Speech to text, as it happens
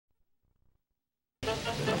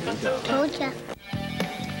Told ya.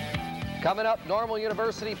 Coming up, Normal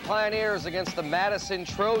University Pioneers against the Madison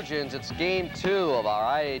Trojans. It's game 2 of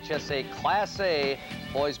our IHSA Class A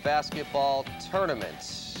boys basketball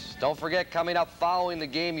tournament. Don't forget, coming up following the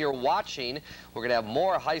game you're watching, we're going to have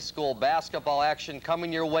more high school basketball action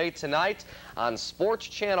coming your way tonight on Sports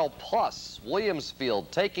Channel Plus.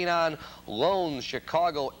 Williamsfield taking on lone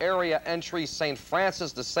Chicago area entry St.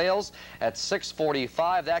 Francis de Sales at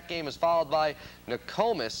 6:45. That game is followed by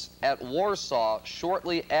Nokomis at Warsaw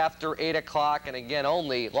shortly after 8 o'clock, and again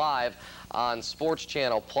only live on Sports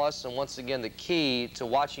Channel Plus. And once again, the key to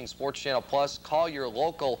watching Sports Channel Plus, call your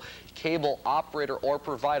local cable operator or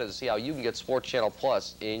provider to see how you can get Sports Channel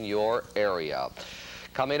Plus in your area.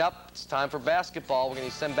 Coming up, it's time for basketball. We're going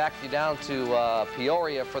to send back you down to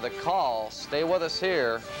Peoria for the call. Stay with us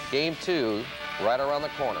here. Game 2 right around the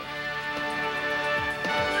corner.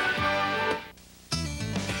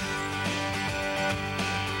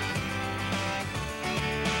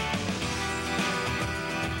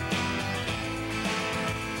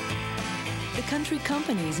 The Country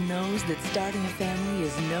Companies knows that starting a family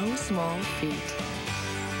is no small feat.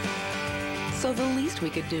 So the least we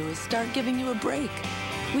could do is start giving you a break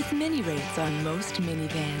with mini rates on most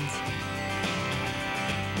minivans.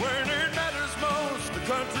 When it matters most, the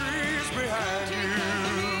country's behind you.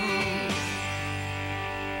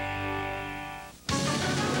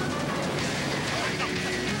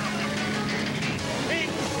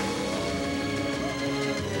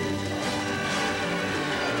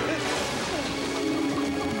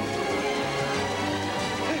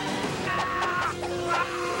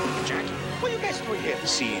 Here,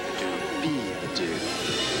 see the dude, be the dude.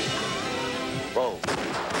 Whoa.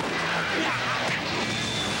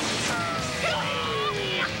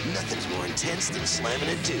 Nothing's more intense than slamming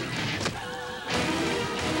a dude.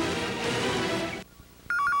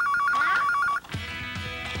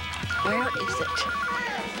 Where is it?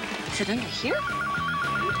 Is it under here?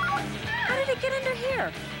 How did it get under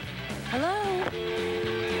here? Hello?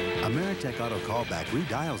 Ameritech Auto Callback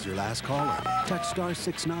redials your last caller. Touch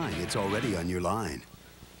 *69. It's already on your line.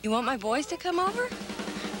 You want my boys to come over?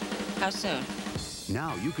 How soon?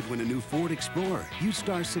 Now you could win a new Ford Explorer. Use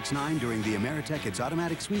 *69 during the Ameritech It's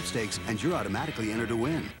Automatic Sweepstakes, and you're automatically entered to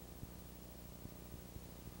win.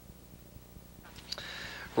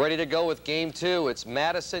 Ready to go with game 2. It's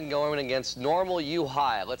Madison going against Normal U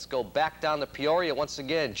High. Let's go back down to Peoria once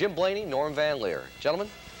again. Jim Blaney, Norm Van Leer. Gentlemen.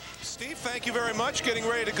 Steve, thank you very much. Getting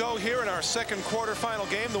ready to go here in our second quarterfinal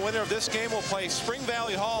game. The winner of this game will play Spring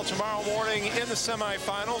Valley Hall tomorrow morning in the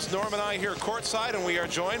semifinals. Norm and I here courtside, and we are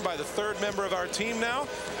joined by the third member of our team now,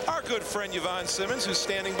 our good friend Yvonne Simmons, who's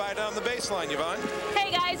standing by down the baseline. Yvonne.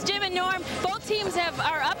 Hey guys, Jim and Norm, both teams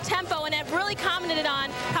are up tempo and have really commented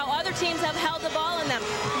on how other teams have held the ball in them.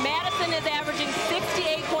 Madison is averaging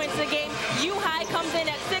 68 points a game. U High comes in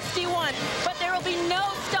at 61, but there will be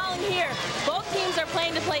no stalling here. Both teams are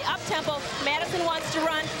playing to play up-tempo. Madison wants to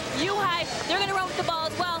run. U High, they're going to run with the ball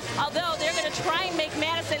as well, although they're going to try and make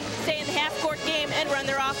Madison stay in the half-court game and run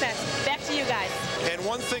their offense. Back to you guys. And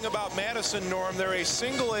one thing about Madison, Norm, they're a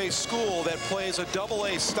single-A school that plays a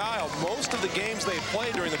double-A style. Most of the games they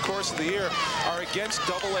play during the course of the year are against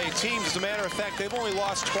double-A teams. As a matter of fact, they've only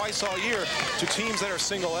lost twice all year to teams that are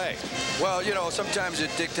single-A. Well, you know, sometimes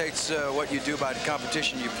it dictates what you do by the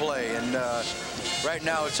competition you play. And right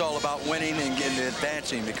now it's all about winning and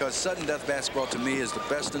advancing, because sudden death basketball to me is the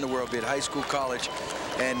best in the world, be it high school, college,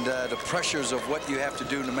 and the pressures of what you have to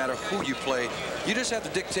do no matter who you play. You just have to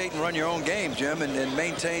dictate and run your own game, Jim, and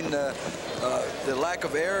maintain the lack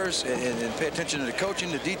of errors and pay attention to the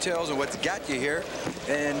coaching, the details, and what's got you here,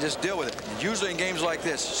 and just deal with it. Usually in games like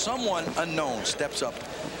this, someone unknown steps up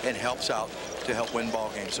and helps out to help win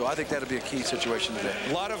ball games. So I think that'll be a key situation today.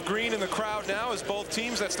 A lot of green in the crowd now as both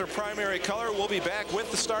teams, that's their primary color. We'll be back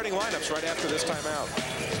with the starting lineups right after this timeout.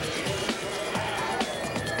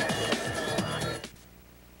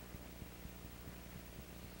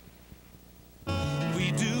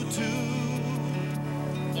 We do too,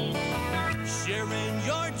 sharing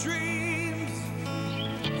your dreams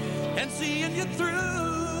and seeing you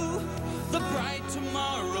through the bright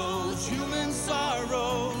tomorrows, human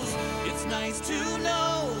sorrows. It's nice to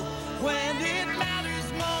know when it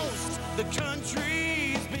matters most, the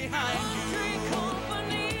country's behind you.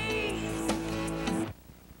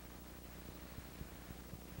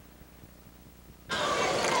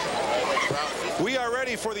 We are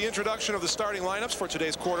ready for the introduction of the starting lineups for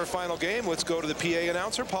today's quarterfinal game. Let's go to the PA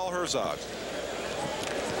announcer, Paul Herzog.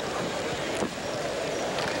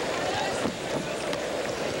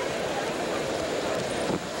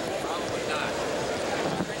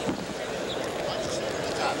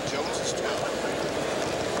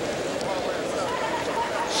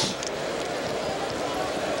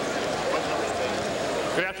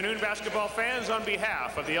 afternoon, basketball fans. On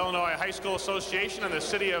behalf of the Illinois High School Association and the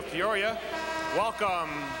city of Peoria, welcome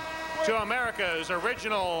to America's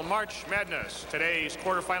original March Madness. Today's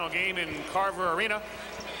quarterfinal game in Carver Arena,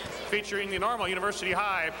 featuring the Normal University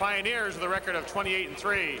High Pioneers with a record of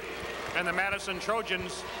 28-3 and the Madison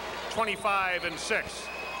Trojans 25-6.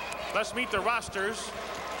 Let's meet the rosters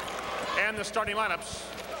and the starting lineups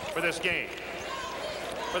for this game.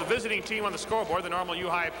 For the visiting team on the scoreboard, the Normal U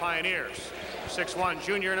High Pioneers. 6'1"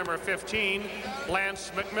 junior number 15,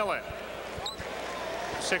 Lance McMillan.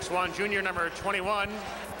 6'1" junior number 21,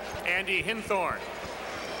 Andy Hinthorn.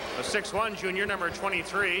 The 6'1" junior number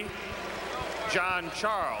 23, John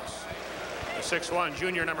Charles. The 6'1"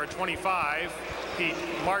 junior number 25, Pete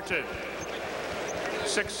Martin.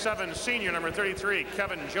 6'7" senior number 33,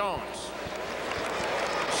 Kevin Jones.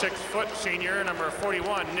 6 foot senior number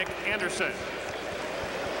 41, Nick Anderson.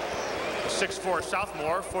 6'4"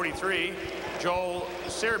 sophomore 43, Joel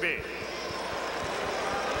Serby.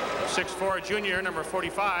 6'4" junior number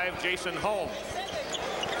 45, Jason Holm.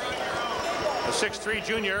 A 6'3"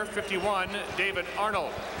 junior 51, David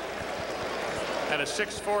Arnold. And a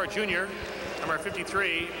 6'4" junior number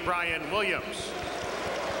 53, Brian Williams.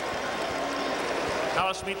 Now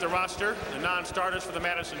let's meet the roster, the non-starters for the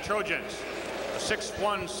Madison Trojans. A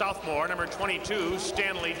 6'1" sophomore number 22,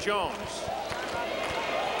 Stanley Jones.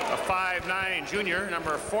 A 5'9" junior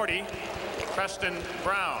number 40, Preston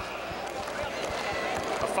Brown.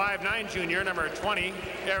 A 5'9" junior number 20,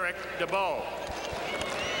 Eric DeBow.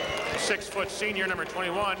 A 6 foot senior number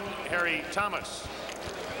 21, Harry Thomas.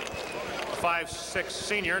 A 5'6"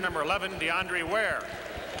 senior number 11, DeAndre Ware.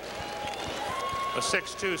 A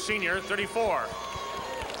 6'2" senior 34,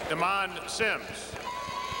 Damon Sims.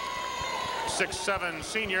 6'7"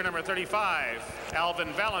 senior number 35,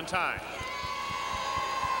 Alvin Valentine.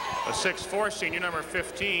 A 6'4" senior number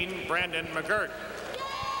 15, Brandon McGirt.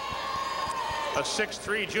 A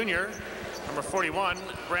 6'3" junior number 41,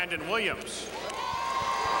 Brandon Williams.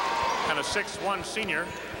 And a 6'1" senior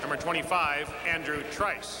number 25, Andrew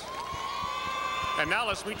Trice. And now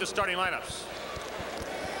let's meet the starting lineups.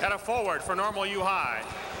 At a forward for Normal U High,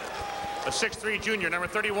 a 6'3" junior number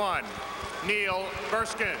 31, Neil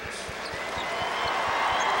Burskins.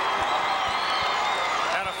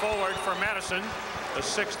 At a forward for Madison, a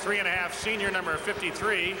 6'3.5" senior number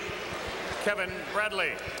 53, Kevin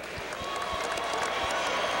Bradley.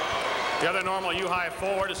 The other Normal U High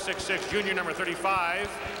forward is 6'6" junior number 35,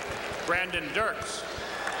 Brandon Dirks.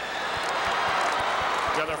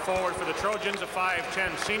 The other forward for the Trojans, a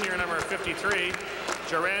 5'10" senior number 53,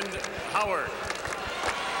 Jarend Howard.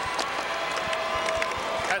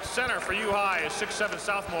 At center for U High is 6'7"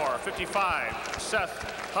 sophomore 55,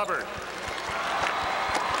 Seth Hubbard.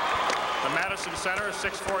 The Madison center is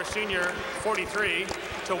 6'4" senior 43,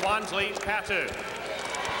 Tawansley Patu.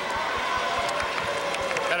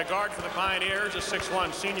 At a guard for the Pioneers, a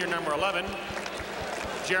 6'1" senior number 11,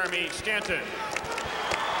 Jeremy Stanton.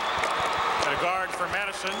 At a guard for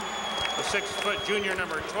Madison, the 6 foot junior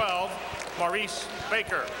number 12, Maurice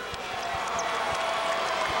Baker.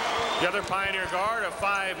 The other Pioneer guard, a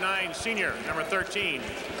 5'9" senior number 13,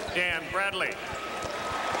 Dan Bradley.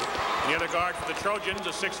 The other guard for the Trojans,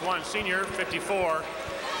 a 6'1" senior 54,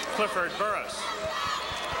 Clifford Burris.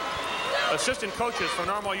 Assistant coaches for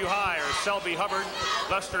Normal U High are Selby Hubbard,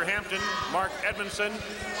 Lester Hampton, Mark Edmondson,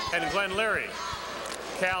 and Glenn Leary.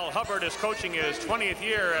 Cal Hubbard is coaching his 20th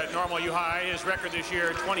year at Normal U High. His record this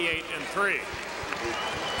year, 28-3.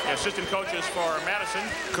 The assistant coaches for Madison,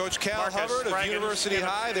 Coach Cal Marcus Hubbard of Spraggins, University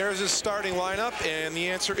High. There's his starting lineup, and the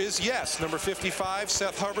answer is yes. Number 55,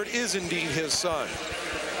 Seth Hubbard, is indeed his son.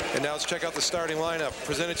 And now let's check out the starting lineup.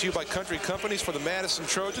 Presented to you by Country Companies for the Madison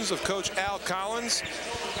Trojans of Coach Al Collins.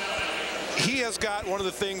 He has got one of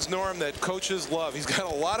the things, Norm, that coaches love. He's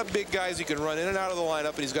got a lot of big guys he can run in and out of the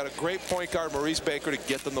lineup, and he's got a great point guard, Maurice Baker, to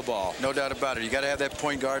get them the ball. No doubt about it. You got to have that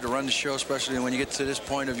point guard to run the show, especially when you get to this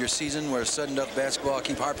point of your season where sudden death basketball. I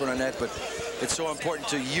keep harping on that, but it's so important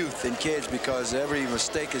to youth and kids because every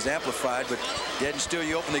mistake is amplified, but yet and still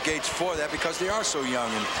you open the gates for that because they are so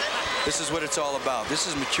young, and this is what it's all about. This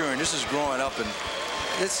is maturing. This is growing up, and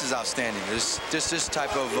this is outstanding. This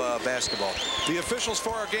type of basketball. The officials for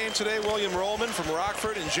our game today, William Rollman from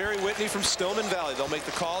Rockford and Jerry Whitney from Stillman Valley. They'll make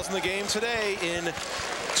the calls in the game today in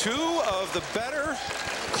two of the better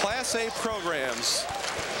Class A programs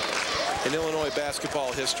in Illinois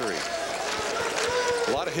basketball history.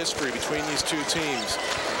 A lot of history between these two teams.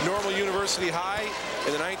 Normal University High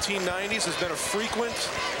in the 1990s has been a frequent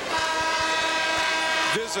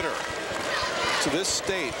visitor to this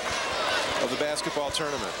state of the basketball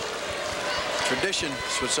tournament. Tradition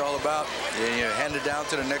is what it's all about. You hand it down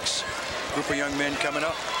to the next group of young men coming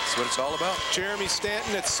up. That's what it's all about. Jeremy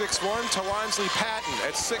Stanton at 6'1", Tawansley Patton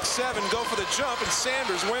at 6'7", go for the jump, and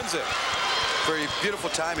Sanders wins it. Very beautiful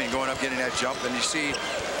timing going up getting that jump, and you see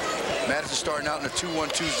Madison starting out in a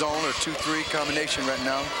 2-1-2 zone or 2-3 combination right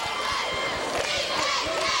now.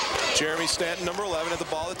 Jeremy Stanton, number 11, at the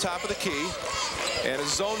ball at the top of the key. And a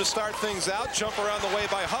zone to start things out. Jump around the way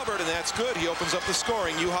by Hubbard, and that's good. He opens up the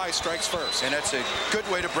scoring. U-High strikes first. And that's a good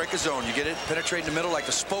way to break a zone. You get it, penetrate in the middle like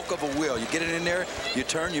the spoke of a wheel. You get it in there, you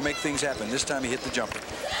turn, you make things happen. This time he hit the jumper.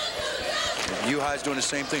 U-High's doing the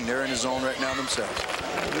same thing. They're in the zone right now themselves.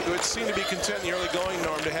 It would seem to be content in the early going,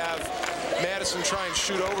 Norm, to have Madison try and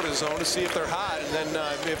shoot over to the zone to see if they're hot. And then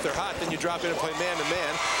if they're hot, then you drop in and play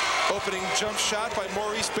man-to-man. Opening jump shot by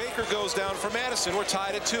Maurice Baker goes down for Madison. We're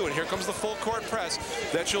tied at 2, and here comes the full court press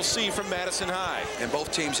that you'll see from Madison High. And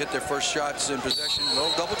both teams hit their first shots in possession. A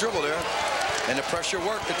little double dribble there. And the pressure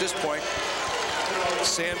worked at this point.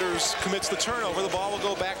 Sanders commits the turnover. The ball will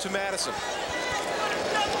go back to Madison.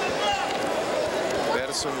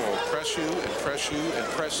 Madison will press you and press you and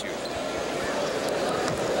press you.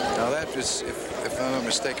 Now that was, if I'm not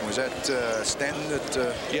mistaken, was that Stanton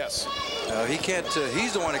that? Yes. He can't.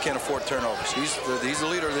 He's the one that can't afford turnovers. He's the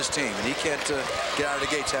leader of this team, and he can't get out of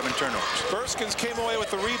the gates having turnovers. Burskins came away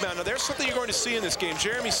with the rebound. Now there's something you're going to see in this game.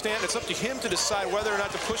 Jeremy Stanton, it's up to him to decide whether or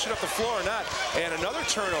not to push it up the floor or not. And another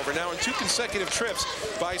turnover now in 2 consecutive trips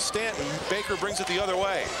by Stanton. Baker brings it the other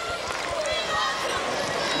way.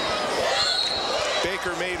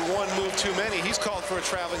 Baker made one move too many. He's called for a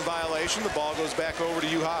traveling violation. The ball goes back over to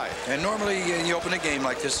U-High. And normally you open a game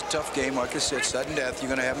like this, a tough game, like I said, sudden death, you're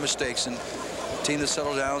going to have mistakes. And the team that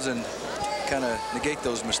settles down and kind of negate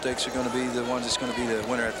those mistakes are going to be the ones that's going to be the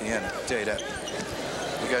winner at the end. I'll tell you that.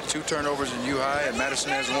 We got 2 turnovers in U-High, and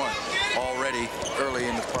Madison has 1 already early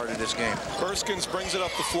in the part of this game. Burskins brings it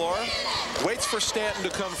up the floor, waits for Stanton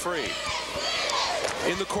to come free.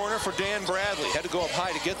 In the corner for Dan Bradley. Had to go up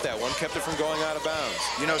high to get that one. Kept it from going out of bounds.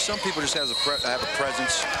 You know, some people just have a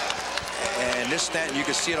presence. And this Stanton, you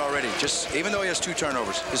can see it already. Just even though he has 2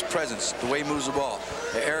 turnovers, his presence, the way he moves the ball,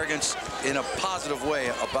 the arrogance in a positive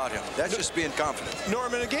way about him. That's just being confident.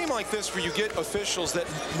 Norm, in a game like this where you get officials that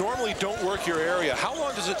normally don't work your area, how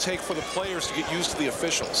long does it take for the players to get used to the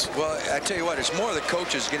officials? Well, I tell you what, it's more the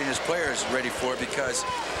coaches getting his players ready for it, because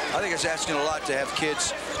I think it's asking a lot to have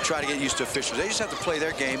kids try to get used to officials. They just have to play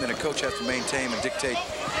their game, and a coach has to maintain and dictate,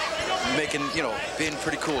 making, you know, being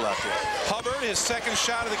pretty cool out there. Hubbard, his second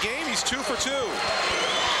shot of the game, he's 2 for 2.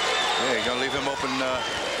 Yeah, you're going to leave him open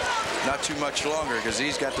not too much longer, because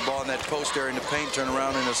he's got the ball in that post area in the paint, turn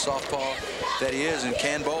around in a softball that he is, and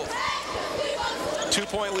can both.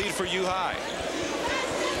 2-point lead for U-High.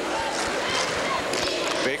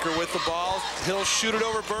 Baker with the ball. He'll shoot it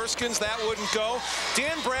over Burskins. That wouldn't go.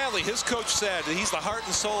 Dan Bradley, his coach said that he's the heart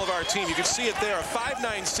and soul of our team. You can see it there. A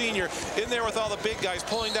 5'9" senior in there with all the big guys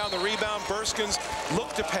pulling down the rebound. Burskins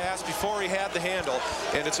looked to pass before he had the handle,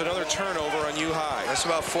 and it's another turnover on U-High. That's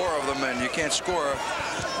about 4 of them, and you can't score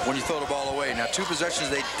when you throw the ball away. Now, 2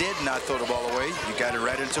 possessions, they did not throw the ball away. You got it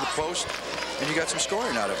right into the post, and you got some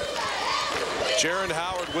scoring out of it. Jaron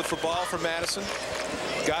Howard with the ball for Madison.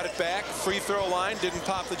 Got it back, free throw line, didn't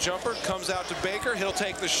pop the jumper, comes out to Baker, he'll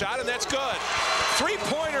take the shot, and that's good.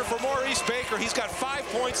 3-pointer for Maurice Baker. He's got 5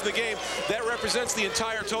 points in the game. That represents the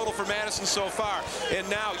entire total for Madison so far. And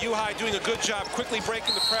now U-High doing a good job quickly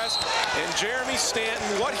breaking the press. And Jeremy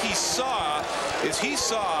Stanton, what he saw is he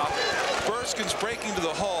saw Burskins breaking to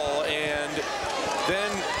the hole, and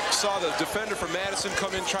then saw the defender from Madison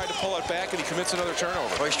come in, tried to pull it back, and he commits another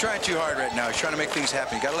turnover. Well, he's trying too hard right now. He's trying to make things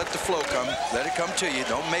happen. You got to let the flow come. Let it come to you.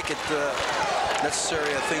 Don't make it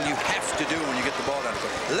necessarily a thing you have to do when you get the ball down the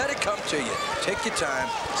court. Let it come to you. Take your time.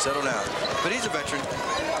 Settle down. But he's a veteran.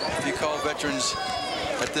 If you call veterans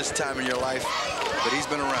at this time in your life, but he's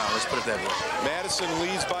been around. Let's put it that way. Madison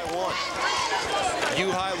leads by 1.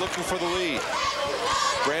 U-High looking for the lead.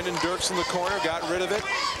 Brandon Dirks in the corner, got rid of it.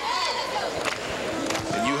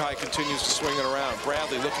 And U-High continues to swing it around.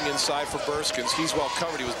 Bradley looking inside for Burskins. He's well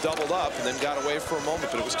covered. He was doubled up and then got away for a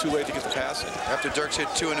moment, but it was too late to get the pass in. After Dirks hit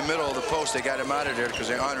 2 in the middle of the post, they got him out of there because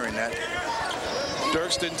they're honoring that.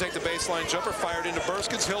 Dirks didn't take the baseline jumper, fired into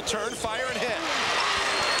Burskins. He'll turn, fire, and hit.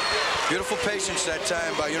 Beautiful patience that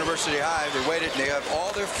time by University High. They waited, and they have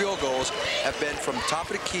all their field goals have been from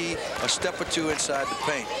top of the key, a step or 2 inside the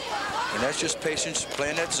paint. And that's just patience,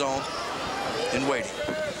 playing that zone and waiting.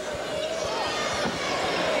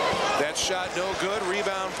 That shot no good.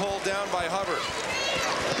 Rebound pulled down by Hubbard.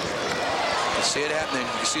 You see it happening.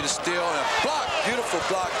 You see the steal and a block. Beautiful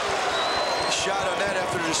block. Shot on that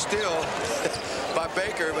after the steal. by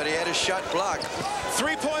Baker, but he had his shot blocked.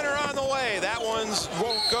 Three-pointer on the way. That one's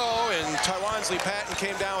won't go, and Tywansley Patton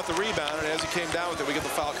came down with the rebound, and as he came down with it, we get the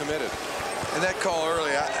foul committed. And that call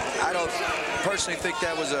early, I don't personally think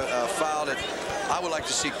that was a foul that I would like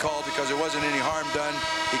to see called because there wasn't any harm done.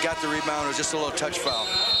 He got the rebound. It was just a little touch foul.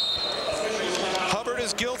 Hubbard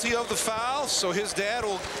is guilty of the foul, so his dad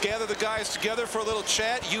will gather the guys together for a little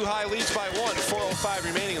chat. U-High leads by 1, 4:05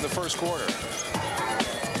 remaining in the first quarter.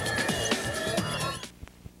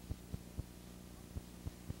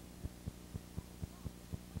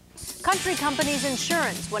 Country Company's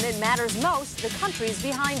insurance. When it matters most, the country's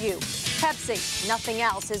behind you. Pepsi. Nothing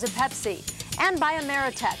else is a Pepsi. And by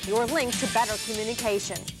Ameritech, your link to better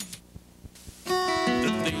communication.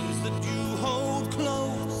 The things that you hold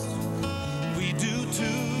close, we do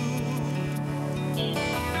too.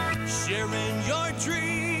 Sharing your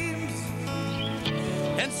dreams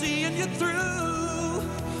and seeing you through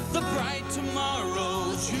the bright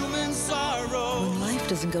tomorrows, human sorrows. When life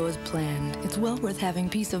doesn't go as planned, it's well worth having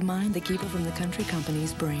peace of mind the Keeper from the Country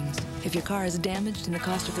Company's brings. If your car is damaged and the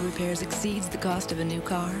cost of the repairs exceeds the cost of a new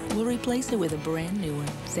car, we'll replace it with a brand new one,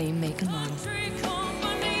 same make and model.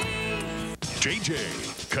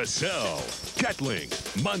 JJ, Cassell, Gatling,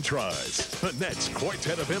 Montrose. The Nets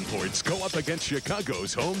quartet of imports go up against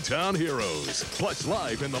Chicago's hometown heroes. Plus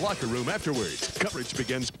live in the locker room afterwards. Coverage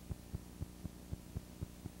begins.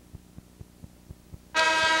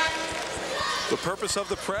 The purpose of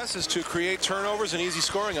the press is to create turnovers and easy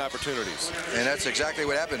scoring opportunities. And that's exactly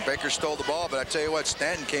what happened. Baker stole the ball, but I tell you what,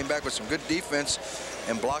 Stanton came back with some good defense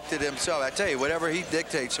and blocked it himself. I tell you, whatever he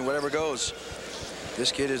dictates and whatever goes,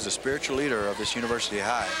 this kid is the spiritual leader of this University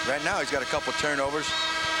High. Right now, he's got a couple turnovers,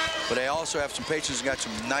 but they also have some patience and got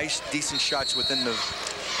some nice, decent shots within the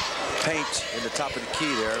paint in the top of the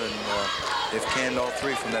key there, and they've canned all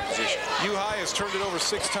three from that position. U-High has turned it over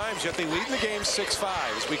 6 times, yet they lead in the game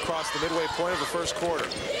 6-5 as we cross the midway point of the first quarter.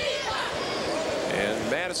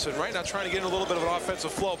 And Madison right now trying to get in a little bit of an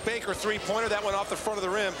offensive flow. Baker three-pointer, that went off the front of the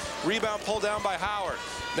rim. Rebound pulled down by Howard.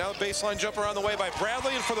 Now the baseline jumper on the way by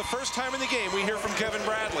Bradley, and for the first time in the game, we hear from Kevin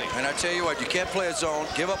Bradley. And I tell you what, you can't play a zone,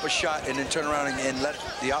 give up a shot, and then turn around and let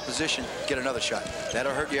the opposition get another shot.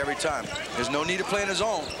 That'll hurt you every time. There's no need to play in a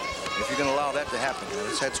zone if you're going to allow that to happen.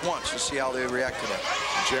 That's once. Let's see how they react to that.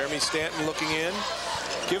 Jeremy Stanton looking in.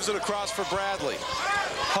 Gives it across for Bradley.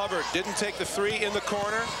 Hubbard didn't take the three in the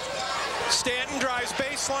corner. Stanton drives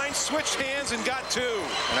baseline, switched hands, and got 2.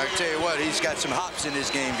 And I tell you what, he's got some hops in his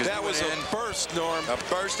game. That was a burst, Norm. A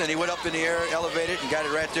burst, and he went up in the air, elevated, and got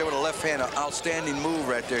it right there with a left hand. An outstanding move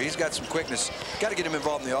right there. He's got some quickness. Got to get him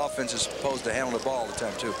involved in the offense as opposed to handling the ball all the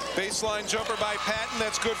time, too. Baseline jumper by Patton.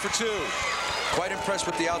 That's good for 2. Quite impressed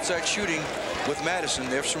with the outside shooting with Madison.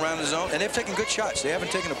 They've surrounded the zone, and they've taken good shots. They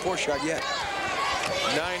haven't taken a poor shot yet.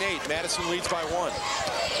 9-8. Madison leads by 1.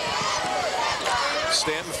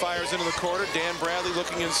 Stanton fires into the corner. Dan Bradley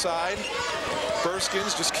looking inside.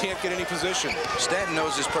 Burskins just can't get any position. Stanton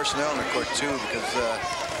knows his personnel in the court, too, because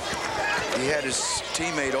he had his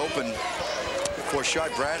teammate open before shot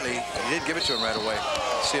Bradley. He didn't give it to him right away.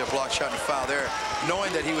 See a block shot and a foul there,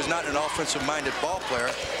 knowing that he was not an offensive-minded ball player,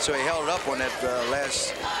 so he held it up on that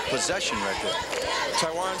last possession right there.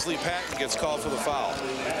 Tywansley Patton gets called for the foul.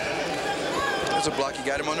 There's a block. He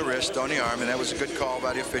got him on the wrist, on the arm, and that was a good call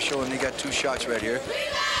by the official, and he got 2 shots right here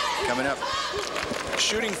coming up.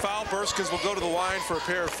 Shooting foul. Burskins will go to the line for a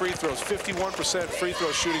pair of free throws. 51% free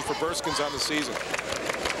throw shooting for Burskins on the season.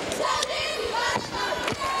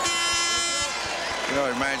 You know,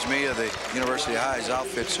 it reminds me of the University High's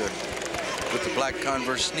outfits with the black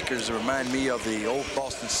Converse sneakers. That remind me of the old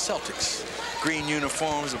Boston Celtics. Green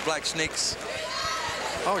uniforms, the black sneaks.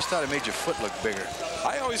 I always thought it made your foot look bigger.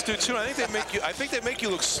 I always do too. I think they make you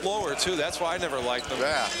look slower too. That's why I never liked them.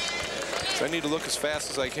 Yeah. So I need to look as fast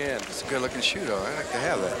as I can. It's a good-looking shoe, though. I like to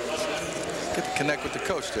have that. Get to connect with the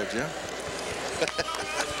coach there, Jim.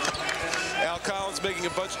 Al Collins making a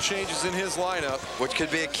bunch of changes in his lineup, which could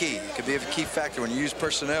be a key. It could be a key factor when you use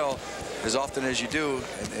personnel as often as you do,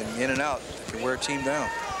 and in and out, it can wear a team down.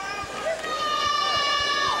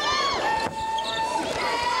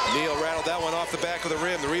 Neal rattled that one off the back of the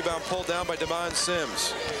rim. The rebound pulled down by Damon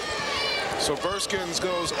Sims. So Burskins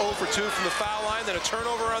goes 0 for 2 from the foul line, then a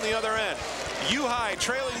turnover on the other end. U-High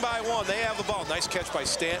trailing by 1. They have the ball. Nice catch by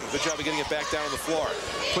Stanton. Good job of getting it back down on the floor.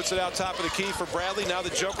 Puts it out top of the key for Bradley. Now the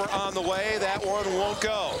jumper on the way. That one won't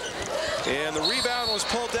go. And the rebound was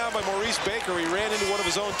pulled down by Maurice Baker. He ran into one of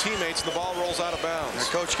his own teammates, and the ball rolls out of bounds.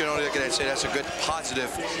 The coach can only look at it and say that's a good,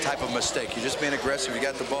 positive type of mistake. You're just being aggressive. You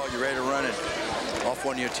got the ball. You're ready to run it off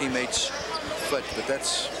one of your teammates' foot. But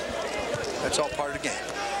that's all part of the game.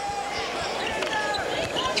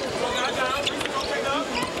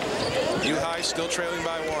 High still trailing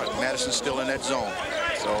by 1. Madison's still in that zone.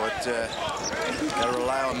 So got to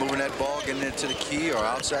rely on moving that ball, getting it to the key, or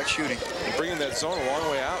outside shooting. And bringing that zone a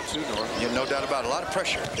long way out, too, Norm. Yeah, no doubt about it. A lot of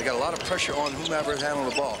pressure. They got a lot of pressure on whomever is handling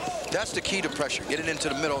the ball. That's the key to pressure. Get it into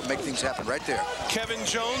the middle and make things happen right there. Kevin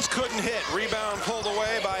Jones couldn't hit. Rebound pulled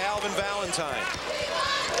away by Alvin Valentine.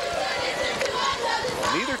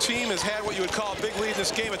 Neither team has had what you would call a big lead in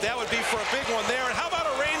this game, but that would be for a big one there. And how about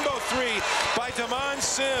a rainbow three by Damon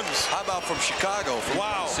Sims? How about from Chicago?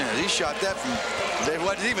 Wow. Sims. He shot that from, it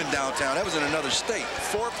wasn't even downtown. That was in another state.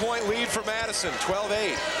 4-point lead for Madison,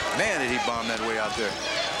 12-8. Man, did he bomb that way out there.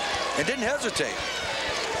 And didn't hesitate.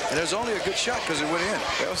 And it was only a good shot because it went in.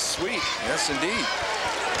 That was sweet. Yes, indeed.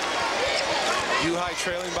 U-High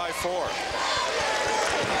trailing by 4.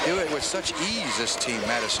 Do it with such ease, this team,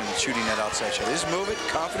 Madison, shooting that outside shot. Just move it,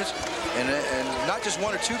 confidence, and not just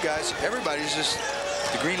one or two guys. Everybody's just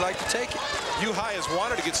the green light to take it. U-High has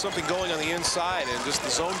wanted to get something going on the inside, and just the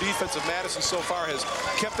zone defense of Madison so far has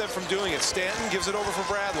kept them from doing it. Stanton gives it over for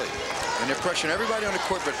Bradley. And they're pressuring everybody on the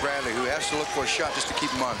court but Bradley, who has to look for a shot just to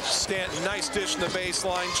keep him honest. Stanton, nice dish in the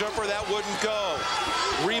baseline. Jumper, that wouldn't go.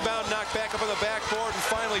 Rebound knocked back up on the backboard and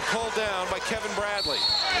finally pulled down by Kevin Bradley.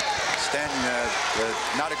 Stanton,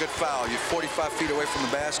 not a good foul. You're 45 feet away from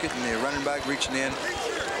the basket, and you're running back, reaching in.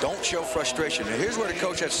 Don't show frustration. And here's where the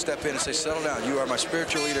coach has to step in and say, settle down. You are my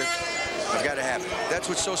spiritual leader. I've got to have it. That's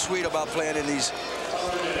what's so sweet about playing in these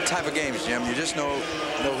type of games, Jim. You just know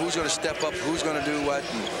who's going to step up, who's going to do what.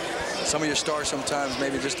 And some of your stars sometimes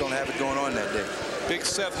maybe just don't have it going on that day. Big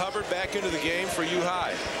Seth Hubbard back into the game for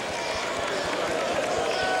U-High.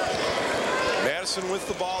 Madison with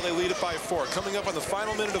the ball. They lead it by 4. Coming up on the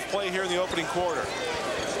final minute of play here in the opening quarter.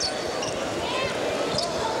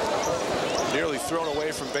 Nearly thrown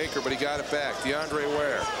away from Baker, but he got it back. DeAndre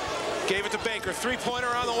Ware gave it to Baker. Three-pointer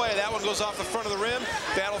on the way. That one goes off the front of the rim.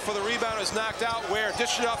 Battle for the rebound is knocked out. Ware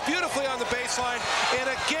dished it off beautifully on the baseline. And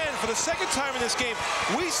again, for the second time in this game,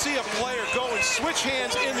 we see a player go and switch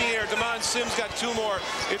hands in the air. Damon Sims got 2 more.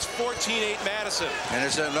 It's 14-8 Madison. And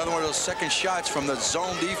it's another one of those second shots from the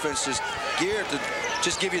zone defense, just geared to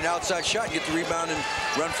just give you an outside shot and get the rebound and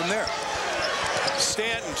run from there.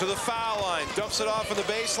 Stanton to the foul line, dumps it off on the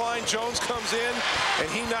baseline. Jones comes in, and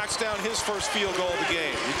he knocks down his first field goal of the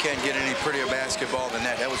game. You can't get any prettier basketball than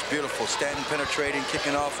that. That was beautiful. Stanton penetrating,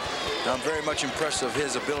 kicking off. I'm very much impressed of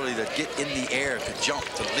his ability to get in the air, to jump,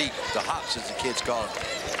 to leap, the hops, as the kids call it.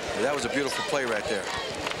 That was a beautiful play right there.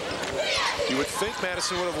 You would think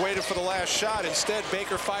Madison would have waited for the last shot. Instead,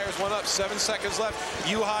 Baker fires one up. 7 seconds left.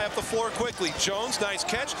 U-High up the floor quickly. Jones, nice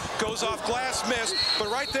catch. Goes off glass, missed.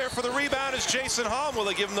 But right there for the rebound is Jason Hom. Will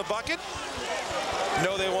they give him the bucket?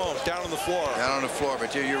 No, they won't. Down on the floor. Down on the floor,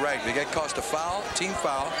 but you're right. They get cost a foul, team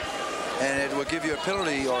foul, and it will give you a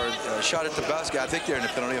penalty or a shot at the basket. I think they're in the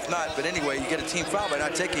penalty. If not, but anyway, you get a team foul by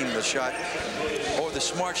not taking the shot or the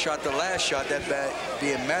smart shot, the last shot, that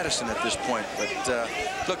being Madison at this point. But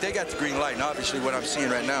look, they got the green light, and obviously what I'm seeing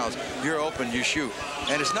right now is you're open, you shoot.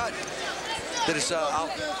 And it's not that it's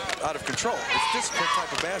out of control. It's just that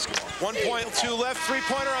type of basketball. 1.2 left,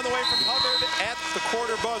 three-pointer on the way from Hubbard at the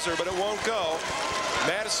quarter buzzer, but it won't go.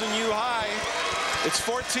 Madison U-High. It's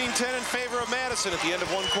 14-10 in favor of Madison at the end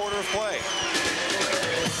of 1 quarter of play.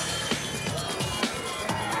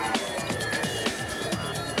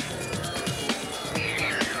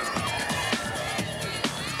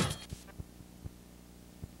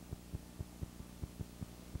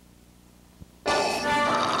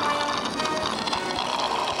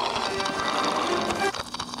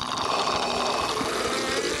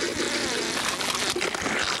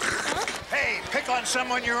 Hey, pick on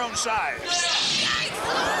someone your own size.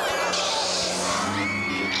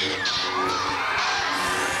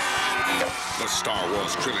 The Star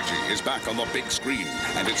Wars trilogy is back on the big screen,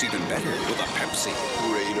 and it's even better with a Pepsi.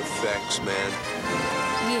 Great effects, man.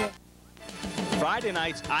 Yeah. Friday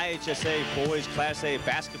night's IHSA Boys Class A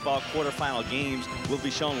basketball quarterfinal games will be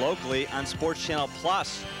shown locally on Sports Channel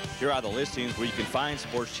Plus. Here are the listings where you can find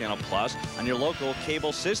Sports Channel Plus on your local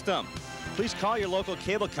cable system. Please call your local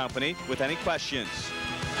cable company with any questions.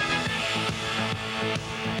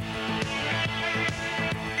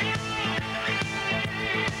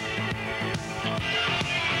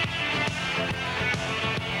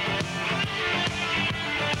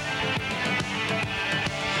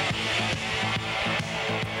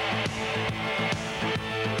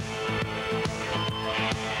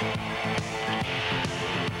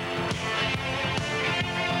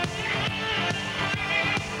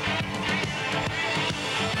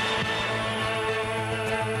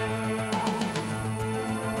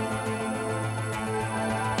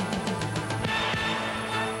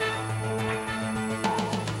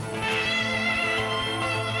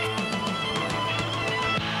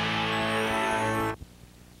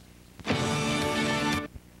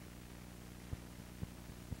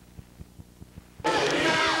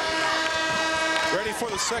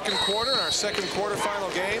 of the second quarter, our second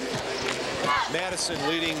quarterfinal game. Madison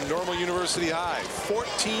leading Normal University High,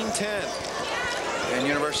 14-10. And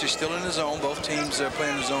University still in the zone. Both teams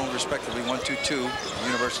playing the zone respectively. 1-2-2.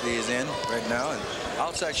 University is in right now. And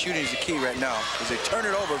outside shooting is the key right now. As they turn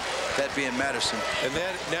it over, that being Madison. And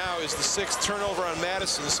that now is the 6th turnover on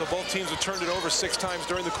Madison. So both teams have turned it over 6 times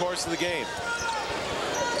during the course of the game.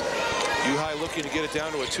 U-High looking to get it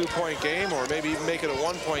down to a 2-point game, or maybe even make it a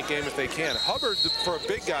 1-point game if they can. Hubbard, for a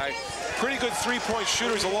big guy, pretty good 3-point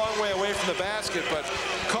shooter. He's a long way away from the basket, but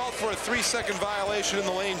called for a 3-second violation in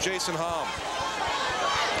the lane, Jason Hom.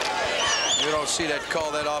 You don't see that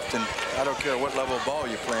call that often. I don't care what level of ball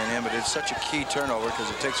you're playing in, but it's such a key turnover because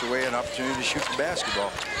it takes away an opportunity to shoot the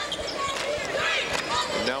basketball.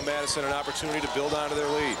 And now Madison an opportunity to build onto their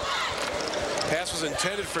lead. Pass was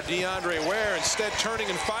intended for DeAndre Ware. Instead, turning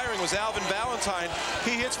and firing was Alvin Valentine.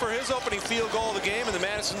 He hits for his opening field goal of the game, and the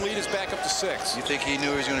Madison lead is back up to 6. You think he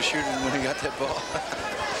knew he was going to shoot it when he got that ball?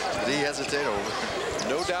 Did he hesitate over?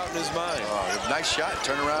 No doubt in his mind. Oh, nice shot.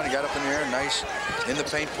 Turn around. He got up in the air. Nice in the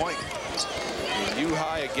paint point.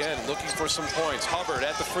 U-High again looking for some points. Hubbard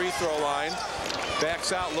at the free throw line.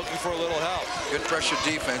 Backs out looking for a little help. Good pressure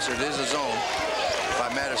defense. It is a zone by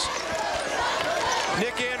Madison.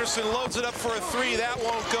 Nick Anderson loads it up for a 3. That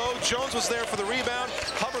won't go. Jones was there for the rebound.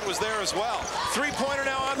 Hubbard was there as well. 3-pointer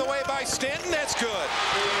now on the way by Stanton. That's good.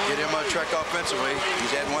 Get him on track offensively.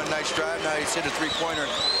 He's had one nice drive. Now he's hit a 3-pointer.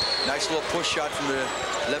 Nice little push shot from the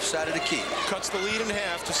left side of the key. Cuts the lead in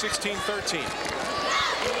half to 16-13.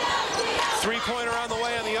 3-pointer on the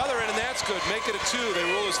way on the other end, and that's good. Make it a 2. They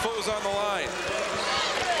rule his foot was on the line.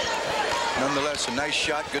 Nonetheless, a nice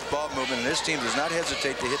shot, good ball movement, and this team does not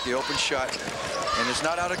hesitate to hit the open shot. And it's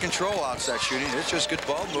not out of control outside shooting. It's just good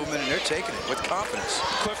ball movement, and they're taking it with confidence.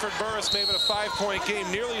 Clifford Burris made it a 5-point game,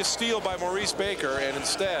 nearly a steal by Maurice Baker, and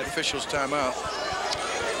instead... Officials timeout.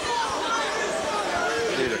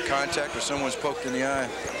 Either contact or someone's poked in the eye.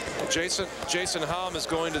 Jason Hom is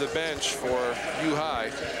going to the bench for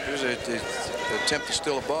U-High. Here's an attempt to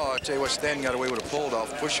steal a ball. I tell you what, Stanton got away with a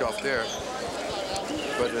pulled-off, push-off there.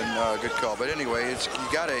 But then good call. But anyway, you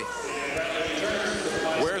got a...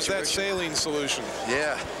 Where's that saline solution?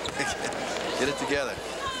 Yeah. Get it together.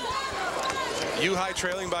 U-High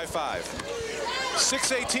trailing by 5.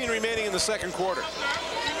 6:18 remaining in the second quarter.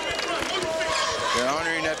 They're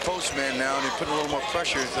honoring that post man now, and they're putting a little more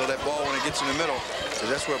pressure until that ball when it gets in the middle, because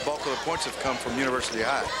that's where a bulk of the points have come from University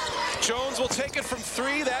High. Jones will take it from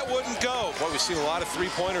 3. That wouldn't go. Boy, we've seen a lot of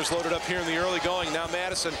 3-pointers loaded up here in the early going. Now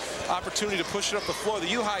Madison, opportunity to push it up the floor. The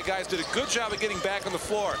U-High guys did a good job of getting back on the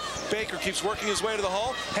floor. Baker keeps working his way to the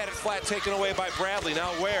hole. Had it flat taken away by Bradley.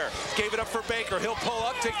 Now Ware gave it up for Baker. He'll pull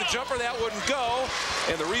up, take the jumper. That wouldn't go.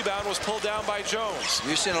 And the rebound was pulled down by Jones.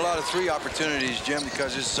 You've seen a lot of 3 opportunities, Jim,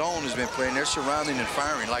 because this zone has been playing. They're surrounding and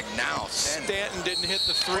firing like now. Stanton didn't hit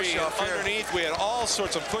the 3. Underneath, we had all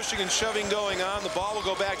sorts of pushing and shoving going on. The ball will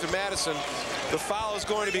go back to Madison. The foul is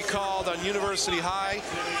going to be called on University High.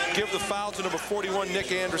 Give the foul to number 41,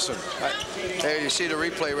 Nick Anderson. Hey, you see the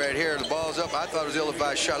replay right here. The ball's up. I thought it was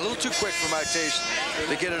ill-advised shot. A little too quick for my taste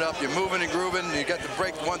to get it up. You're moving and grooving. You got the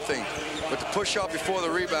break, one thing. But the push off before the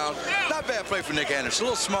rebound, not bad play for Nick Anderson. A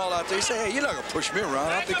little small out there. You say, hey, you're not going to push me around.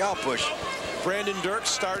 I think I'll push. Brandon Dirks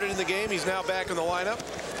started in the game. He's now back in the lineup.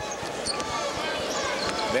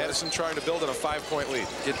 Madison trying to build on a 5-point lead.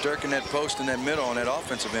 Get Dirk in that post in that middle on that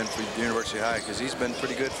offensive end for University High, because he's been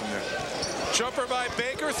pretty good from there. Jumper by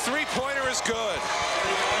Baker. 3-pointer is good.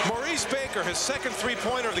 Maurice Baker, his second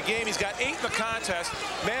 3-pointer of the game. He's got 8 in the contest.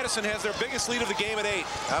 Madison has their biggest lead of the game at 8.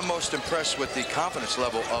 I'm most impressed with the confidence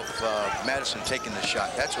level of Madison taking the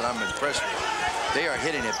shot. That's what I'm impressed with. They are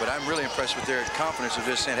hitting it, but I'm really impressed with their confidence of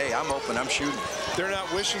just saying, hey, I'm open, I'm shooting. They're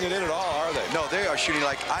not wishing it in at all, are they? No, they are shooting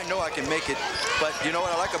like, I know I can make it, but you know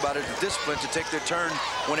what I like about it? The discipline to take their turn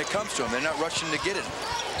when it comes to them. They're not rushing to get it.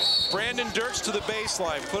 Brandon Dirks to the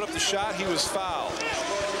baseline. Put up the shot. He was fouled.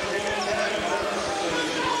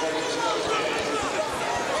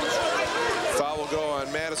 Foul will go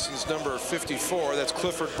on Madison's number 54. That's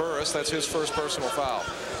Clifford Burris. That's his first personal foul.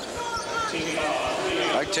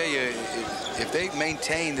 I tell you, if they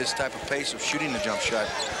maintain this type of pace of shooting the jump shot,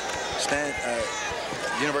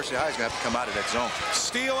 University High is going to have to come out of that zone.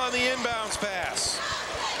 Steal on the inbounds pass.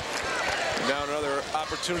 Now another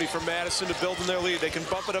opportunity for Madison to build in their lead. They can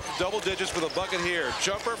bump it up to double digits with a bucket here.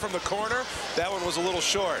 Jumper from the corner. That one was a little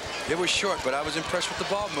short. It was short, but I was impressed with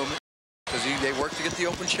the ball movement because they worked to get the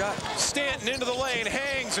open shot. Stanton into the lane,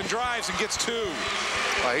 hangs and drives and gets 2.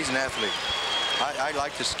 Oh, he's an athlete. I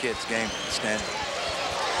like this kid's game, Stanton.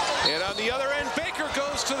 And on the other end, Baker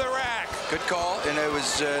goes to the rack. Good call, and it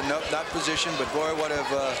was not position, but boy, what have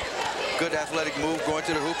good athletic move going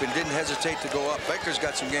to the hoop and didn't hesitate to go up. Baker's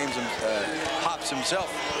got some games and hops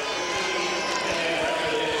himself.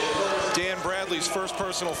 Dan Bradley's first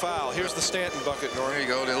personal foul. Here's the Stanton bucket, Norm. There you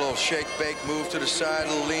go. The little shake, bake, move to the side, a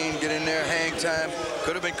little lean, get in there, hang time.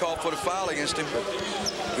 Could have been called for the foul against him, but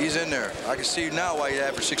he's in there. I can see now why he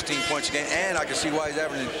averaged 16 points a game, and I can see why he's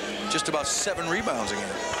averaging just about 7 rebounds a game.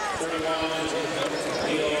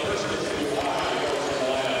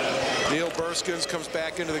 Neil Burskins comes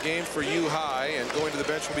back into the game for U High, and going to the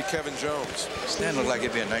bench will be Kevin Jones. Stan looked like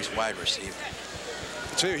he'd be a nice wide receiver.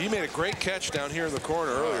 He made a great catch down here in the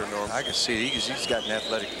corner earlier, Norm. I can see it. He's got an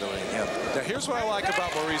athletic ability in him. Now, here's what I like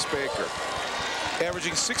about Maurice Baker.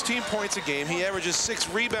 Averaging 16 points a game. He averages 6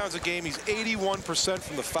 rebounds a game. He's 81%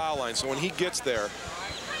 from the foul line. So when he gets there,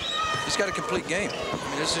 he's got a complete game. I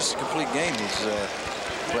mean, it's just a complete game he's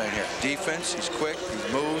playing here. Defense, he's quick,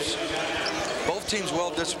 he moves. Both teams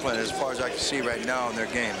well disciplined as far as I can see right now in their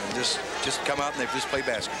game. And just come out and they just play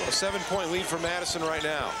basketball. A 7-point lead for Madison right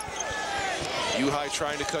now. U High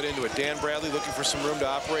trying to cut into it. Dan Bradley looking for some room to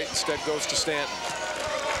operate. Instead goes to Stanton.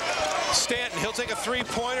 Stanton, he'll take a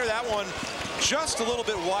 3-pointer. That one just a little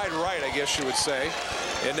bit wide right, I guess you would say.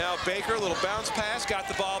 And now Baker, a little bounce pass, got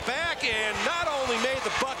the ball back, and not only made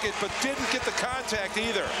the bucket, but didn't get the contact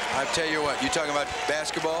either. I tell you what, you're talking about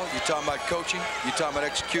basketball, you're talking about coaching, you're talking about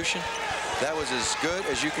execution. That was as good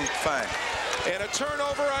as you can find. And a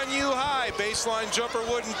turnover on U High. Baseline jumper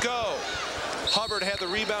wouldn't go. Hubbard had the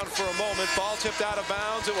rebound for a moment. Ball tipped out of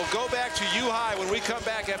bounds. It will go back to U High when we come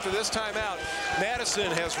back after this timeout.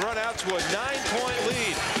 Madison has run out to a 9-point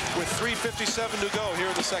lead with 3:57 to go here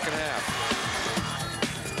in the second half.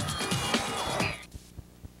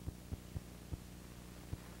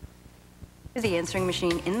 The answering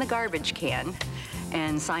machine in the garbage can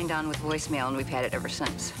and signed on with voicemail, and we've had it ever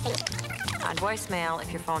since. On voicemail,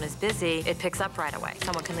 if your phone is busy, it picks up right away.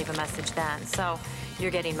 Someone can leave a message then. So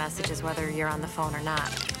you're getting messages whether you're on the phone or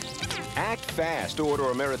not. Act fast. Order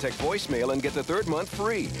Ameritech voicemail and get the 3rd month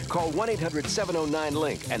free. Call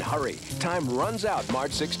 1-800-709-LINK and hurry. Time runs out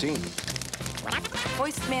March 16th.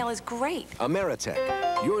 Voicemail is great.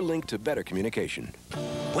 Ameritech, your link to better communication.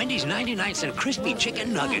 Wendy's 99-cent crispy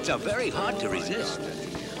chicken nuggets are very hard to resist.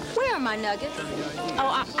 Where are my nuggets?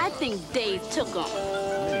 Oh, I think Dave took them.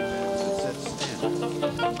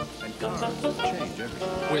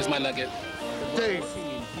 Where's my nugget? Dave.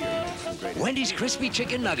 Wendy's crispy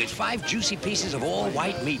chicken nuggets, 5 juicy pieces of all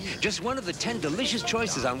white meat. Just one of the 10 delicious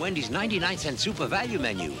choices on Wendy's 99-cent super value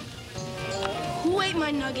menu. Who ate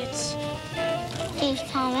my nuggets? Dave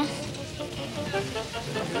Thomas.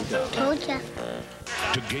 Told ya.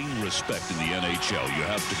 To gain respect in the NHL, you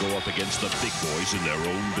have to go up against the big boys in their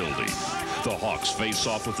own building. The Hawks face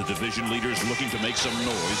off with the division leaders looking to make some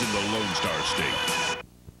noise in the Lone Star State.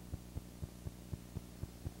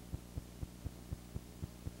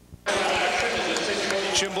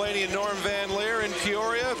 Jim Blaney and Norm Van Leer in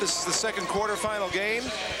Peoria. This is the second quarterfinal game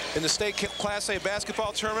in the state Class A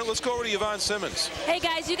basketball tournament. Let's go over to Yvonne Simmons. Hey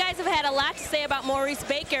guys, you guys have had a lot to say about Maurice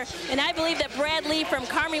Baker, and I believe that Brad Lee from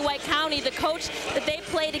Carmi-White County, the coach that they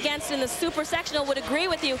played against in the super sectional, would agree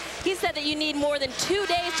with you. He said that you need more than 2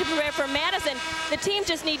 days to prepare for Madison. The team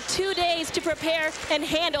just need 2 days to prepare and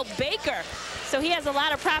handle Baker. So he has a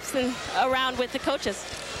lot of props around with the coaches.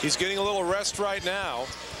 He's getting a little rest right now.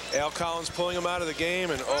 Al Collins pulling him out of the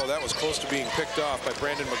game, and oh, that was close to being picked off by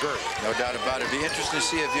Brandon McGirt. No doubt about it. It'd be interesting to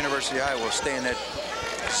see if University of Iowa will stay in that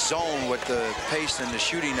zone with the pace and the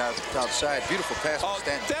shooting outside. Beautiful pass from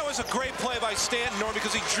Stanton. That was a great play by Stanton, Norm,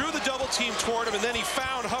 because he drew the double team toward him, and then he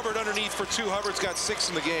found Hubbard underneath for 2. Hubbard's got 6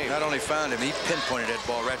 in the game. Not only found him, he pinpointed that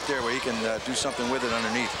ball right there where he can do something with it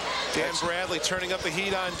underneath. Dan Bradley turning up the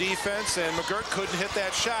heat on defense, and McGirt couldn't hit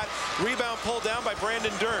that shot. Rebound pulled down by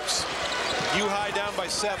Brandon Dirks. U High down by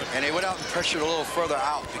 7. And they went out and pressured a little further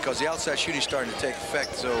out because the outside shooting starting to take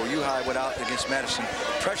effect. So U High went out against Madison,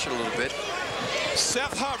 pressured a little bit.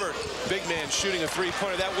 Seth Hubbard, big man shooting a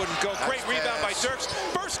 3-pointer. That wouldn't go. Great rebound by Dirks.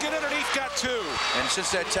 Burskin underneath, got 2. And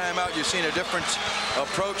since that timeout, you've seen a different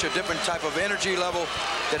approach, a different type of energy level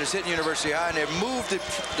that is hitting University High. And they've moved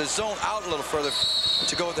the zone out a little further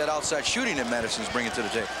to go with that outside shooting that Madison's bringing to the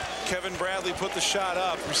table. Kevin Bradley put the shot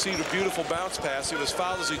up, received a beautiful bounce pass. He was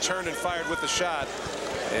fouled as he turned and fired with the shot.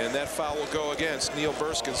 And that foul will go against Neil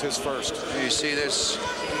Burskins, his first. You see this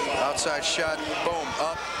outside shot, boom,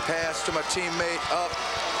 up, pass to my teammate, up,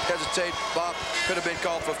 hesitate, bop, could have been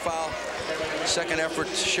called for foul. Second effort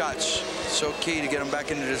shots, so key to get them back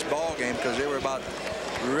into this ball game because they were about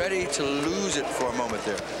ready to lose it for a moment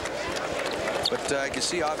there. But I can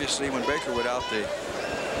see obviously when Baker went out the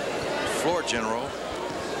floor general,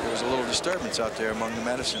 there was a little disturbance out there among the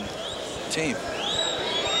Madison team.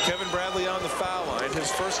 Kevin Bradley on the foul line.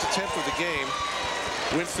 His first attempt of the game.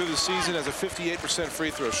 Went through the season as a 58%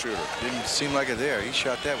 free throw shooter. Didn't seem like it there. He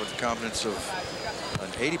shot that with the confidence of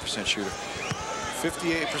an 80% shooter.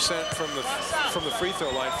 58% from the free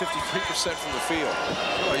throw line, 53% from the field.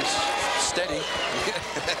 Oh, he's steady.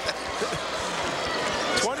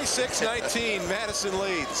 26-19, Madison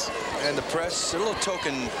leads. And the press, a little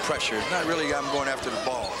token pressure. Not really I'm going after the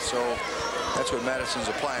ball. So that's what Madison's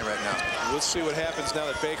applying right now. Let's see what happens now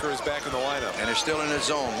that Baker is back in the lineup. And they're still in the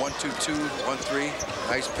zone. 1-2-2, 1-3.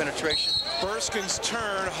 Nice penetration. Burskin's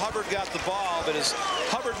turn. Hubbard got the ball, but as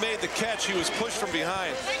Hubbard made the catch, he was pushed from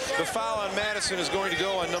behind. The foul on Madison is going to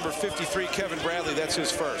go on number 53, Kevin Bradley. That's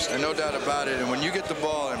his first. And no doubt about it. And when you get the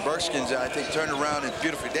ball, and Burskin's, I think, turned around and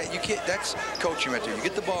beautifully. That's coaching right there. You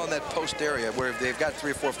get the ball in that post area where they've got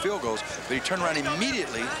 3 or 4 field goals, but you turn around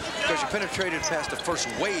immediately because you penetrated past the first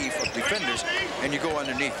wave of defenders, and you go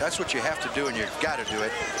underneath. That's what you have to do, and you've got to do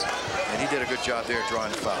it. And he did a good job there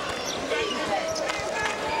drawing the foul.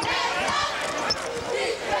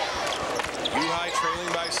 U-High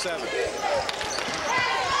trailing by 7.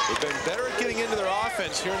 They've been better at getting into their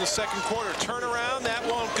offense here in the second quarter. Turnaround, that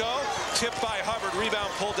won't go. Tipped by Hubbard,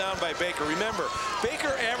 rebound pulled down by Baker. Remember,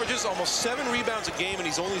 Baker averages almost 7 rebounds a game, and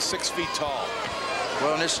he's only 6 feet tall.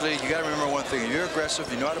 Well, initially, you got to remember one thing. You're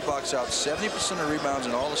aggressive. You know how to box out. 70% of rebounds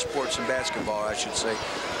in all the sports in basketball, I should say,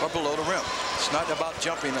 are below the rim. It's not about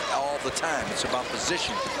jumping all the time. It's about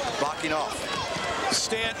position, blocking off.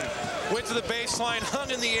 Stanton went to the baseline, hung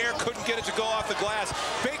in the air, couldn't get it to go off the glass.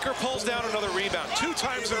 Baker pulls down another rebound. 2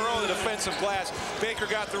 times in a row in the defensive glass. Baker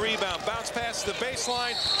got the rebound. Bounce past the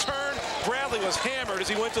baseline, turn. Bradley was hammered as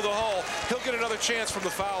he went to the hole. He'll get another chance from the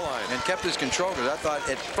foul line. And kept his control, because I thought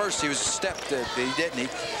at first he was stepped. He didn't. He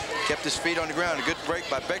kept his feet on the ground. A good break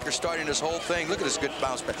by Baker starting this whole thing. Look at this good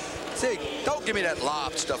bounce pass. See, don't give me that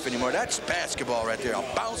lob stuff anymore. That's basketball right there. A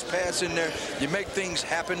bounce pass in there. You make things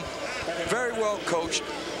happen. Very well coached.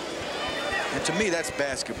 And to me, that's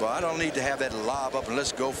basketball. I don't need to have that lob up and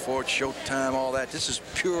let's go for it, showtime, all that. This is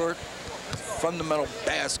pure, fundamental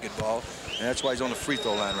basketball. And that's why he's on the free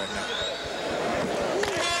throw line right now.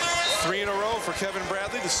 3 in a row for Kevin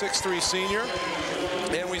Bradley, the 6'3" senior.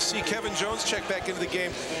 And we see Kevin Jones check back into the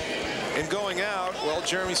game. And going out, well,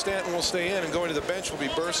 Jeremy Stanton will stay in, and going to the bench will be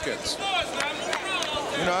Burskins.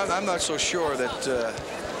 You know, I'm not so sure that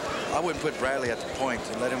I wouldn't put Bradley at the point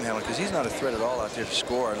and let him handle it, because he's not a threat at all out there to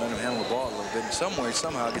score, and let him handle the ball a little bit. In some way,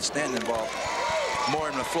 somehow, get Stanton involved more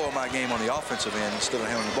in the flow of my game on the offensive end instead of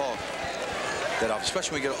handling the ball. That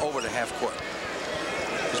especially when we get over the half court.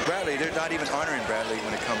 Because Bradley, they're not even honoring Bradley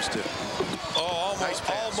when it comes to. Oh,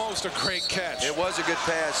 almost a great catch. It was a good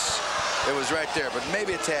pass. It was right there, but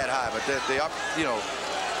maybe a tad high. But you know,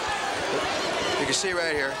 you can see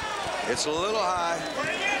right here, it's a little high.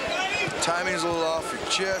 Timing's a little off. You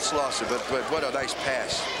just lost it, but what a nice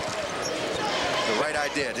pass. The right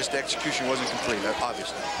idea, just the execution wasn't complete,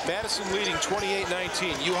 obviously. Madison leading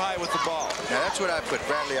 28-19. U-High with the ball. Now that's what I put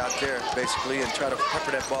Bradley out there basically, and try to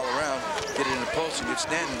pepper that ball around, get it in the post, and get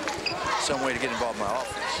Stanton some way to get involved in my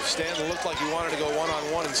offense. Stanton looked like he wanted to go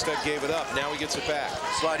one-on-one, instead gave it up. Now he gets it back.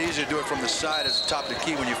 It's a lot easier to do it from the side as the top of the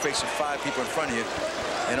key when you're facing 5 people in front of you.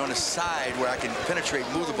 And on the side where I can penetrate,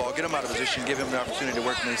 move the ball, get him out of position, give him an opportunity to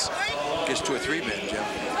work in this, gets 2 or 3 men, Jim.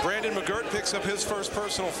 Brandon McGirt picks up his first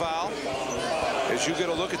personal foul. As you get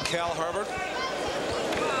a look at Cal Hubbard.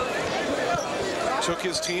 Took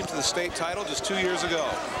his team to the state title just 2 years ago.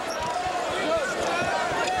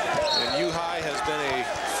 And U-High has been a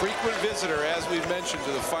frequent visitor, as we've mentioned,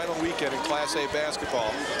 to the final weekend in Class A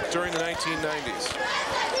basketball during the 1990s.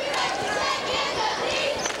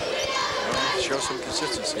 Show some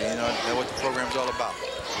consistency, you know what the program's all about.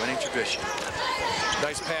 Winning tradition.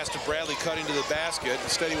 Nice pass to Bradley, cutting to the basket.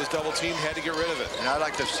 Instead, he was double teamed, had to get rid of it. And I'd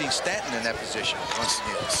like to have seen Stanton in that position once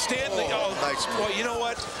again. Stanton, nice move. Well, you know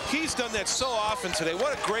what? He's done that so often today.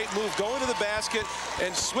 What a great move, going to the basket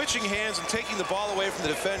and switching hands and taking the ball away from the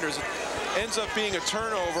defenders. It ends up being a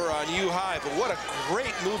turnover on U-High, but what a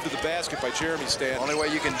great move to the basket by Jeremy Stanton. The only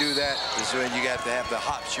way you can do that is when you got to have the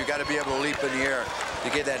hops. You got to be able to leap in the air to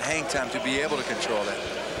get that hang time to be able to control that.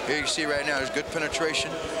 Here you see right now, there's good penetration.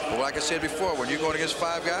 But like I said before, when you're going against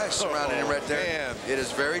 5 guys surrounding him right there, man, it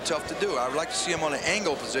is very tough to do. I would like to see him on an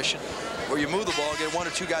angle position where you move the ball, get 1 or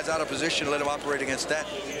 2 guys out of position, and let him operate against that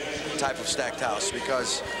type of stacked house,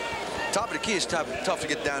 because top of the key is tough to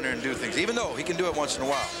get down there and do things, even though he can do it once in a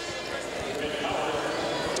while.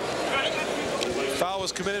 Foul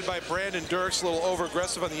was committed by Brandon Dirks, a little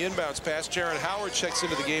over-aggressive on the inbounds pass. Jaron Howard checks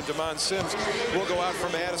into the game. Damon Sims will go out for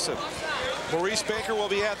Madison. Maurice Baker will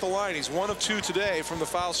be at the line. He's 1 of 2 today from the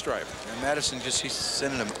foul stripe. And Madison he's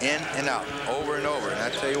sending them in and out over and over. And I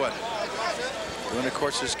tell you what, during the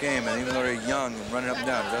course of this game, and even though they're young and running up and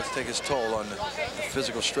down, it does take its toll on the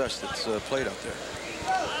physical stress that's played out there.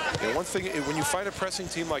 Yeah, one thing, when you find a pressing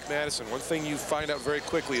team like Madison, one thing you find out very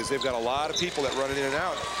quickly is they've got a lot of people that run it in and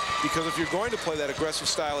out. Because if you're going to play that aggressive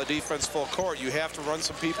style of defense full court, you have to run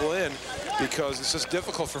some people in, because it's just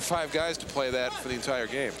difficult for 5 guys to play that for the entire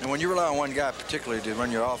game. And when you rely on one guy particularly to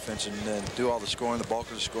run your offense and do all the scoring, the bulk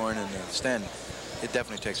of the scoring, and stand, it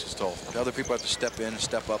definitely takes its toll. The other people have to step in,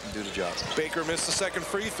 step up, and do the job. Baker missed the second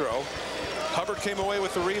free throw. Hubbard came away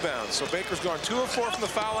with the rebound. So Baker's gone 2 of 4 from the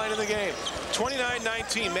foul line in the game.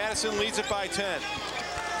 29-19. Madison leads it by 10.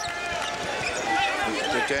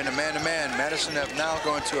 They're in a man-to-man. Madison have now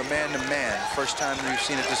gone to a man-to-man. First time we've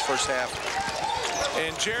seen it this first half.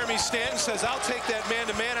 And Jeremy Stanton says, I'll take that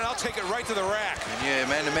man-to-man, and I'll take it right to the rack. And yeah,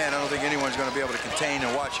 man-to-man, I don't think anyone's going to be able to contain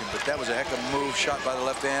and watch him. But that was a heck of a move, shot by the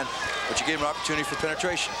left hand. But you gave him an opportunity for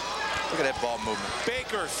penetration. Look at that ball movement.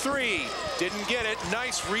 Baker, 3. Didn't get it.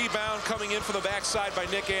 Nice rebound coming in from the backside by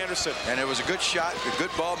Nick Anderson. And it was a good shot, a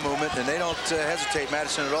good ball movement, and they don't hesitate,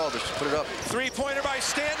 Madison, at all, just to put it up. 3-pointer by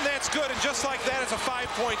Stanton. That's good. And just like that, it's a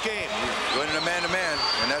 5-point game. Going in a man-to-man,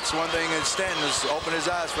 and that's one thing that Stanton has opened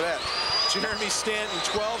his eyes for that. Jeremy Stanton,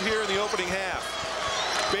 12 here in the opening half.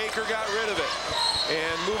 Baker got rid of it.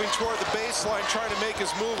 And moving toward the baseline, trying to make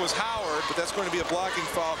his move was Howard, but that's going to be a blocking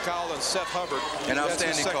foul call on Seth Hubbard. An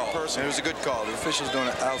outstanding call. It was a good call. The officials doing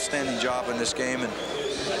an outstanding job in this game and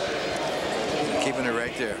keeping it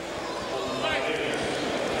right there.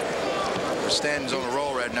 Stanton's on a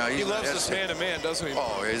roll right now. He loves this man-to-man, doesn't he?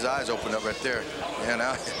 Oh, his eyes opened up right there.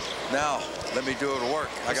 Yeah, now let me do it to work.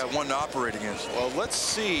 I got one to operate against. Well, let's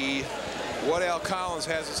see what Al Collins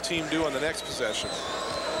has his team do on the next possession.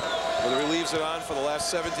 Whether he leaves it on for the last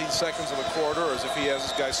 17 seconds of the quarter, or as if he has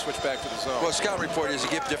his guys switch back to the zone. Well, scout report is to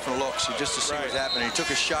give different looks just to see what's happening. He took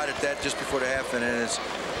a shot at that just before the half, and it's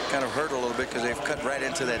kind of hurt a little bit because they've cut right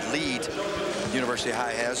into that lead University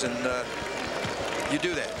High has, and you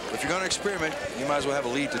do that. If you're going to experiment, you might as well have a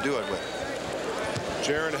lead to do it with.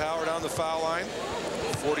 Jaron Howard on the foul line,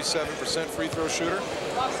 47% free throw shooter.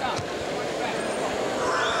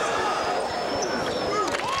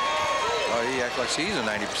 He acts like he's a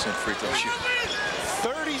 90% free throw shooter.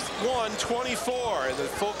 31-24, and the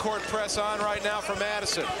full court press on right now for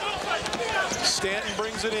Madison. Stanton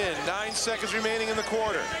brings it in. 9 seconds remaining in the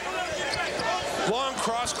quarter. Long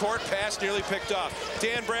cross court pass nearly picked up.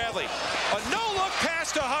 Dan Bradley, a no-look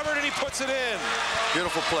pass to Hubbard, and he puts it in.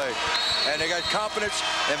 Beautiful play. And they got confidence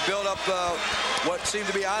and build up what seemed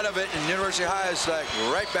to be out of it, and University High is like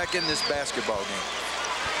right back in this basketball game.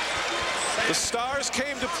 The Stars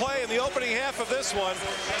came to play in the opening half of this one.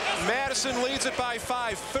 Madison leads it by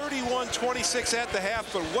 5, 31-26 at the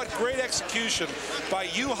half, but what great execution by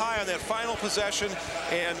U-High on that final possession,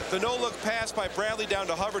 and the no-look pass by Bradley down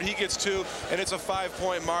to Hubbard. He gets 2, and it's a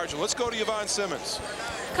 5-point margin. Let's go to Yvonne Simmons.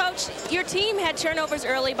 Coach, your team had turnovers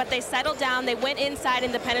early, but they settled down. They went inside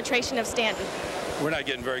in the penetration of Stanton. We're not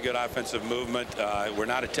getting very good offensive movement. We're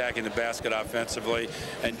not attacking the basket offensively.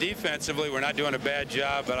 And defensively, we're not doing a bad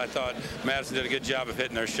job, but I thought Madison did a good job of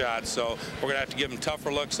hitting their shots. So we're going to have to give them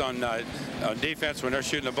tougher looks on defense when they're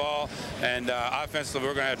shooting the ball. And offensively,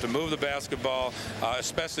 we're going to have to move the basketball,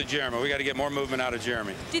 especially Jeremy. We got to get more movement out of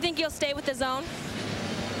Jeremy. Do you think you'll stay with the zone?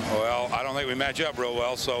 Well, I don't think we match up real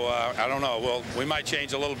well, so I don't know. We might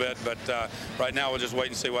change a little bit, but right now we'll just wait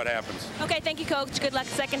and see what happens. Okay, thank you, Coach. Good luck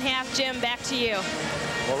second half. Jim, back to you.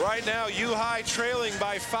 Well, right now, U-High trailing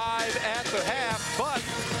by 5 at the half, but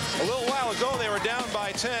a little while ago they were down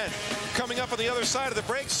by 10. Coming up on the other side of the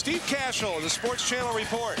break, Steve Cashel in the Sports Channel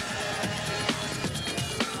Report.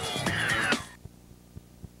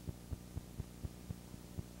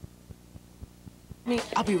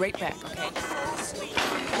 I'll be right back, okay?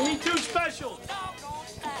 We need 2 specials.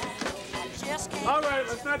 All right,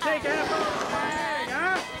 let's not take half of the bag,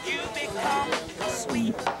 huh? You become a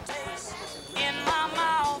sweet taste in my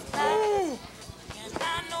mouth. Ooh. And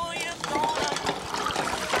I know you're gonna.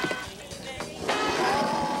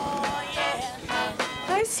 Oh, yeah.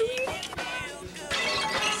 Hi, sweetie.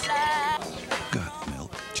 Got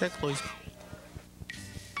milk. Check, please.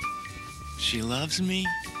 She loves me.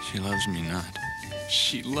 She loves me not.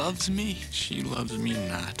 She loves me. She loves me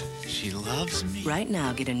not. She loves me. Right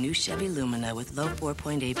now, get a new Chevy Lumina with low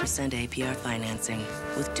 4.8% APR financing.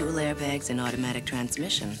 With dual airbags and automatic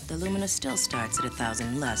transmission, the Lumina still starts at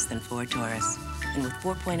 $1,000 less than Ford Taurus. And with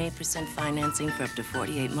 4.8% financing for up to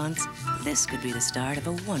 48 months, this could be the start of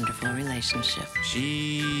a wonderful relationship.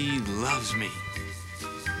 She loves me.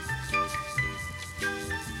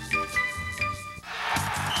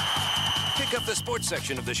 Pick up the sports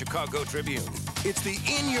section of the Chicago Tribune. It's the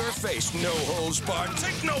in-your-face, no-holds-barred,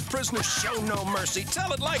 take no prisoners, show no mercy,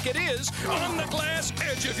 tell it like it is, on the glass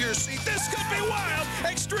edge of your seat. This could be wild,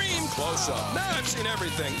 extreme close-up. Now I've seen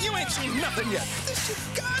everything. You ain't seen nothing yet. This you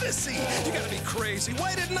gotta see. You gotta be crazy.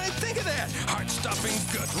 Why didn't I think of that? Heart-stopping,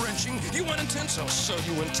 gut-wrenching. You want intense? Oh, so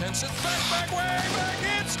you intense it. Back, way back.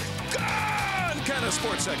 It's gone! Kind of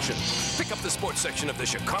sports section. Pick up the sports section of the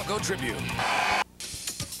Chicago Tribune.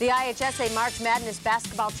 The IHSA March Madness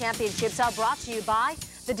Basketball Championships are brought to you by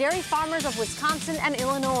the dairy farmers of Wisconsin and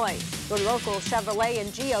Illinois, your local Chevrolet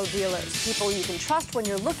and Geo dealers, people you can trust when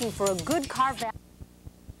you're looking for a good car value.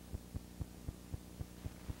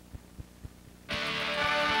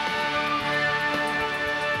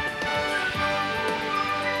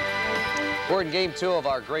 We're in Game 2 of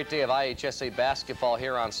our great day of IHSA basketball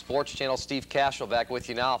here on Sports Channel. Steve Cashel back with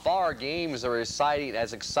you now. If all our games are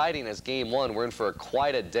as exciting as Game 1, we're in for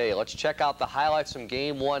quite a day. Let's check out the highlights from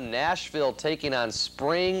Game 1. Nashville taking on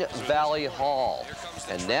Spring Valley Hall.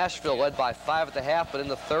 And Nashville led by 5 at the half, but in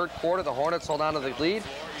the third quarter, the Hornets hold on to the lead.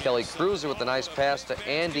 Kelly Cruiser with a nice pass to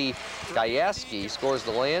Andy Gayaski scores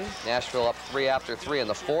the lay-in. Nashville up 3 after 3 in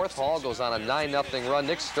the fourth. Hall goes on a 9-0 run.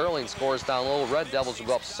 Nick Sterling scores down low. Red Devils will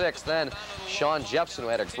go up 6. Then Sean Jepson, who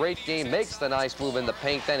had a great game, makes the nice move in the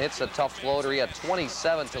paint, then hits a tough floater. He had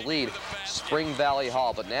 27 to lead Spring Valley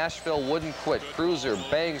Hall, but Nashville wouldn't quit. Cruiser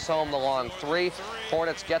bangs home the long 3.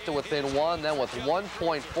 Hornets get to within 1. Then with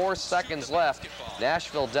 1.4 seconds left,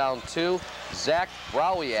 Nashville down 2. Zach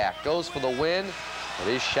Browiak goes for the win. But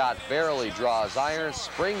his shot barely draws iron.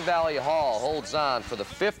 Spring Valley Hall holds on for the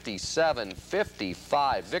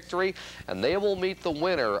 57-55 victory, and they will meet the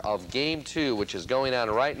winner of Game 2, which is going on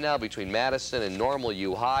right now between Madison and Normal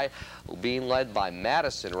U High, being led by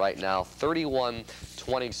Madison right now,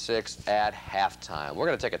 31-26 at halftime. We're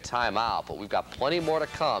going to take a timeout, but we've got plenty more to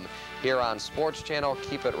come here on Sports Channel.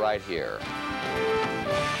 Keep it right here.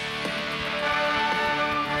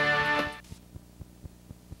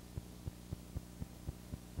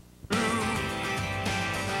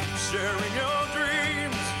 Sharing your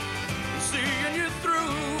dreams, seeing you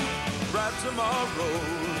through bright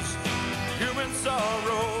tomorrows, human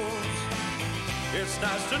sorrows. It's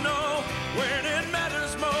nice to know when it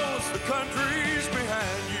matters most, the country's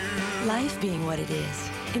behind you. Life being what it is,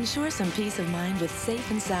 ensure some peace of mind with safe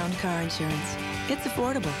and sound car insurance. It's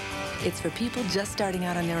affordable. It's for people just starting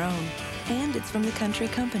out on their own. And it's from the country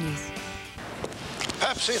companies.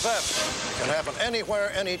 Pepsi theft. It can happen anywhere,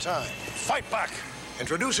 anytime. Fight back.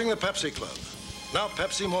 Introducing the Pepsi Club. Now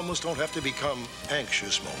Pepsi moments don't have to become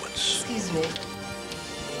anxious moments. Excuse me.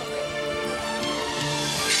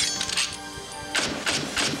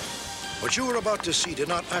 What you were about to see did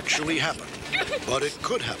not actually happen, but it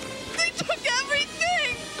could happen. They took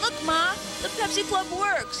everything! Look, Ma, the Pepsi Club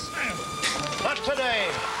works. Not today.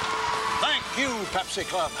 Thank you, Pepsi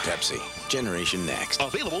Club. Pepsi, Generation Next.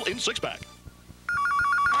 Available in 6-pack.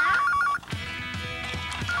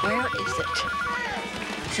 Where is it?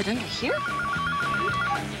 Is it under here?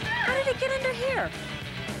 How did it get under here?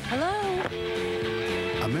 Hello?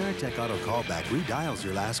 Ameritech Auto Callback redials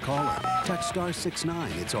your last caller. Touch *69.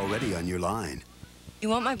 It's already on your line. You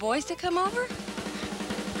want my boys to come over?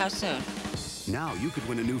 How soon? Now you could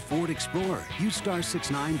win a new Ford Explorer. Use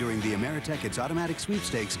 *69 during the Ameritech It's Automatic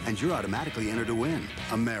Sweepstakes, and you're automatically entered to win.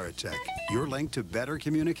 Ameritech, your link to better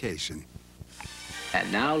communication. And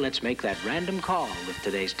now let's make that random call with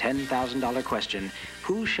today's $10,000 question.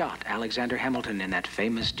 Who shot Alexander Hamilton in that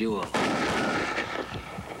famous duel?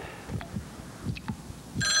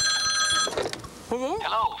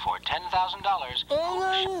 Hello, for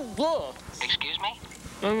 $10,000. Excuse me?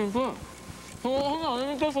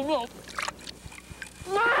 Oh,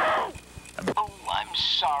 I'm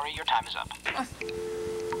sorry. Your time is up.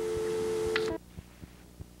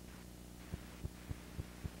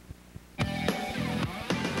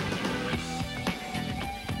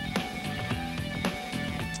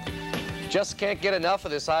 Just can't get enough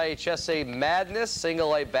of this IHSA madness.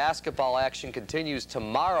 Single A basketball action continues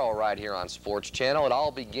tomorrow right here on Sports Channel. It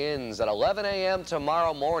all begins at 11 a.m.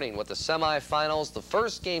 tomorrow morning with the semifinals. The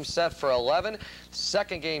first game set for 11,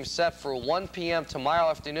 second game set for 1 p.m. tomorrow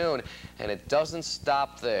afternoon. And it doesn't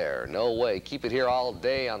stop there. No way. Keep it here all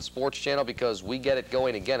day on Sports Channel because we get it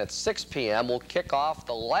going again at 6 p.m. We'll kick off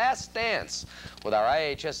the last dance with our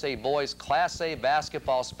IHSA Boys Class A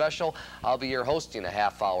basketball special. I'll be here hosting a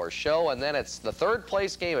half-hour show. And and then it's the third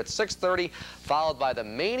place game at 6:30, followed by the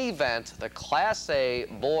main event, the Class A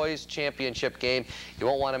Boys Championship game. You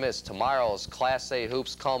won't want to miss tomorrow's Class A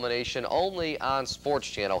Hoops culmination only on Sports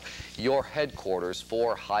Channel, your headquarters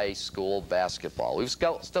for high school basketball. We've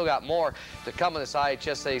still got more to come on this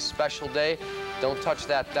IHSA special day. Don't touch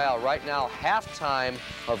that dial right now. Halftime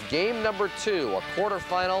of game number 2, a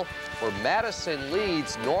quarterfinal where Madison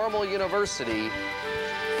leads Normal University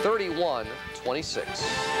 31-26.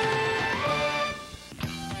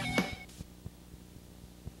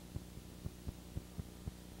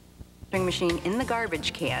 Machine in the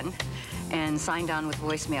garbage can and signed on with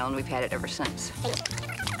voicemail, and we've had it ever since.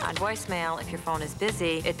 On voicemail, if your phone is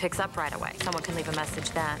busy, it picks up right away. Someone can leave a message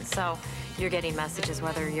then. So you're getting messages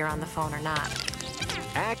whether you're on the phone or not.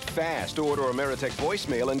 Act fast. Order Ameritech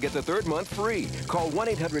voicemail and get the 3rd month free. Call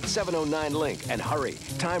 1-800-709-LINK and hurry.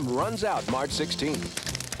 Time runs out March 16th.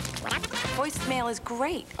 Voicemail is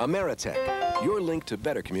great. Ameritech, your link to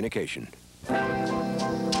better communication.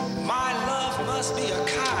 My love must be a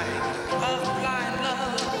kind of blind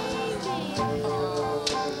love.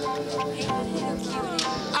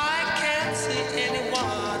 I can't see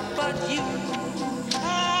anyone but you.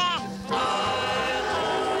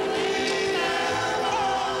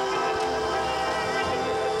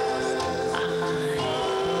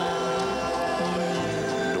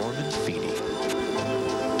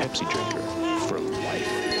 Pepsi drinker for life.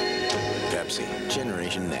 Pepsi,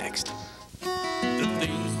 generation next. The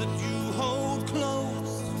things that you hold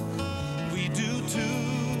close, we do too.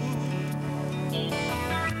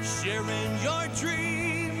 Sharing your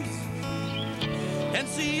dreams and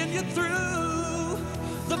seeing you through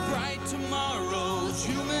the bright tomorrows,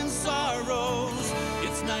 human sorrows.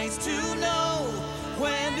 It's nice to know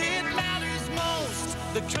when it matters most,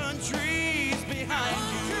 the country's behind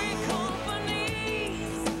you.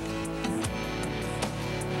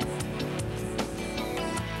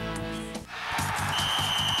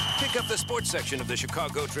 Pick up the sports section of the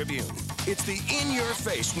Chicago Tribune. It's the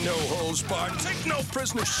in-your-face, no-holds-barred,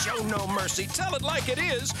 take-no-prisoners, show-no-mercy, tell it like it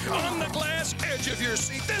is, on the glass edge of your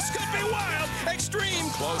seat. This could be wild, extreme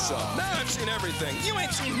close-up. Now I've seen everything. You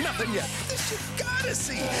ain't seen nothing yet. This you gotta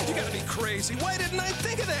see. You gotta be crazy. Why didn't I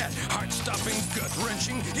think of that? Heart-stopping,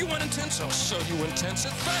 gut-wrenching. You want intense? Oh, so you intense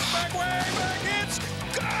it. Back, way back. It's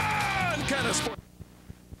gone! Kind of sport.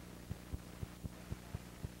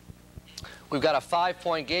 We've got a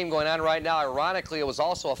 5-point game going on right now. Ironically, it was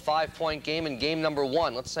also a 5-point game in game number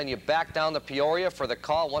 1. Let's send you back down to Peoria for the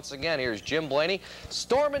call. Once again, here's Jim Blaney,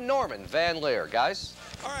 Storm and Norman Van Leer. Guys?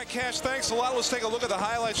 All right, Cash, thanks a lot. Let's take a look at the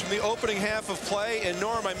highlights from the opening half of play. And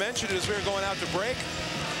Norm, I mentioned it as we were going out to break.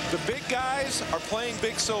 The big guys are playing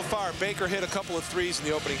big so far. Baker hit a couple of threes in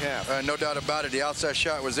the opening half. No doubt about it. The outside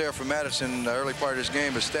shot was there for Madison in the early part of this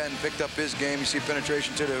game, but Stanton picked up his game. You see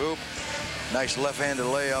penetration to the hoop. Nice left-handed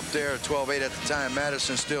layup there, 12-8 at the time.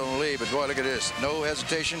 Madison still in the lead, but boy, look at this. No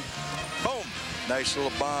hesitation. Boom. Nice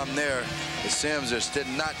little bomb there. The Sims just did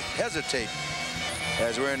not hesitate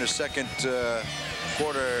as we're in the second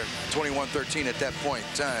quarter, 21-13 at that point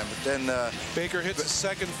in time. But then Baker hits the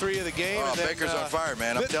second 3 of the game. Oh, and then, Baker's on fire,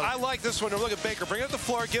 man. I'm telling you. I like this one. Look at Baker. Bring it up the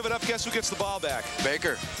floor, give it up. Guess who gets the ball back?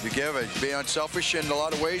 Baker. You give it. Be unselfish in a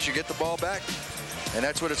lot of ways. You get the ball back, and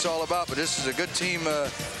that's what it's all about. But this is a good team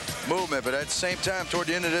movement. But at the same time, toward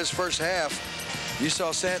the end of this first half, you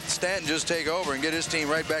saw Stanton just take over and get his team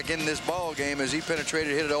right back in this ball game as he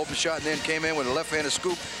penetrated, hit an open shot, and then came in with a left-handed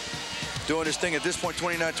scoop, doing his thing. At this point,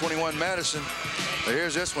 29-21 Madison. But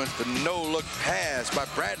here's this one, the no-look pass by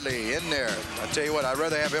Bradley in there. I tell you what, I'd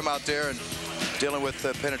rather have him out there and dealing with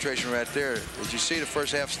penetration right there. Did you see the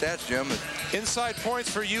first half stats, Jim? Inside points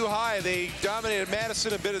for U-High. They dominated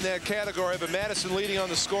Madison a bit in that category, but Madison leading on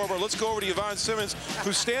the scoreboard. Let's go over to Yvonne Simmons,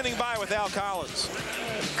 who's standing by with Al Collins.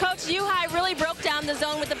 Coach, U-High really broke down the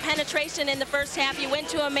zone with the penetration in the first half. You went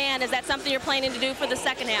to a man. Is that something you're planning to do for the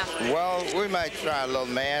second half? Well, we might try a little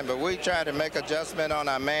man, but we try to make adjustment on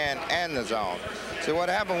our man and the zone. See, what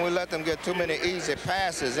happened, we let them get too many easy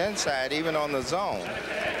passes inside, even on the zone.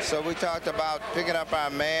 So we talked about picking up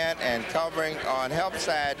our man and covering on help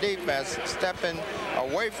side defense, stepping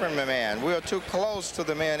away from the man. We were too close to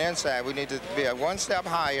the man inside. We need to be one step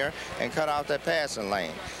higher and cut off that passing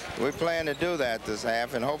lane. We plan to do that this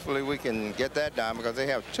half, and hopefully we can get that done because they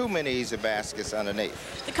have too many easy baskets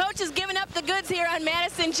underneath. The coach is giving up the goods here on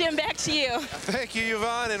Madison. Jim, back to you. Thank you,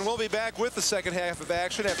 Yvonne, and we'll be back with the second half of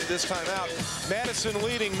action after this timeout. Madison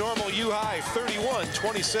leading Normal U-High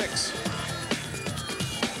 31-26.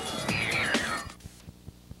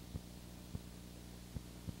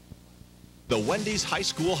 The Wendy's High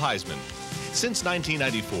School Heisman. Since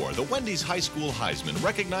 1994, the Wendy's High School Heisman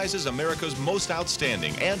recognizes America's most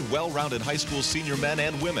outstanding and well-rounded high school senior men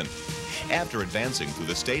and women. After advancing through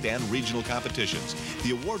the state and regional competitions,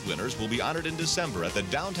 the award winners will be honored in December at the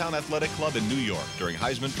Downtown Athletic Club in New York during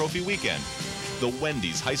Heisman Trophy weekend. The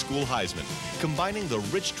Wendy's High School Heisman, combining the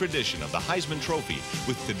rich tradition of the Heisman Trophy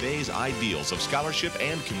with today's ideals of scholarship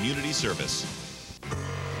and community service.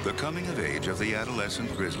 The coming of age of the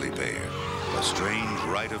adolescent grizzly bear, a strange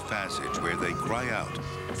rite of passage where they cry out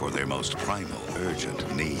for their most primal,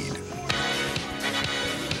 urgent need.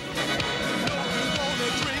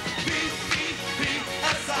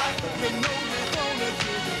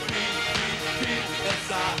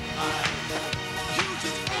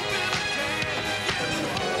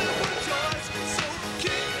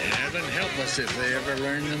 Heaven help us if they ever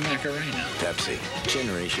learn the Macarena. Pepsi,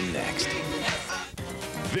 Generation Next.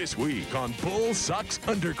 This week on Bull Sox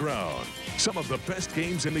Underground. Some of the best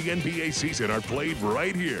games in the NBA season are played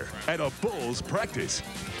right here at a Bulls practice.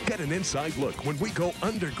 Get an inside look when we go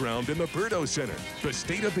underground in the Birdo Center, the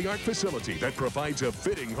state-of-the-art facility that provides a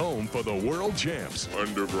fitting home for the world champs.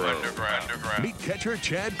 Underground. Meet catcher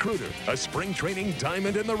Chad Kruder, a spring training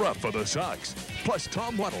diamond in the rough for the Sox. Plus,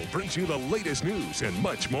 Tom Waddle brings you the latest news and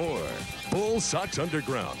much more. Bull Sox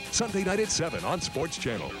Underground, Sunday night at 7 on Sports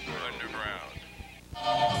Channel.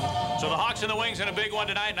 So the Hawks and the Wings in a big one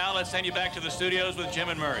tonight. Now let's send you back to the studios with Jim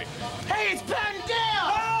and Murray. Hey, it's Pat and Dale!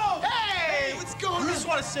 Oh! Hey! What's going on? I just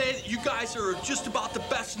want to say that you guys are just about the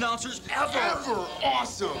best announcers ever. Ever!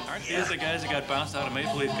 Awesome! Aren't these the guys that got bounced out of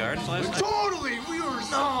Maple Leaf Gardens last night? Totally! We were...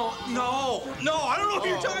 No, I don't know what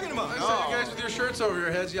you're talking about. I saw you guys with your shirts over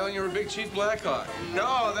your heads yelling you were a big Chief Blackhawk.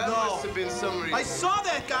 No, that must have been somebody. I saw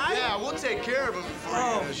that guy! Yeah, we'll take care of him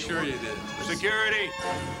before you... Sure you did. Security!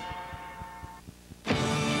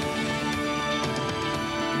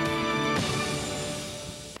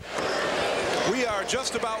 We are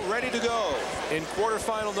just about ready to go in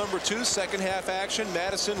quarterfinal number 2, second half action.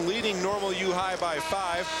 Madison leading Normal U High by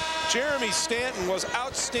 5. Jeremy Stanton was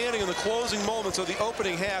outstanding in the closing moments of the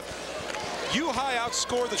opening half. U High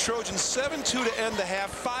outscored the Trojans 7-2 to end the half.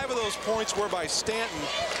 5 of those points were by Stanton.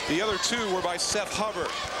 The other 2 were by Seth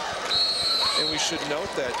Hubbard. And we should note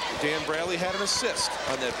that Dan Bradley had an assist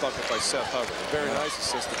on that bucket by Seth Hubbard. A very nice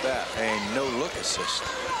assist at that. A no-look assist.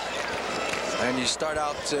 And you start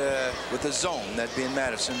out with the zone, that being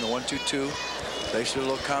Madison, the 1-2-2. Basically a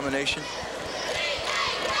little combination.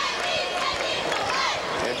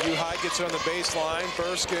 And U High gets it on the baseline.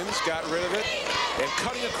 Burskins got rid of it. And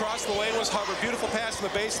cutting across the lane was Hubbard. Beautiful pass on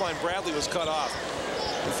the baseline. Bradley was cut off.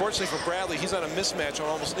 Unfortunately for Bradley, he's on a mismatch on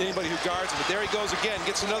almost anybody who guards him. But there he goes again,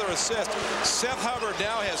 gets another assist. Seth Hubbard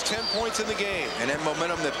now has 10 points in the game. And that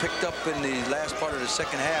momentum that picked up in the last part of the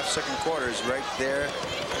second half, second quarter, is right there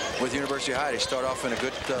with University High. They start off in a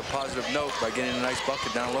good positive note by getting a nice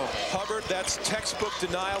bucket down low. Hubbard, that's textbook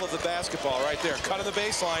denial of the basketball right there. Cut on the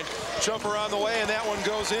baseline, jumper on the way, and that one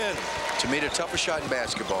goes in. To me, the toughest shot in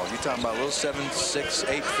basketball. You're talking about a little 7, 6,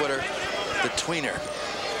 8-footer, the tweener.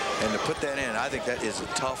 And to put that in, I think that is a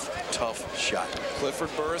tough, tough shot.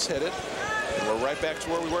 Clifford Burris hit it. And we're right back to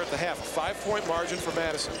where we were at the half. A 5-point margin for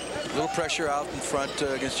Madison. A little pressure out in front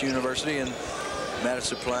against University, and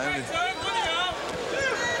Madison playing.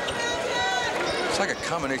 It's like a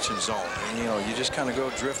combination zone. And, you know, you just kind of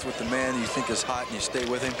go drift with the man you think is hot and you stay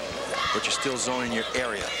with him, but you're still zoning your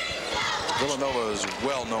area. Villanova was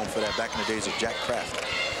well known for that back in the days of Jack Kraft.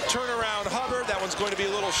 Turnaround Hubbard, that one's going to be a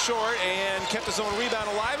little short, and kept his own rebound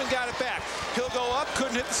alive and got it back. He'll go up,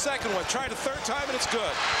 couldn't hit the second one. Tried a third time, and it's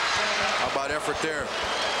good. How about effort there?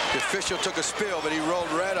 The official took a spill, but he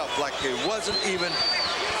rolled right up like it wasn't even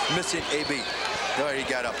missing AB. There he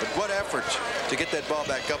got up, but what effort to get that ball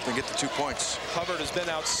back up and get the 2 points. Hubbard has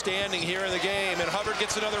been outstanding here in the game, and Hubbard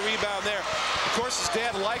gets another rebound there. Of course, his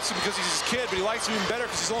dad likes him because he's his kid, but he likes him even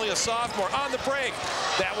better because he's only a sophomore. On the break,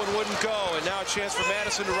 that one wouldn't go, and now a chance for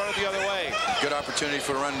Madison to run it the other way. Good opportunity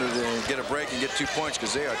for the run to get a break and get 2 points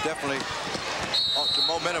because they are definitely, the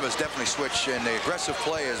momentum has definitely switched, and the aggressive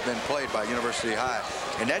play has been played by University High.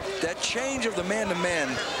 And that change of the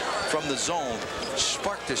man-to-man from the zone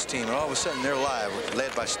sparked this team, and all of a sudden they're live,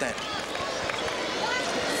 led by Stanton.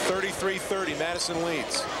 33-30, Madison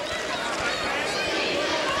leads.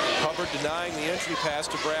 Hubbard denying the entry pass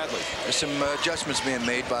to Bradley. There's some adjustments being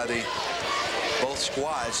made by both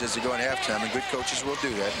squads as they go into halftime, and good coaches will do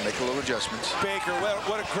that and make a little adjustments. Baker,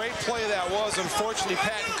 what a great play that was. Unfortunately,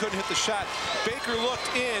 Patton couldn't hit the shot. Baker looked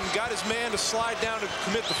in, got his man to slide down to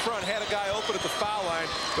commit the front, had a guy open at the foul line,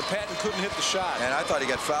 but Patton couldn't hit the shot. And I thought he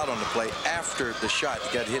got fouled on the play after the shot.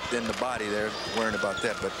 He got hit in the body there, worrying about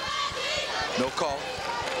that, but no call.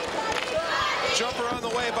 Jumper on the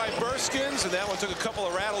way by Burskins, and that one took a couple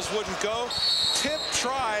of rattles, wouldn't go. Tip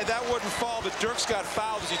try, that wouldn't fall, but Dirks got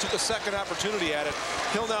fouled as he took a second opportunity at it.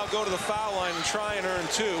 He'll now go to the foul line and try and earn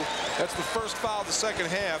 2. That's the first foul of the second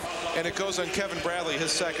half, and it goes on Kevin Bradley,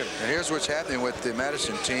 his second. And here's what's happening with the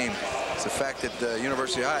Madison team. It's the fact that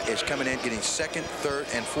University High is coming in getting second, third,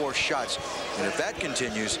 and fourth shots. And if that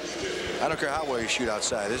continues, I don't care how well you shoot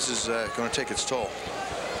outside. This is going to take its toll.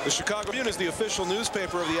 The Chicago Tribune is the official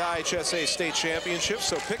newspaper of the IHSA State Championship,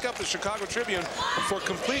 so pick up the Chicago Tribune for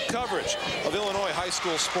complete coverage of Illinois high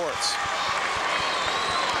school sports.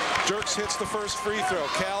 Dirks hits the first free throw.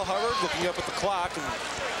 Cal Hubbard looking up at the clock and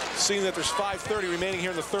seeing that there's 5:30 remaining here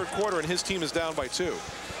in the third quarter, and his team is down by 2.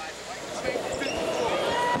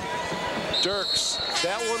 Dirks,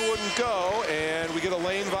 that one wouldn't go, and we get a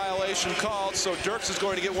lane violation called, so Dirks is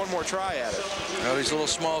going to get one more try at it. Well, these little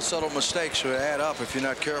small subtle mistakes will add up if you're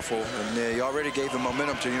not careful, and you already gave the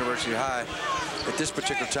momentum to University High at this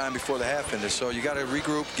particular time before the half ended, so you got to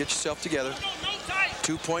regroup, get yourself together.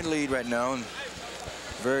 2-point lead right now, and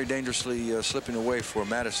very dangerously slipping away for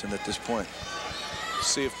Madison at this point.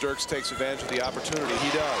 See if Dirks takes advantage of the opportunity. He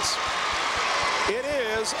does. It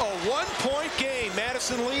is a 1-point game.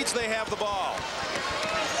 Madison leads. They have the ball.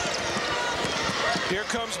 Here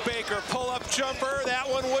comes Baker. Pull-up jumper. That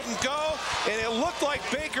one wouldn't go. And it looked like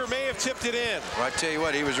Baker may have tipped it in. Well, I tell you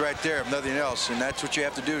what, he was right there, if nothing else. And that's what you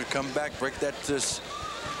have to do to come back, break that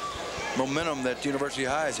momentum that University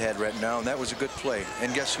High has had right now. And that was a good play.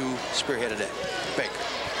 And guess who spearheaded that? Baker.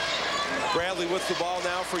 Bradley with the ball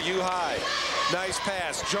now for U High. Nice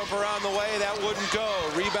pass. Jumper on the way. That wouldn't go.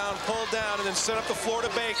 Rebound pulled down and then sent up the floor to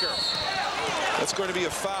Baker. That's going to be a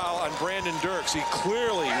foul on Brandon Dirks. He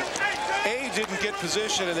clearly, A, didn't get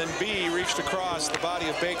position, and then B, reached across the body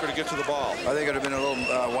of Baker to get to the ball. I think it would have been a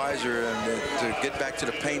little wiser to get back to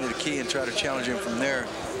the paint of the key and try to challenge him from there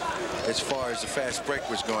as far as the fast break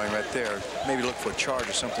was going right there. Maybe look for a charge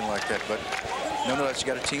or something like that. But nonetheless, you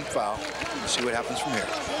got a team foul. Let's see what happens from here.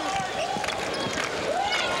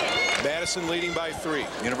 Madison leading by 3.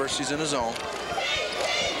 University's in a zone.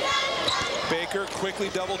 Baker quickly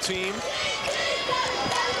double teamed.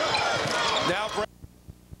 Now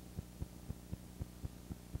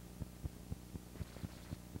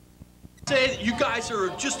Say you guys are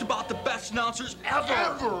just about the best announcers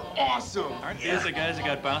ever. Awesome. Aren't these the guys that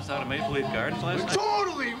got bounced out of Maple Leaf Gardens last night?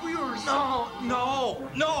 Totally. We were no.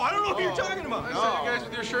 I don't know what you're talking about. I saw you guys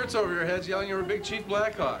with your shirts over your heads yelling you were a big Chief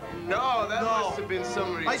Blackhawk. No, that must have been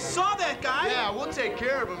somebody. I saw that guy. Yeah, we'll take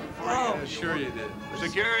care of him before. Yeah, sure you did.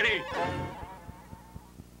 Security.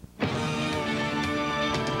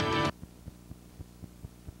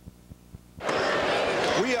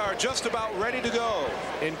 we are just about ready to go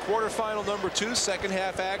in quarterfinal number 2, second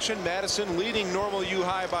half action. Madison leading Normal U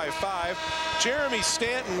High by 5. Jeremy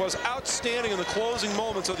Stanton was outstanding in the closing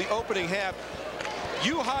moments of the opening half.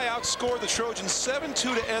 U High outscored the Trojans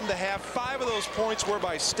 7-2 to end the half. 5 of those points were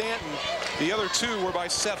by Stanton. The other 2 were by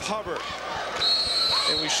Seth Hubbard.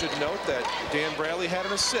 And we should note that Dan Bradley had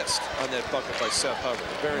an assist on that bucket by Seth Hubbard.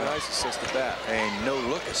 A very nice assist at that. A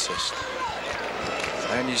no-look assist.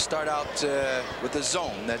 And you start out with the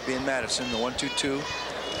zone, that being Madison, the 1-2-2.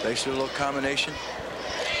 Basically a little combination.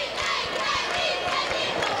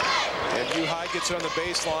 And U High gets it on the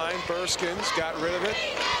baseline. Burskins got rid of it.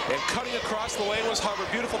 And cutting across the lane was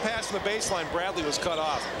Hubbard. Beautiful pass on the baseline. Bradley was cut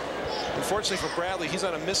off. Unfortunately for Bradley, he's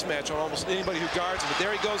on a mismatch on almost anybody who guards him. But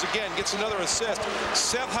there he goes again, gets another assist.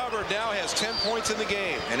 Seth Hubbard now has 10 points in the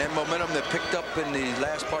game. And that momentum that picked up in the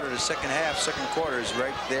last part of the second half, second quarter, is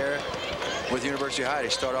right there with University High. They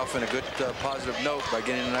start off in a good positive note by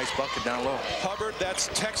getting a nice bucket down low. Hubbard, that's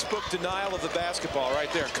textbook denial of the basketball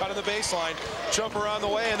right there. Cut on the baseline, jumper on the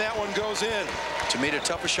way, and that one goes in. To me, the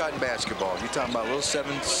toughest shot in basketball. You're talking about a little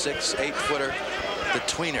 7, 6, 8-footer, the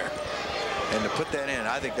tweener. And to put that in,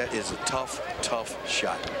 I think that is a tough, tough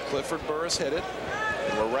shot. Clifford Burris hit it.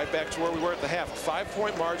 And we're right back to where we were at the half. A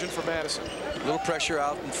 5-point margin for Madison. A little pressure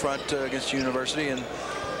out in front against University, and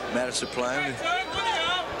Madison playing.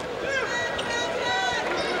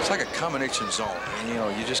 It's like a combination zone. And, you know,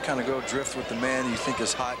 you just kind of go drift with the man you think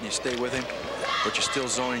is hot and you stay with him, but you're still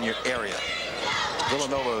zoning your area.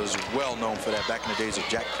 Villanova was well known for that back in the days of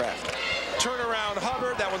Jack Kraft. Turnaround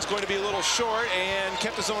Hubbard, that one's going to be a little short, and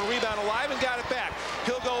kept his own rebound alive and got it back.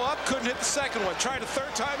 He'll go up, couldn't hit the second one. Tried a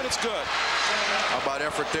third time, and it's good. How about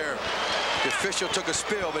effort there? The official took a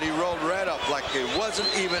spill, but he rolled right up like it wasn't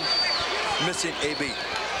even missing a beat.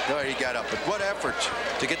 There he got up, but what effort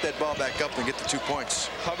to get that ball back up and get the 2 points.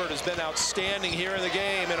 Hubbard has been outstanding here in the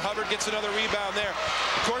game, and Hubbard gets another rebound there.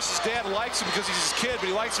 Of course, his dad likes him because he's his kid, but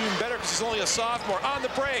he likes him even better because he's only a sophomore. On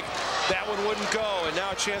the break, that one wouldn't go, and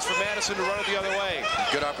now a chance for Madison to run it the other way.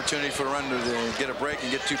 Good opportunity for the run to get a break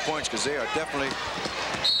and get 2 points, because they are definitely,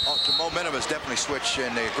 the momentum has definitely switched,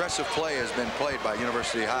 and the aggressive play has been played by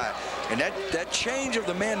University High. And that change of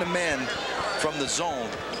the man-to-man from the zone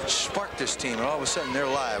sparked this team, and all of a sudden they're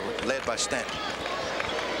live, led by Stanton.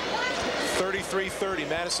 33-30,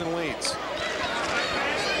 Madison leads.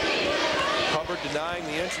 Hubbard denying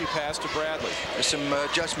the entry pass to Bradley. There's some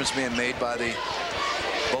adjustments being made by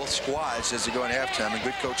both squads as they go into halftime, and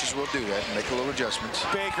good coaches will do that and make a little adjustments.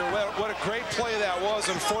 Baker, what a great play that was.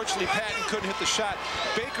 Unfortunately, Patton couldn't hit the shot.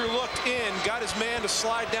 Baker looked in, got his man to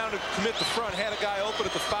slide down to commit the front, had a guy open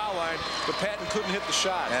at the foul line, but Patton couldn't hit the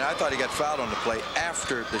shot. And I thought he got fouled on the play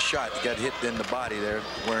after the shot. He got hit in the body there,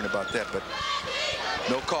 worrying about that, but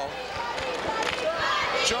no call.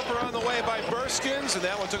 Jumper on the way by Burskins, and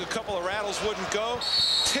that one took a couple of rattles, wouldn't go.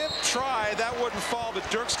 Tip try, that wouldn't fall, but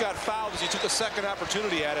Dirks got fouled as he took a second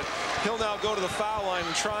opportunity at it. He'll now go to the foul line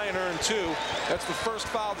and try and earn 2. That's the first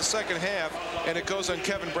foul of the second half, and it goes on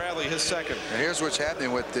Kevin Bradley, his second. And here's what's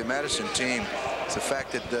happening with the Madison team. It's the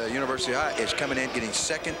fact that the University High is coming in getting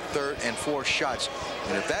second, third, and fourth shots.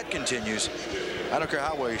 And if that continues, I don't care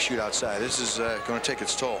how well you shoot outside. This is going to take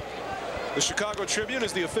its toll. The Chicago Tribune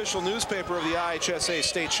is the official newspaper of the IHSA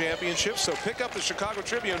State Championship, so pick up the Chicago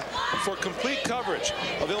Tribune for complete coverage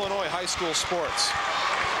of Illinois high school sports.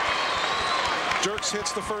 Dirks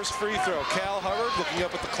hits the first free throw. Cal Hubbard looking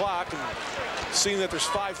up at the clock and seeing that there's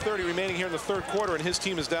 5:30 remaining here in the third quarter, and his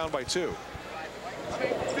team is down by 2.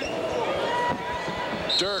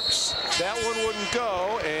 Dirks, that one wouldn't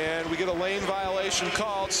go, and we get a lane violation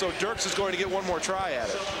called, so Dirks is going to get one more try at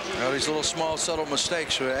it. Well, these little small subtle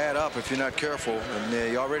mistakes will add up if you're not careful,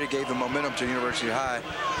 and you already gave the momentum to University High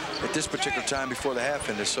at this particular time before the half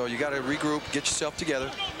ended, so you got to regroup, get yourself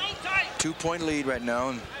together. 2-point lead right now,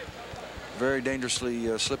 and very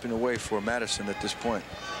dangerously slipping away for Madison at this point.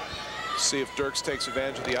 See if Dirks takes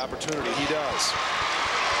advantage of the opportunity. He does.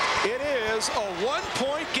 It is a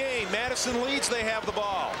 1-point game. Madison leads. They have the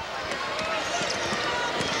ball.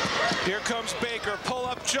 Here comes Baker.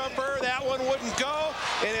 Pull-up jumper. That one wouldn't go.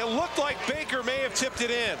 And it looked like Baker may have tipped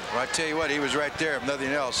it in. Well, I tell you what, he was right there, if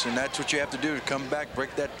nothing else. And that's what you have to do to come back,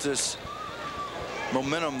 break this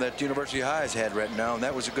momentum that University High has had right now. And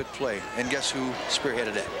that was a good play. And guess who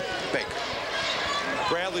spearheaded it? Baker.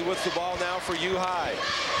 Bradley with the ball now for U High.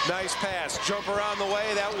 Nice pass. Jumper on the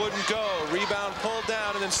way. That wouldn't go. Rebound pulled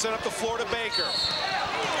down and then sent up the floor to Baker.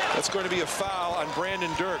 That's going to be a foul on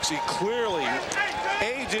Brandon Dirks. He clearly,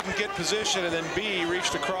 A, didn't get position, and then B,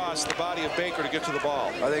 reached across the body of Baker to get to the ball.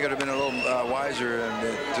 I think it would have been a little wiser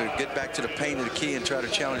to get back to the paint of the key and try to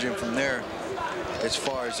challenge him from there as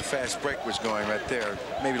far as the fast break was going right there.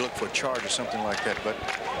 Maybe look for a charge or something like that. But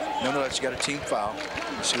nonetheless, you got a team foul.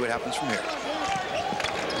 We'll see what happens from here.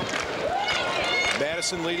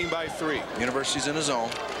 Madison leading by 3. University's in the zone.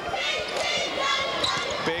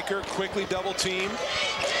 Baker quickly double team.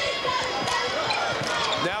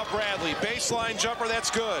 Now Bradley, baseline jumper,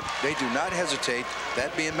 that's good. They do not hesitate,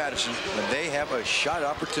 that being Madison, when they have a shot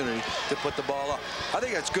opportunity to put the ball up. I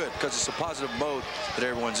think that's good because it's a positive mode that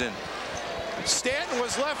everyone's in. Stanton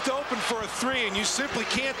was left open for a 3, and you simply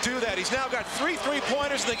can't do that. He's now got 3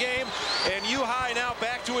 3-pointers in the game, and U High now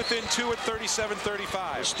back to within 2 at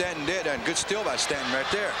 37-35. Stanton did, and good steal by Stanton right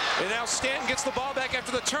there. And now Stanton gets the ball back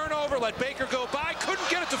after the turnover. Let Baker go by, couldn't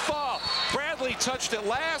get it to fall. Bradley touched it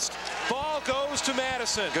last. Ball goes to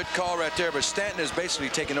Madison. Good call right there, but Stanton is basically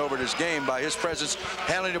taking over this game by his presence,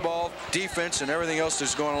 handling the ball, defense, and everything else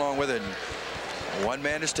that's going along with it. And one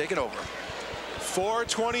man is taking over.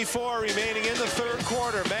 4:24 remaining in the third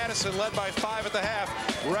quarter. Madison led by 5 at the half.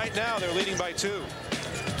 Right now, they're leading by 2.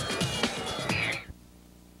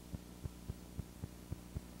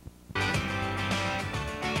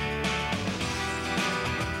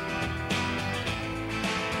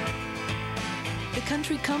 The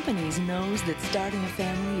Country Companies knows that starting a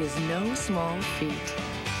family is no small feat.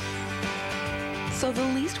 So the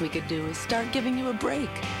least we could do is start giving you a break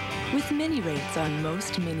with mini rates on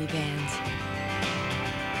most minivans.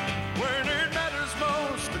 When it matters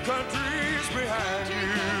most, the country's behind you.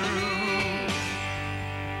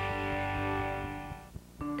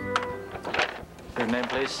 Your name,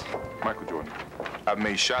 please? Michael Jordan. I've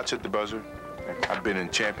made shots at the buzzer. I've been in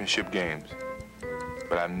championship games.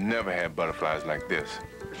 But I've never had butterflies like this.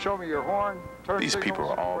 Show me your horn. These people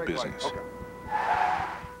are all business. Okay.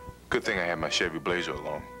 Good thing I had my Chevy Blazer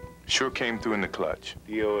along. Sure came through in the clutch.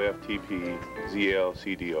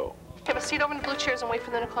 DOFTP-ZLCDO. Have a seat over in the blue chairs and wait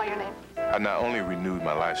for them to call your name. I not only renewed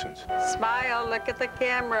my license, Smile, look at the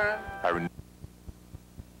camera. I renewed.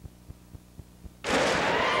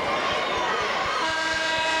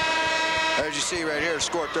 As you see right here,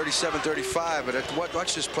 score 37-35, but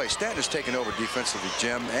watch this play. Stanton has taken over defensively,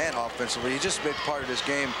 Jim, and offensively. He's just a big part of this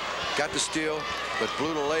game. Got the steal, but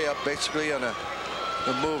blew the layup basically on a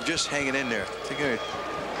move, just hanging in there.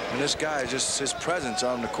 And this guy, just his presence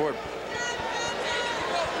on the court,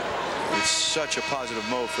 it's such a positive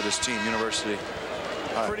move for this team, University.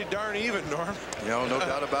 Pretty darn even, Norm. You know, no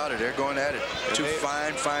doubt about it. They're going at it. Two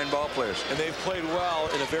fine ball players. And they've played well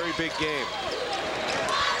in a very big game.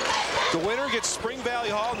 The winner gets Spring Valley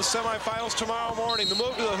Hall in the semifinals tomorrow morning. The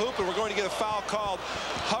move to the hoop, and we're going to get a foul called.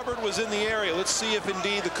 Hubbard was in the area. Let's see if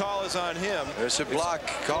indeed the call is on him. It's a block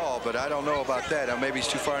call, but I don't know about that. Maybe he's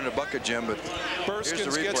too far in the bucket, Jim, but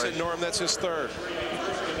Burskins gets it, Norm. That's his third.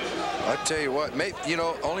 I tell you what, you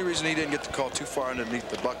know, only reason he didn't get the call too far underneath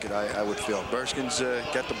the bucket, I would feel. Burskins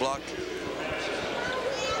got the block.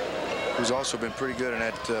 Who's also been pretty good in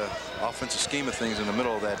that offensive scheme of things in the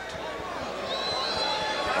middle of that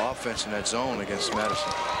offense in that zone against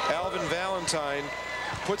Madison. Alvin Valentine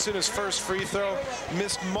puts in his first free throw.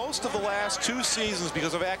 Missed most of the last 2 seasons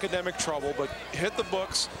because of academic trouble, but hit the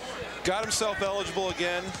books, got himself eligible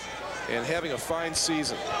again, and having a fine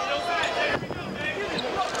season.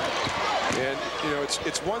 And, you know,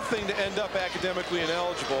 it's one thing to end up academically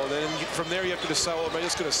ineligible, and then from there you have to decide, well, am I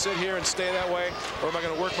just going to sit here and stay that way, or am I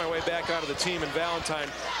going to work my way back onto the team? And Valentine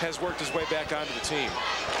has worked his way back onto the team.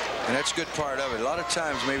 And that's a good part of it. A lot of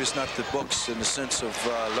times, maybe it's not the books in the sense of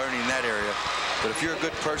learning that area, but if you're a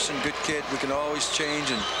good person, good kid, we can always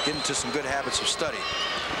change and get into some good habits of study.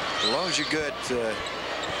 As long as you're good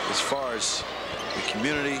as far as the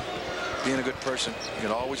community, being a good person, you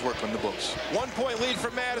can always work on the books. 1-point lead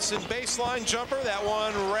for Madison. Baseline jumper. That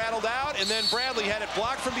one rattled out, and then Bradley had it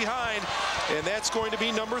blocked from behind, and that's going to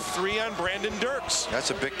be number 3 on Brandon Dirks.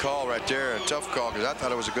 That's a big call right there, a tough call, because I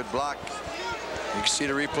thought it was a good block. You can see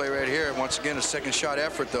the replay right here. Once again, a second shot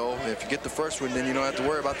effort, though. If you get the first one, then you don't have to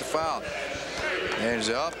worry about the foul. Hands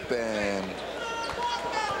up, and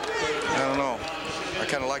I don't know. I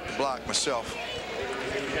kind of like the block myself.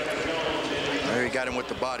 There he got him with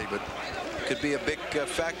the body, but could be a big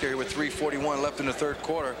factor here with 3:41 left in the third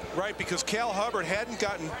quarter. Right, because Cal Hubbard hadn't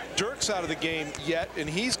gotten Dirks out of the game yet, and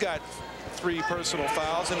he's got 3 personal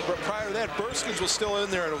fouls, and prior to that, Burskins was still in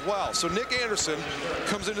there as well. So Nick Anderson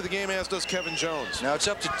comes into the game, as does Kevin Jones. Now, it's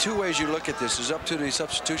up to 2 ways you look at this. It's up to the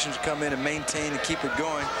substitutions to come in and maintain and keep it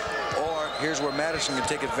going, or here's where Madison can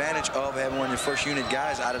take advantage of having one of your first unit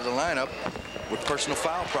guys out of the lineup with personal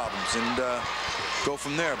foul problems and go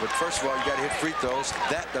from there. But first of all, you got to hit free throws.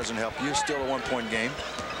 That doesn't help you. It's still a 1-point game.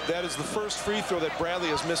 That is the first free throw that Bradley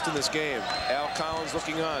has missed in this game. Al Collins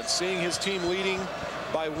looking on, seeing his team leading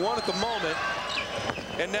by 1 at the moment,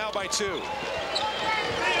 and now by 2.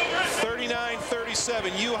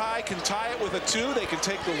 39-37. U-High can tie it with a 2. They can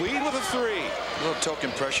take the lead with a 3. A little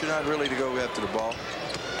token pressure, not really to go after the ball.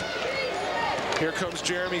 Here comes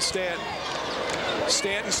Jeremy Stanton.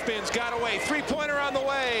 Stanton spins, got away, 3-pointer on the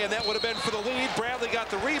way, and that would have been for the lead. Bradley got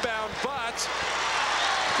the rebound, but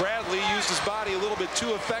Bradley used his body a little bit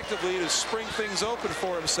too effectively to spring things open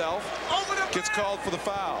for himself. Gets called for the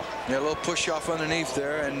foul. Yeah, a little push off underneath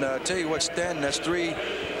there, and tell you what, Stanton, that's 3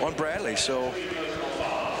 on Bradley, so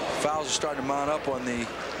fouls are starting to mount up on the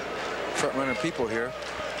front runner people here.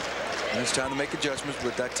 And it's time to make adjustments,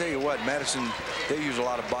 but I tell you what, Madison, they use a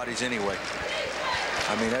lot of bodies anyway.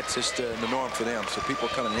 I mean, that's just the norm for them. So people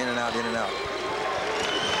coming in and out, in and out.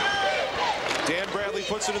 Dan Bradley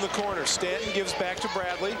puts it in the corner. Stanton gives back to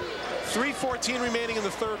Bradley. 3:14 remaining in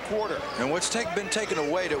the third quarter. And what's been taken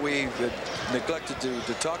away that we neglected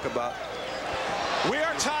to talk about. We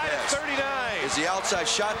are tied at 39. Is the outside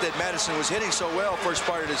shot that Madison was hitting so well first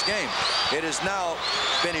part of this game. It has now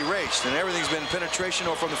been erased, and everything's been penetration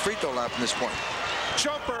or from the free throw line from this point.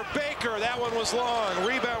 Jumper, Baker, that one was long.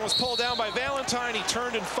 Rebound was pulled down by Valentine. He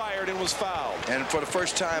turned and fired and was fouled. And for the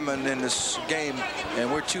first time in this game, and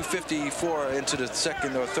we're 2:54 into the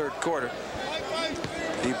second or third quarter,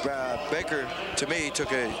 Baker, to me,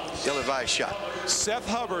 took a ill-advised shot. Seth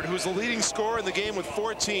Hubbard, who's the leading scorer in the game with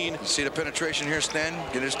 14. You see the penetration here, Stan?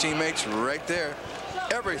 Get his teammates right there.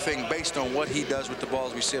 Everything based on what he does with the ball,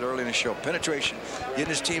 as we said earlier in the show. Penetration, getting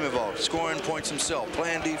his team involved, scoring points himself,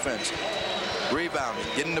 playing defense, rebounding,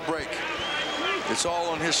 getting the break. It's all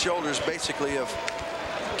on his shoulders, basically, of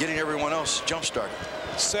getting everyone else jump-started.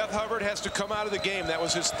 Seth Hubbard has to come out of the game. That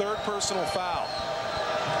was his 3rd personal foul.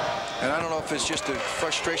 And I don't know if it's just the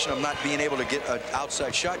frustration of not being able to get an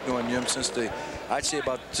outside shot going, Jim, since I'd say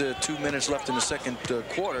about 2 minutes left in the second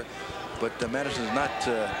quarter. But Madison has not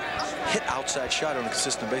hit outside shot on a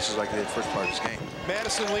consistent basis like they did first part of this game.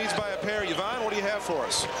 Madison leads by a pair. Yvonne, what do you have for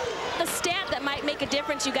us? A stat that might make a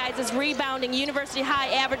difference, you guys, is rebounding. University High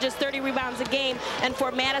averages 30 rebounds a game, and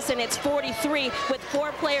for Madison, it's 43, with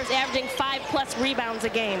 4 players averaging 5+ rebounds a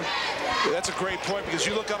game. Yeah, that's a great point, because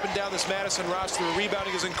you look up and down this Madison roster, the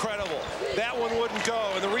rebounding is incredible. That one wouldn't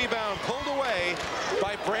go, and the rebound pulled away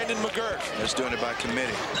by Brandon McGirt. Just doing it by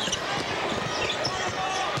committee.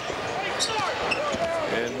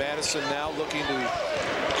 And Madison now looking to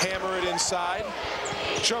hammer it inside.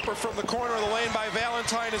 Jumper from the corner of the lane by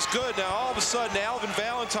Valentine is good. Now all of a sudden Alvin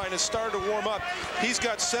Valentine has started to warm up. He's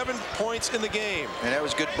got 7 points in the game. And that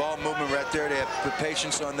was good ball movement right there. They had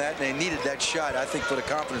patience on that, and they needed that shot, I think, for the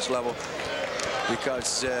confidence level,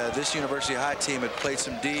 because this University High team had played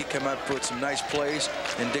some D, come up with some nice plays,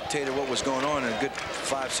 and dictated what was going on in a good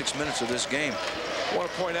 5-6 minutes of this game. I want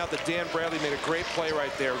to point out that Dan Bradley made a great play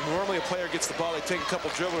right there. Normally a player gets the ball, they take a couple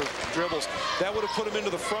dribbles. That would have put him into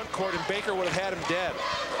the front court, and Baker would have had him dead.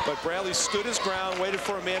 But Bradley stood his ground, waited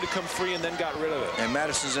for a man to come free, and then got rid of it. And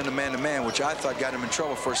Madison's in the man-to-man, which I thought got him in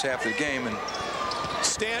trouble first half of the game. And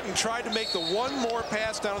Stanton tried to make the one more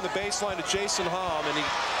pass down on the baseline to Jason Hom, and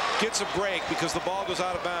he gets a break because the ball goes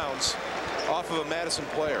out of bounds off of a Madison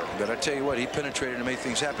player. But I tell you what, he penetrated and made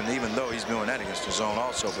things happen, even though he's doing that against the zone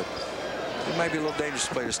also. But it might be a little dangerous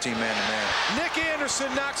to play this team man-to-man. Nick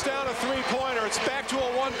Anderson knocks down a 3-pointer. It's back to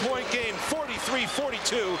a 1-point game,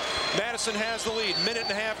 43-42. Madison has the lead. Minute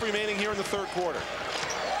and a half remaining here in the third quarter.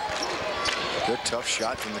 Good tough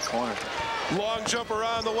shot from the corner. Long jumper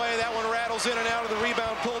on the way. That one rattles in and out of the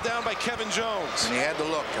rebound, pulled down by Kevin Jones. And he had the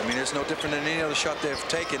look. I mean, it's no different than any other shot they've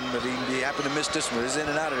taken, but he happened to miss this one. He's in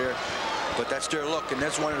and out of there. But that's their look, and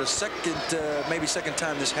that's one of the second, maybe second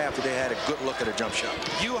time this half that they had a good look at a jump shot.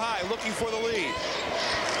 U-High looking for the lead.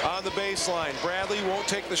 On the baseline, Bradley won't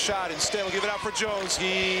take the shot. Instead, he'll give it out for Jones.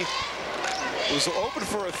 He was open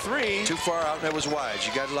for a 3. Too far out, and that was wise.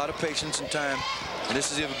 You got a lot of patience and time, and this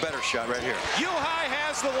is even a better shot right here. U-High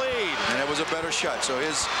has the lead. And that was a better shot, so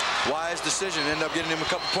his wise decision ended up getting him a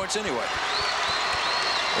couple points anyway.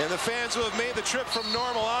 And the fans who have made the trip from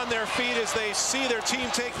Normal on their feet as they see their team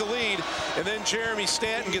take the lead. And then Jeremy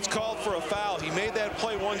Stanton gets called for a foul. He made that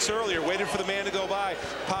play once earlier, waited for the man to go by,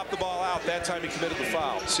 popped the ball out. That time he committed the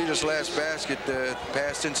foul. See this last basket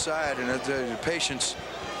passed inside, and the patience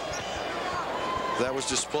that was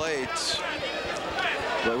displayed.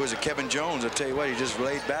 Well, it was Kevin Jones. I'll tell you what, he just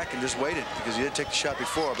laid back and just waited, because he didn't take the shot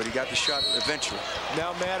before, but he got the shot eventually.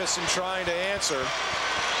 Now Madison trying to answer.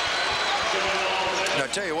 Now, I'll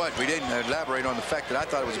tell you what, we didn't elaborate on the fact that I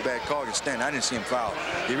thought it was a bad call against Stanton. I didn't see him foul.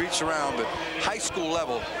 He reached around, but high school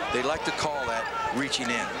level, they like to call that reaching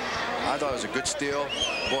in. I thought it was a good steal.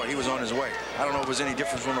 Boy, he was on his way. I don't know if it was any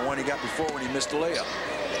difference from the one he got before when he missed the layup.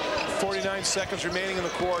 49 seconds remaining in the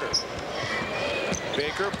quarter.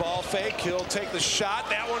 Baker, ball fake. He'll take the shot.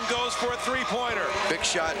 That one goes for a 3-pointer. Big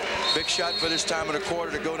shot for this time of the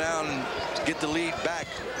quarter to go down and get the lead back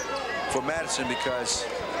for Madison, because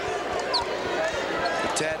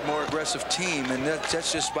a tad more aggressive team, and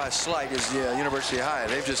that's just by slight, is the University High.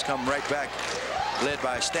 They've just come right back, led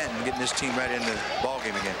by Stanton, getting this team right in the ball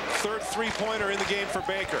game again. Third 3-pointer in the game for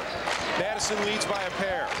Baker. Madison leads by a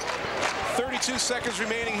pair. 32 seconds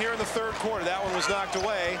remaining here in the third quarter. That one was knocked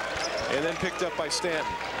away and then picked up by Stanton.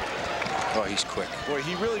 Oh, he's quick. Boy,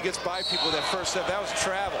 he really gets by people with that first step. That was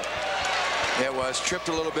travel. Yeah, it was. Tripped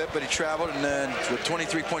a little bit, but he traveled, and then with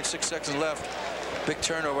 23.6 seconds left, big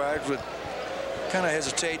turnover. I would kind of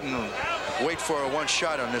hesitate and wait for a one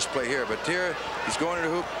shot on this play here. But here, he's going to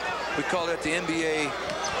the hoop. We call that the NBA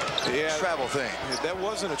travel thing. That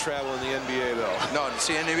wasn't a travel in the NBA, though. No,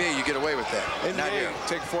 see, in the NBA, you get away with that. NBA, not here.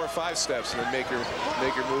 Take 4 or 5 steps and then make your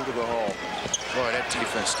move to the hole. Boy, that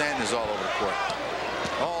defense. Stanton is all over the court.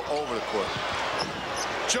 All over the court.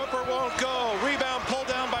 Jumper won't go. Rebound pulled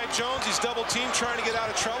down by Jones. He's double teamed, trying to get out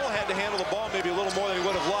of trouble. Had to handle the ball maybe a little more than he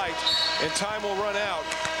would have liked. And time will run out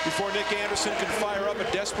before Nick Anderson can fire up a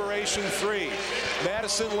desperation 3.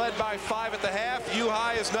 Madison led by 5 at the half.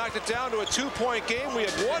 U-High has knocked it down to a 2-point game. We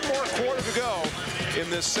have one more quarter to go in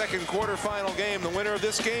this second quarterfinal game. The winner of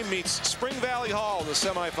this game meets Spring Valley Hall in the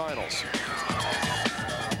semifinals.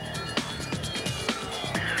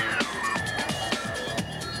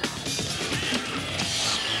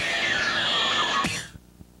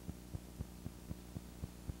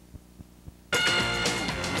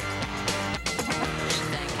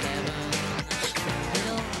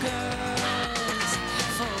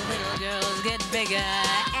 Bigger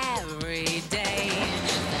every day.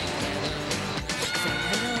 Thank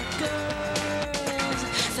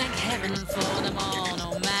living for them all,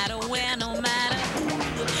 no matter where, no matter who.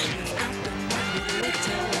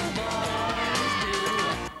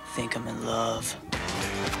 Think I'm in love.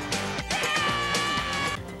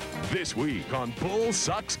 This week on Bull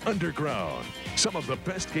Sox Underground, some of the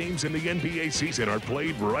best games in the NBA season are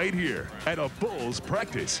played right here at a Bulls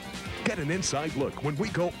practice. Get an inside look when we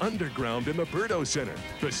go underground in the Birdo Center,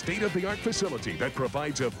 the state-of-the-art facility that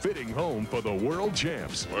provides a fitting home for the world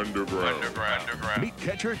champs. Underground. Meet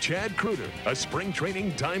catcher Chad Kruder, a spring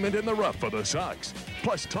training diamond in the rough for the Sox.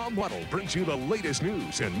 Plus, Tom Waddle brings you the latest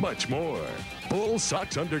news and much more. Bull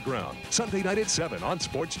Sox Underground, Sunday night at 7 on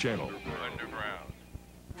Sports Channel.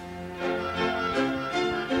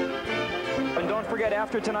 And don't forget,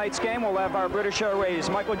 after tonight's game, we'll have our British Airways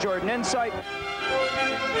Michael Jordan Insight.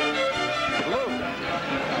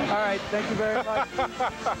 All right, thank you very much.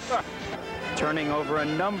 Turning over a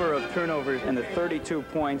number of turnovers in the 32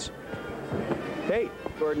 points. Hey,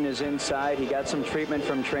 Jordan is inside. He got some treatment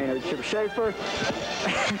from trainer Chip Schaefer.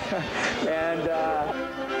 And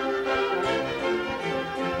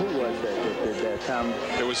who was that did that, Tom?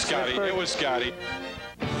 It was Scotty. It was Scotty.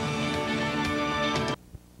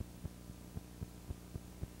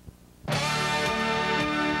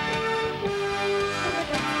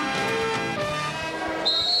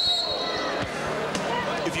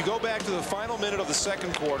 Back to the final minute of the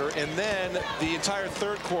second quarter and then the entire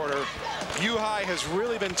third quarter, U-High has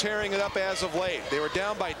really been tearing it up as of late. They were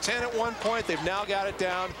down by 10 at one point. They've now got it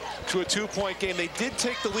down to a 2-point game. They did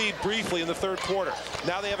take the lead briefly in the third quarter.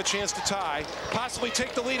 Now they have a chance to tie, possibly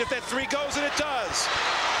take the lead if that three goes, and it does.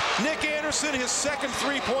 Nick Anderson, his second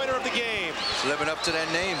three-pointer of the game. He's living up to that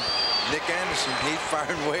name, Nick Anderson. He's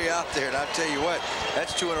firing way out there, and I'll tell you what,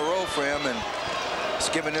 that's 2 in a row for him, and it's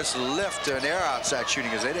giving this lift to an air outside shooting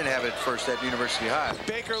because they didn't have it first at University High.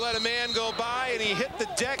 Baker let a man go by and he hit the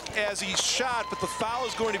deck as he shot, but the foul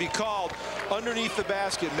is going to be called underneath the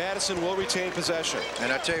basket. Madison will retain possession.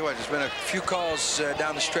 And I tell you what, there's been a few calls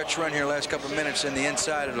down the stretch run here last couple of minutes in the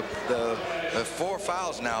inside of the 4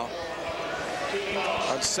 fouls now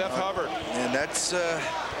on Seth Hubbard. And that's a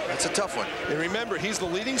tough one. And remember, he's the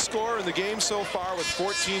leading scorer in the game so far with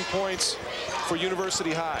 14 points for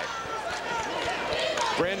University High.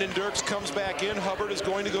 Brandon Dirks comes back in. Hubbard is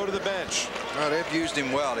going to go to the bench. Well, they've used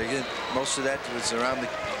him well. Most of that was around the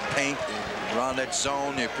paint, around that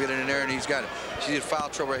zone. They put it in there, and he's got it. See the foul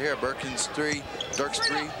trouble right here. Birkins 3, Dirks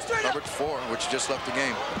 3, Hubbard 4, which just left the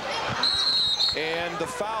game. And the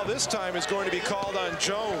foul this time is going to be called on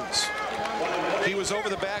Jones. He was over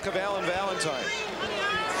the back of Allen Valentine.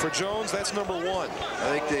 For Jones, that's number 1.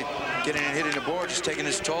 I think they getting and hitting the board, just taking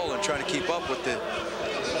his toll and trying to keep up with the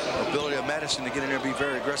ability of Madison to get in there and be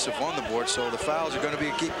very aggressive on the board. So the fouls are going to be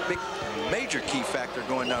a major key factor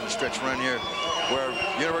going down the stretch run here, where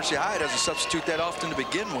University High doesn't substitute that often to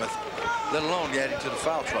begin with, let alone adding to the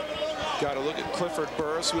foul trouble. Got to look at Clifford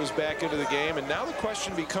Burris, who is back into the game. And now the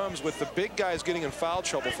question becomes, with the big guys getting in foul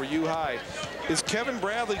trouble for U-High, is Kevin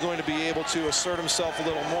Bradley going to be able to assert himself a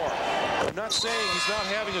little more? I'm not saying he's not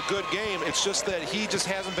having a good game. It's just that he just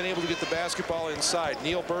hasn't been able to get the basketball inside.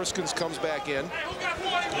 Neil Burskins comes back in.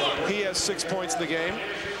 He has 6 points in the game.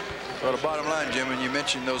 Well, the bottom line, Jim, and you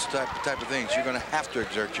mentioned those type of things, you're going to have to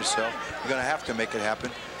exert yourself. You're going to have to make it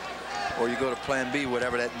happen. Or you go to plan B,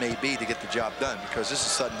 whatever that may be, to get the job done, because this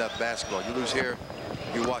is sudden death basketball. You lose here,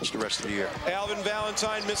 you watch the rest of the year. Alvin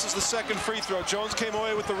Valentine misses the second free throw. Jones came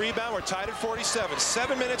away with the rebound. We're tied at 47.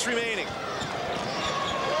 7 minutes remaining.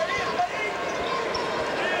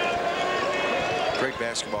 Great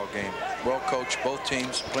basketball game. Well coached, both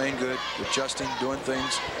teams playing good, adjusting, doing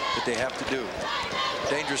things that they have to do.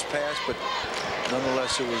 Dangerous pass, but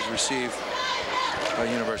nonetheless it was received by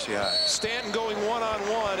University High. Stanton going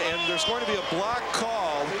one-on-one, and there's going to be a block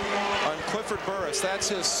called on Clifford Burris. That's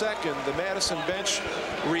his second. The Madison bench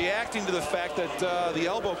reacting to the fact that the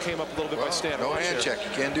elbow came up a little bit by Stanton. No hand check.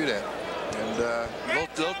 You can't do that. And a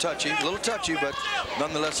little touchy, but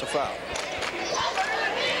nonetheless a foul.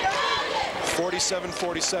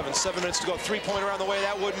 47-47. 7 minutes to go. Three-pointer on the way.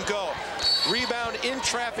 That wouldn't go. Rebound in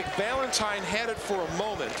traffic. Valentine had it for a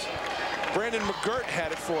moment. Brandon McGirt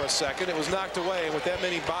had it for a second. It was knocked away, and with that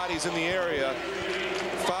many bodies in the area,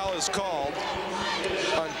 foul is called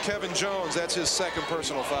on Kevin Jones. That's his second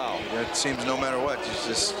personal foul. It seems no matter what, it's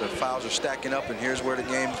just the fouls are stacking up, and here's where the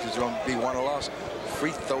game is going to be won or lost.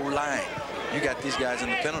 Free throw line. You got these guys in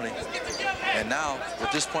the penalty. And now,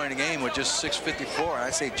 at this point in the game, with just 6:54, I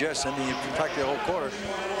say just, I mean, practically the whole quarter,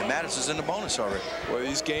 and Madison's in the bonus already. Well,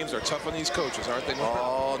 these games are tough on these coaches, aren't they?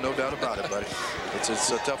 Oh, no doubt about it, buddy. It's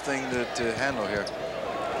a tough thing to handle here.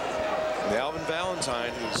 And Alvin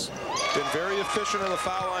Valentine, who's been very efficient on the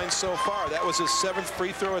foul line so far. That was his 7th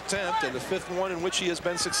free throw attempt and the 5th one in which he has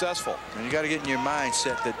been successful. And you got to get in your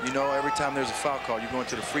mindset that, you know, every time there's a foul call, you're going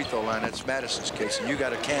to the free throw line. That's Madison's case, and you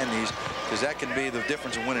got to can these, because that can be the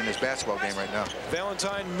difference in winning this basketball game right now.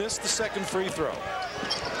 Valentine missed the 2nd free throw.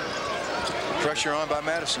 Pressure on by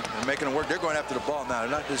Madison. They're making it work. They're going after the ball now.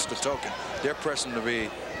 They're not just a token. They're pressing to be.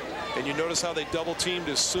 And you notice how they double teamed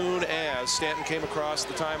as soon as Stanton came across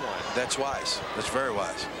the timeline. That's wise. That's very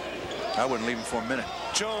wise. I wouldn't leave him for a minute.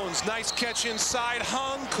 Jones, nice catch inside,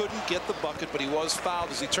 hung, couldn't get the bucket, but he was fouled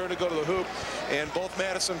as he turned to go to the hoop. And both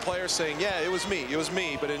Madison players saying, yeah, it was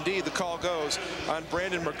me. But indeed, the call goes on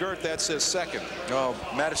Brandon McGirt. That's his 2nd. Oh,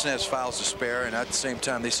 Madison has fouls to spare, and at the same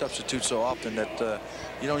time, they substitute so often that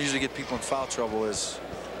you don't usually get people in foul trouble as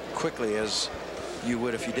quickly as you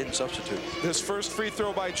would if you didn't substitute. This first free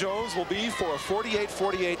throw by Jones will be for a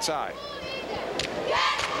 48-48 tie.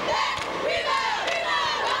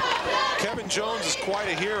 Kevin Jones is quite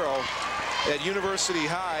a hero at University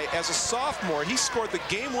High. As a sophomore, he scored the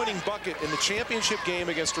game-winning bucket in the championship game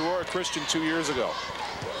against Aurora Christian 2 years ago.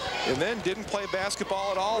 And then didn't play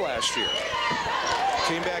basketball at all last year.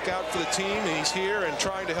 Came back out for the team, and he's here and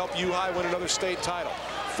trying to help U High win another state title.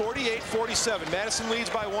 48-47. Madison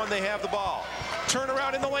leads by 1. They have the ball.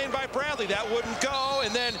 Turnaround in the lane by Bradley. That wouldn't go,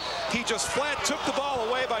 and then he just flat took the ball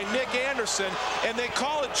away by Nick Anderson, and they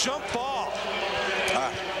call it jump ball.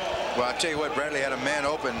 Well, I'll tell you what, Bradley had a man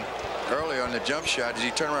open early on the jump shot. As he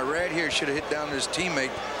turned around right here, should have hit down to his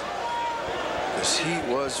teammate, because he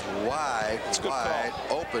was wide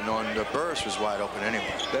open on the burst, was wide open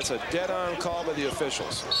anyway. That's a dead-on call by the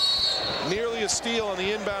officials. Nearly a steal on the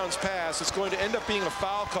inbounds pass. It's going to end up being a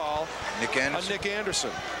foul call on Nick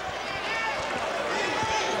Anderson.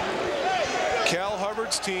 Cal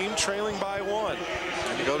Hubbard's team trailing by 1.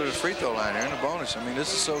 And you go to the free throw line here in the bonus. I mean,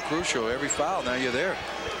 this is so crucial. Every foul, now you're there.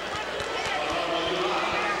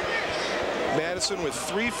 Madison with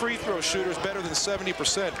 3 free throw shooters better than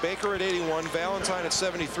 70%. Baker at 81, Valentine at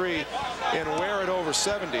 73, and Ware at over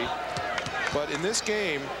 70. But in this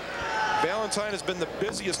game, Valentine has been the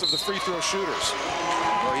busiest of the free throw shooters.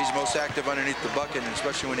 Well, he's most active underneath the bucket, and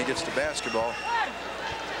especially when he gets to basketball.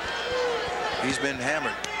 He's been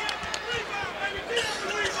hammered.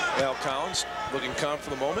 Al Collins looking calm for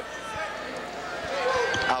the moment.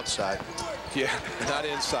 Outside. Yeah, not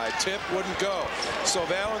inside. Tip wouldn't go. So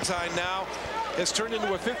Valentine now has turned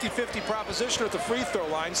into a 50-50 proposition at the free throw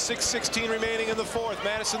line. 6:16 remaining in the 4th.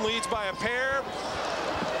 Madison leads by a pair.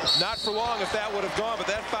 Not for long if that would have gone, but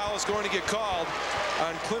that foul is going to get called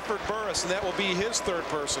on Clifford Burris, and that will be his 3rd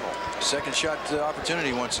personal. Second shot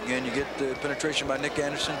opportunity once again. You get the penetration by Nick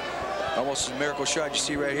Anderson. Almost a miracle shot you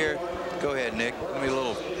see right here. Go ahead, Nick. Give me a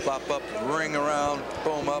little pop up, ring around,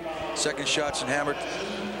 boom up. Second shot's and hammered.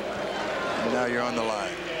 And now you're on the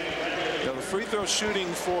line. Now the free throw shooting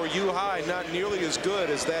for U High not nearly as good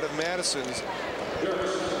as that of Madison's.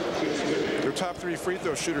 Their top 3 free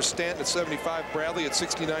throw shooters, Stanton at 75, Bradley at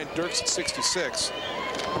 69, Dirks at 66.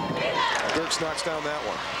 Dirks knocks down that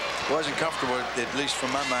one. Wasn't comfortable, at least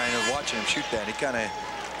from my mind, of watching him shoot that. He kind of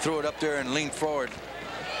threw it up there and leaned forward.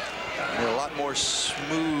 And a lot more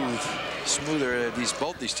smoother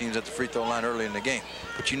both these teams at the free throw line early in the game.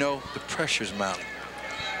 But you know, the pressure's mounting.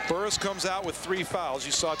 Burris comes out with 3 fouls.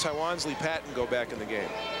 You saw Tywansley Patton go back in the game.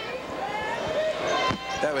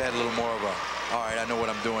 That had a little more of a, all right, I know what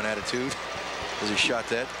I'm doing attitude as he shot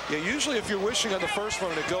that. Yeah, usually if you're wishing on the first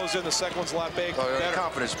one and it goes in, the second one's a lot better.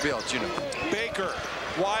 Confidence built, you know. Baker,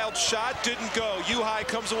 wild shot, didn't go. U High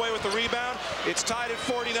comes away with the rebound. It's tied at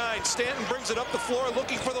 49. Stanton brings it up the floor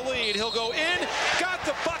looking for the lead. He'll go in, got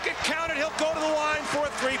the bucket, counted. He'll go to the line for a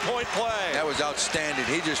 3-point play. That was outstanding.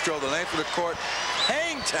 He just drove the length of the court.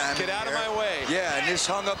 Hang time. Get out of my way. Yeah, and just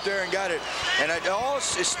hung up there and got it. And it all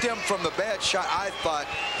stemmed from the bad shot I thought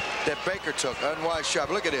that Baker took. Unwise shot.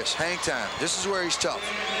 But look at this. Hang time. This is where he's tough.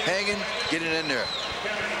 Hanging, getting in there.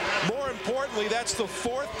 More importantly, that's the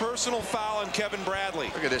 4th personal foul on Kevin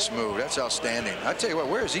Bradley. Look at this move. That's outstanding. I tell you what,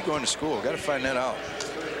 where is he going to school? Got to find that out.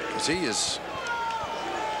 Because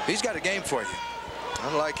he's got a game for you.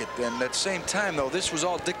 I like it. And at the same time, though, this was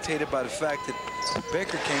all dictated by the fact that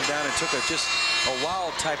Baker came down and took just a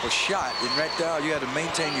wild type of shot. And right now, you had to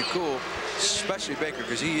maintain your cool, especially Baker,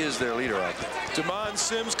 because he is their leader out there. Damon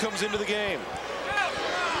Sims comes into the game.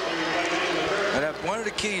 And one of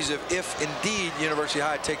the keys, if indeed University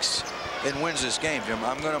High takes and wins this game, Jim,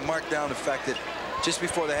 I'm going to mark down the fact that just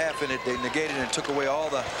before the half, and they negated and took away all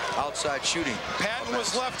the outside shooting. Patton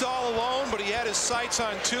was left all alone, but he had his sights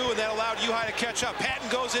on 2, and that allowed U-High to catch up. Patton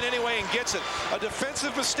goes in anyway and gets it. A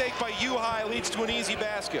defensive mistake by U-High leads to an easy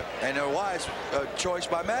basket. And a wise choice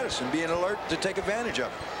by Madison, being alert to take advantage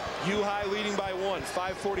of it. U-High leading by 1.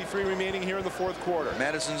 5:43 remaining here in the 4th quarter.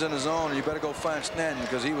 Madison's in the zone, and you better go find Stanton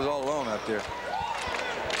because he was all alone out there.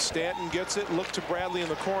 Stanton gets it, look to Bradley in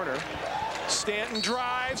the corner. Stanton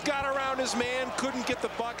drives, got around his man, couldn't get the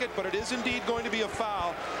bucket, but it is indeed going to be a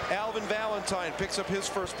foul. Alvin Valentine picks up his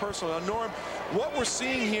first personal. Now, Norm, what we're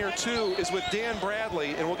seeing here, too, is with Dan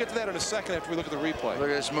Bradley, and we'll get to that in a second after we look at the replay. Look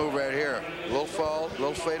at this move right here. Little fall,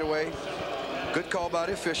 little fade away. Good call by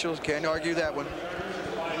the officials. Can't argue that one.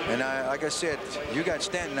 And like I said, you got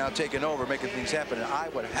Stanton now taking over, making things happen, and I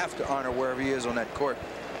would have to honor wherever he is on that court,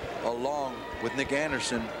 along with Nick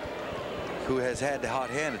Anderson, who has had the hot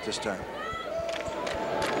hand at this time.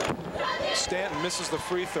 Stanton misses the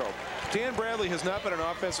free throw. Dan Bradley has not been an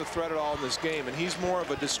offensive threat at all in this game, and he's more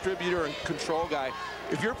of a distributor and control guy.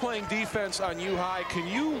 If you're playing defense on U-High, can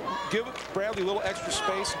you give Bradley a little extra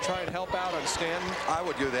space and try and help out on Stanton? I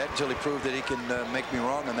would do that until he proved that he can make me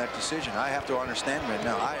wrong on that decision. I have to understand right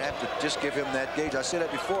now. I have to just give him that gauge. I said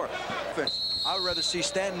that before. I would rather see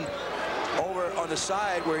Stanton over on the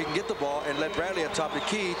side where he can get the ball and let Bradley at top of the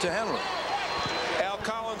key to handle it. Al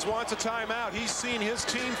Collins wants a timeout. He's seen his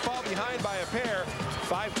team fall behind by a pair.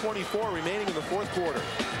 5:24 remaining in the 4th quarter.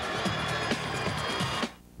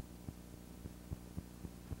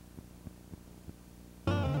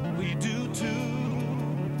 We do too.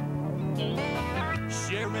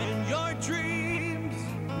 Sharing your dreams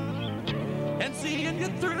and seeing you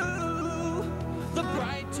through the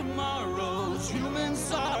bright tomorrows, human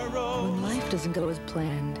sorrow. When life doesn't go as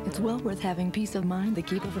planned, it's well worth having peace of mind the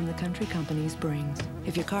Keeper from the Country Companies brings.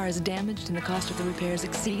 If your car is damaged and the cost of the repairs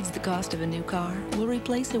exceeds the cost of a new car, we'll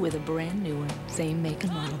replace it with a brand new one, same make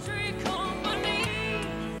and model.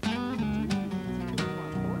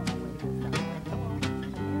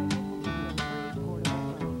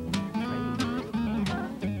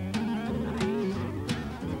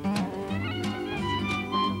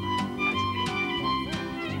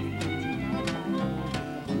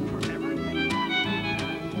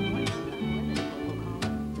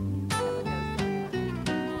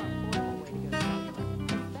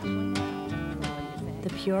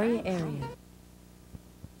 Peoria area.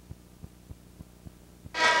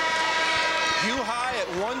 U-High at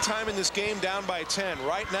one time in this game down by 10.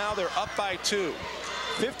 Right now they're up by 2.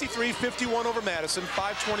 53-51 over Madison.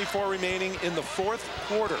 5:24 remaining in the 4th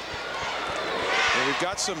quarter. And we've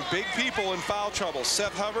got some big people in foul trouble.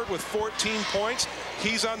 Seth Hubbard with 14 points.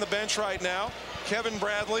 He's on the bench right now. Kevin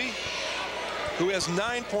Bradley, who has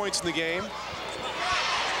 9 points in the game.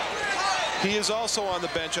 He is also on the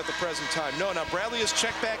bench at the present time. No, now Bradley is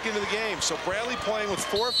checked back into the game. So Bradley playing with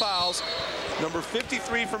 4 fouls. Number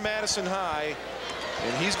 53 for Madison High.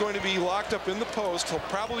 And he's going to be locked up in the post. He'll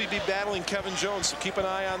probably be battling Kevin Jones, so keep an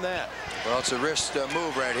eye on that. Well, it's a wrist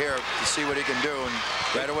move right here to see what he can do. And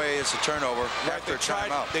right away, it's a turnover after a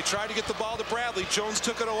timeout. They tried to get the ball to Bradley. Jones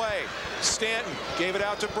took it away. Stanton gave it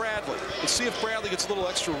out to Bradley. Let's see if Bradley gets a little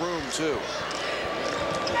extra room, too.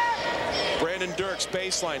 Brandon Dirks,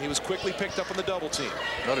 baseline. He was quickly picked up on the double team.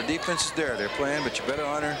 Well, the defense is there. They're playing, but you better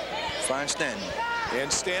honor, find Stanton.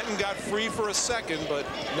 And Stanton got free for a second, but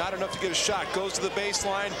not enough to get a shot. Goes to the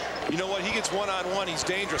baseline. You know what? He gets one-on-one. He's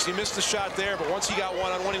dangerous. He missed the shot there, but once he got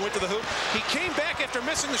one-on-one, he went to the hoop. He came back after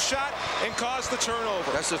missing the shot and caused the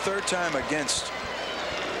turnover. That's the 3rd time against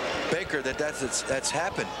Baker that's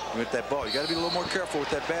happened with that ball. You got to be a little more careful with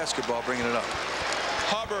that basketball, bringing it up.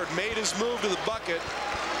 Hubbard made his move to the bucket.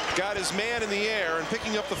 Got his man in the air, and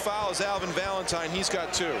picking up the foul is Alvin Valentine. He's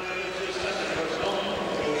got 2.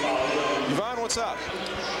 Yvonne, what's up?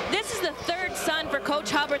 This is the 3rd son for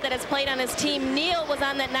Coach Hubbard that has played on his team. Neil was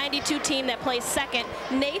on that 92 team that plays 2nd.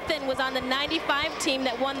 Nathan was on the 95 team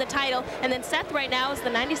that won the title. And then Seth right now is the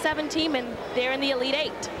 97 team, and they're in the Elite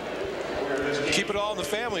 8. Keep it all in the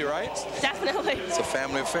family, right? Definitely. It's a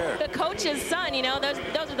family affair. The coach's son, you know,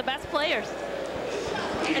 those are the best players.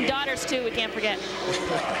 And daughters, too, we can't forget.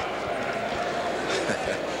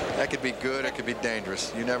 That could be good. It could be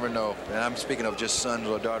dangerous. You never know. And I'm speaking of just son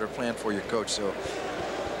or daughter playing for your coach. So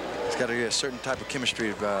it's got to be a certain type of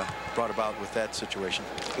chemistry brought about with that situation.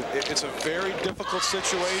 It's a very difficult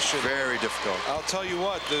situation. Very difficult. I'll tell you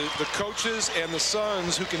what, the coaches and the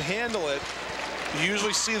sons who can handle it, you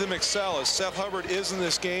usually see them excel, as Seth Hubbard is in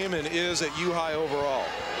this game and is at U-High overall.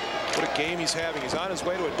 What a game he's having. He's on his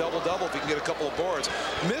way to a double-double if he can get a couple of boards.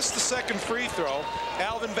 Missed the second free throw.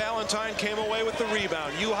 Alvin Valentine came away with the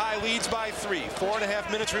rebound. U-High leads by 3.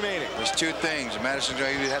 4.5 minutes remaining. There's two things. Madison's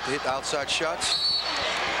going to have to hit the outside shots.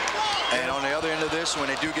 And on the other end of this, when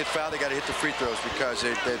they do get fouled, they got to hit the free throws because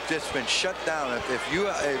they've just been shut down.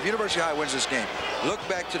 If University High wins this game, look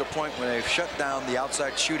back to the point when they've shut down the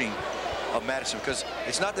outside shooting of Madison, because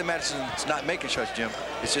it's not that Madison's not making shots, Jim.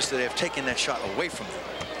 It's just that they've taken that shot away from them.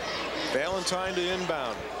 Valentine to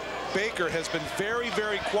inbound. Baker has been very,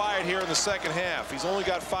 very quiet here in the second half. He's only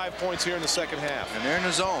got 5 points here in the second half. And they're in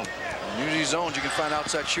the zone. And usually zones, you can find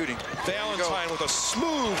outside shooting. Valentine with a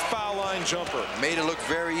smooth foul line jumper. Made it look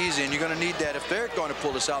very easy, and you're going to need that. If they're going to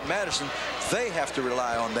pull this out, Madison, they have to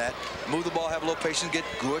rely on that. Move the ball, have a little patience, get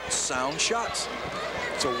good, sound shots.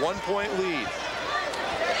 It's a 1-point lead.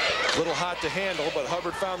 A little hot to handle, but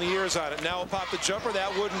Hubbard found the ears on it. Now he'll pop the jumper. That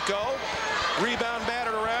wouldn't go. Rebound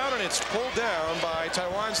battered around, and it's pulled down by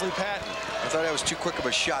Tywansley Patton. I thought that was too quick of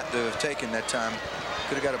a shot to have taken that time.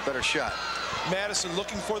 Could have got a better shot. Madison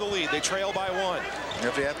looking for the lead. They trail by 1. And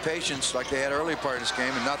if they have patience like they had early part of this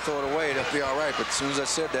game and not throw it away, they'll be all right. But as soon as I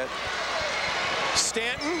said that.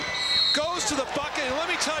 Stanton goes to the bucket, and let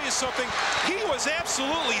me tell you something. He was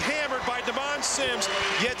absolutely hammered by DeMond Sims,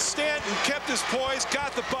 yet Stanton kept his poise,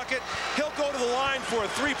 got the bucket. He'll go to the line for a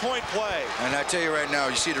 3-point play. And I tell you right now,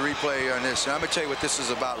 you see the replay on this, and I'm going to tell you what this is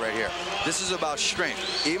about right here. This is about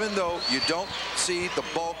strength. Even though you don't see the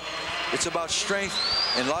bulk, it's about strength,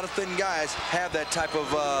 and a lot of thin guys have that type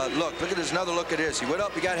of look. Look at this, another look at this. He went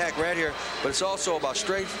up, he got hacked right here, but it's also about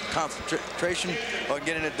strength, concentration on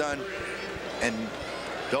getting it done, and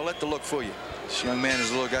don't let the look fool you. This young man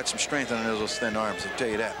has got some strength under those thin arms, I'll tell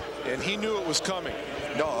you that. And he knew it was coming.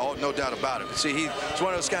 No doubt about it. See, he's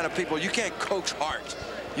one of those kind of people, you can't coach heart.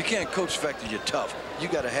 You can't coach the fact that you're tough. You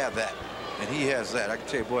got to have that. And he has that. I can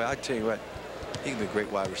tell you, boy, I tell you what, he can be a great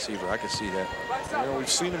wide receiver. I can see that. You know, we've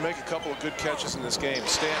seen him make a couple of good catches in this game.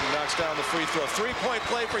 Stanton knocks down the free throw. 3-point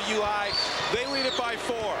play for U-High. They lead it by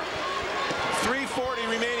 4. 3:40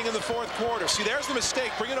 remaining in the fourth quarter. See, there's the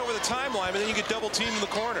mistake. Bring it over the timeline, and then you get double teamed in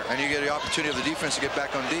the corner. And you get the opportunity of the defense to get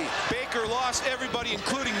back on D. Baker lost everybody,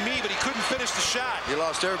 including me, but he couldn't finish the shot. He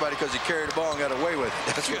lost everybody because he carried the ball and got away with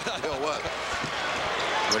it. That's what the deal was.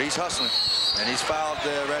 But he's hustling, and he's fouled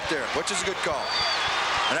right there, which is a good call.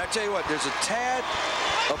 And I tell you what, there's a tad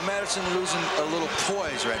of Madison losing a little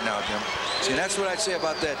poise right now, Jim. See, that's what I say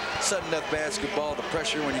about that sudden death basketball, the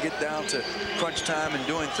pressure when you get down to crunch time and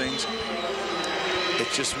doing things.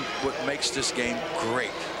 It's just what makes this game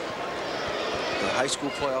great. The high school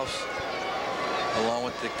playoffs, along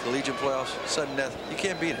with the collegiate playoffs, sudden death, you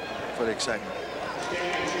can't beat it for the excitement.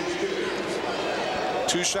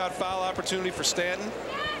 2-shot foul opportunity for Stanton.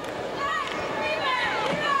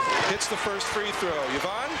 Hits the first free throw.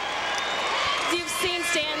 Yvonne? You've seen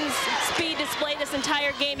Stanton's speed display this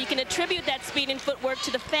entire game. You can attribute that speed and footwork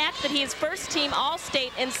to the fact that he is first-team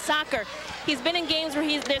All-State in soccer. He's been in games where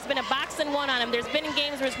there's been a box-and-one on him. There's been in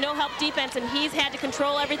games where there's no help defense, and he's had to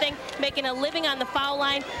control everything, making a living on the foul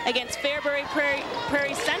line against Fairbury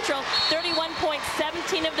Prairie Central. 31 points,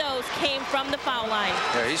 17 of those came from the foul line.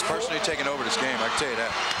 Yeah, he's personally taking over this game, I can tell you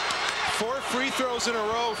that. 4 free throws in a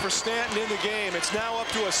row for Stanton in the game. It's now up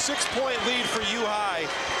to a 6-point lead for U-High.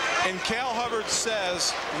 And Cal Hubbard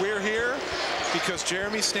says, we're here because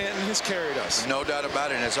Jeremy Stanton has carried us. No doubt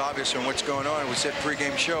about it, and it's obvious from what's going on. We said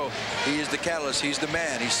pregame show, he is the catalyst, he's the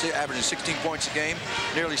man. He's averaging 16 points a game,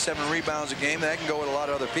 nearly 7 rebounds a game. That can go with a lot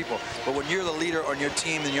of other people. But when you're the leader on your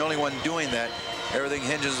team and you're the only one doing that, everything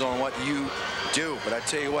hinges on what you do. But I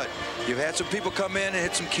tell you what, you've had some people come in and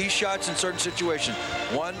hit some key shots in certain situations.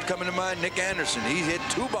 One coming to mind, Nick Anderson. He hit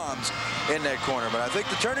 2 bombs in that corner. But I think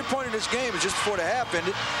the turning point in this game is just before the half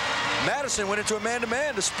ended. Madison went into a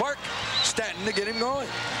man-to-man to spark Stanton to get him going.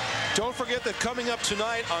 Don't forget that coming up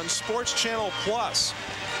tonight on Sports Channel Plus,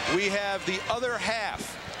 we have the other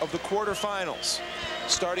half of the quarterfinals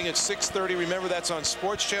starting at 6:30. Remember, that's on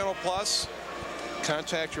Sports Channel Plus.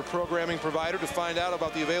 Contact your programming provider to find out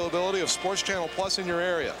about the availability of Sports Channel Plus in your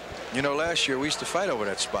area. You know, last year we used to fight over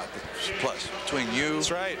that spot, Plus, between you. That's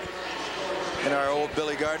right. And our old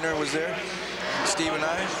Billy Gardner was there, Steve and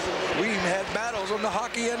I. We even had battles on the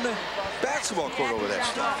hockey and the basketball court over that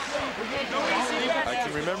stuff. I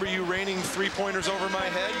can remember you raining 3-pointers over my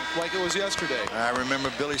head like it was yesterday. I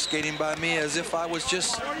remember Billy skating by me as if I was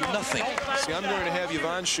just nothing. See, I'm going to have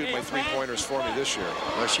Yvonne shoot my 3-pointers for me this year.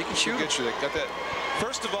 Well, she can shoot. She'll get you that. Got that.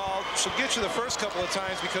 First of all, she'll get you the first couple of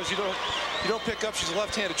times because you don't pick up. She's a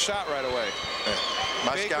left-handed shot right away. Yeah.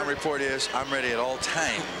 My scouting report is I'm ready at all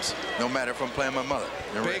times, no matter if I'm playing my mother.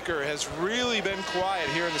 Baker has really been quiet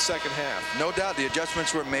here in the second half. No doubt the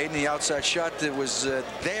adjustments were made, and the outside shot that was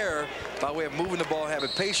there by way of moving the ball, having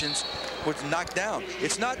patience, was knocked down.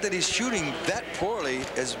 It's not that he's shooting that poorly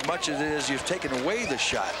as much as it is you've taken away the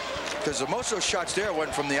shot. Because most of those shots there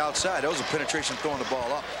wasn't from the outside. Those are penetration throwing the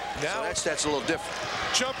ball up. Now so that's a little different.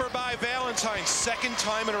 Jumper by Valentine, second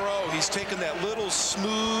time in a row. He's taken that little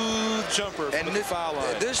smooth jumper from the foul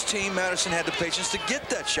line. This team, Madison, had the patience to get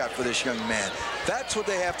that shot for this young man. That's what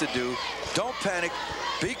they have to do. Don't panic.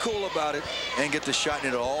 Be cool about it and get the shot,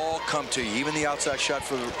 and it'll all come to you. Even the outside shot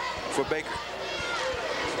for Baker.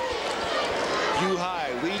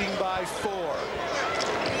 U-High leading by 4.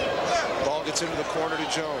 Ball gets into the corner to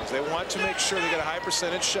Jones. They want to make sure they get a high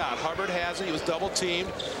percentage shot. Hubbard has it. He was double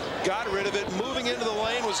teamed. Got rid of it. Moving into the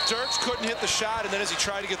lane was Dirks. Couldn't hit the shot. And then as he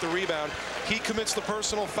tried to get the rebound, he commits the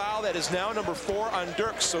personal foul. That is now number 4 on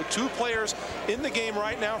Dirks. So 2 players in the game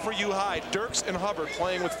right now for U-High. Dirks and Hubbard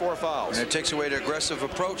playing with 4 fouls. And it takes away the aggressive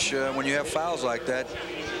approach when you have fouls like that.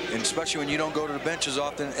 And especially when you don't go to the bench as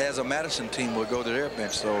often as a Madison team will go to their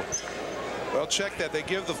bench. So. Well, check that.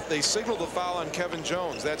 They signaled the foul on Kevin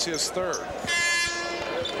Jones. That's his 3rd.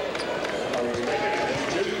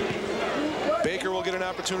 Baker will get an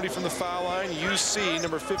opportunity from the foul line. UC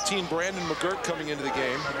number 15 Brandon McGirt coming into the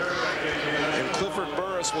game, and Clifford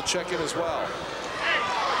Burris will check in as well.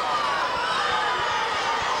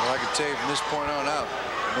 Well, I can tell you from this point on out,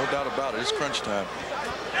 no doubt about it, it's crunch time.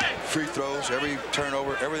 Free throws, every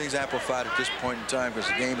turnover, everything's amplified at this point in time because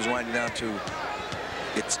the game is winding down to.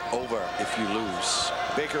 It's over if you lose.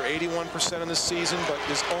 Baker 81% in this season, but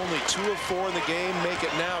is only 2 of 4 in the game. Make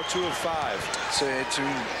it now 2 of 5. So it's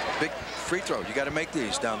a big free throw. You got to make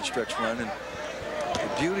these down the stretch run. And the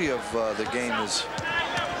beauty of the game is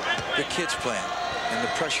the kids playing and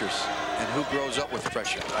the pressures and who grows up with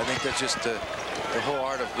pressure. I think that's just the whole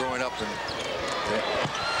art of growing up.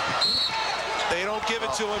 They don't give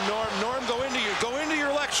it to him, Norm. Norm, go into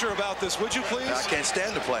your lecture about this, would you please? I can't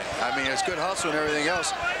stand the play. I mean, it's good hustle and everything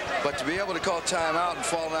else, but to be able to call timeout and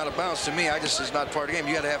falling out of bounds, to me, is not part of the game.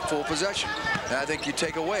 You got to have full possession, and I think you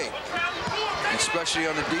take away, especially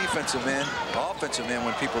on the defensive end, offensive end.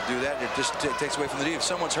 When people do that, it just takes away from the defense.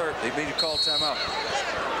 Someone's hurt. They need to call timeout.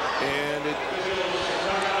 And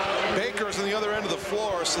Baker's on the other end of the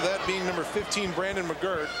floor, so that being number 15, Brandon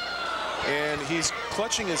McGirt. And he's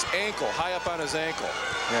clutching his ankle, high up on his ankle.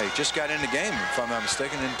 Yeah, he just got in the game, if I'm not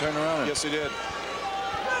mistaken, and turned around. Yes, he did.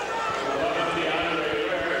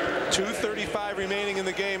 2:35 remaining in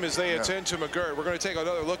the game as they attend to McGirt. We're going to take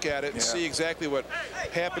another look at it and see exactly what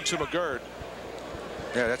happened to McGirt.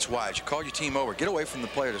 Yeah, that's wise. You call your team over. Get away from the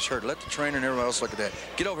player that's hurt. Let the trainer and everyone else look at that.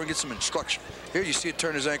 Get over and get some instruction. Here you see it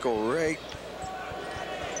turn his ankle right.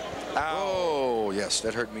 Ow. Oh, yes,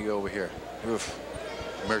 that hurt me over here. Oof.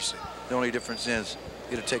 Mercy. The only difference is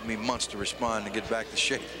it'll take me months to respond and get back to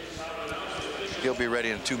shape. He'll be ready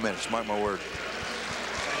in 2 minutes, mark my word.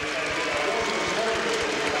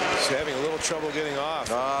 He's having a little trouble getting off.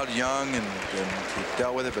 Oh, young, and he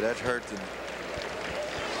dealt with it, but that hurt.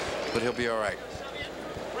 But he'll be all right.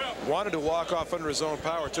 Wanted to walk off under his own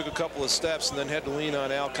power, took a couple of steps, and then had to lean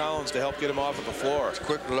on Al Collins to help get him off of the floor. It's a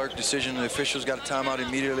quick alert decision. The officials got a timeout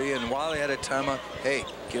immediately, and while they had a timeout, hey,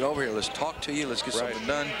 get over here. Let's talk to you. Let's get something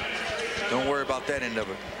done. Don't worry about that end of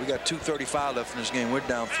it. We got 2:35 left in this game. We're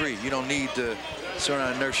down 3. You don't need to sit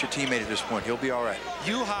around and nurse your teammate at this point. He'll be all right.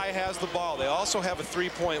 U-High has the ball. They also have a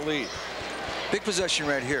 3-point lead. Big possession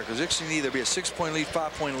right here, because it can either be a 6-point lead,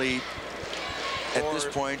 5-point lead at this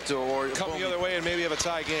point, or come the other way and maybe have a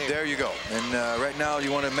tie game. There you go. And right now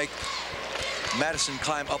you want to make Madison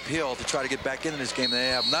climb uphill to try to get back into this game. They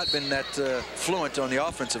have not been that fluent on the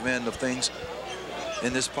offensive end of things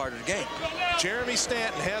in this part of the game. Jeremy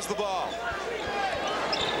Stanton has the ball.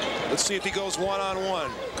 Let's see if he goes one-on-one.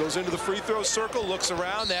 Goes into the free throw circle, looks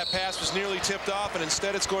around. That pass was nearly tipped off, and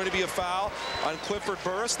instead it's going to be a foul on Clifford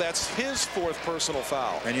Burris. That's his 4th personal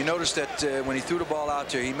foul. And you notice that when he threw the ball out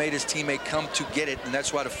there, he made his teammate come to get it, and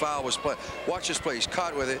that's why the foul was played. Watch this play. He's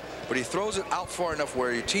caught with it, but he throws it out far enough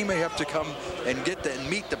where your teammate have to come and get that and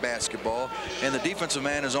meet the basketball, and the defensive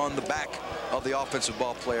man is on the back of the offensive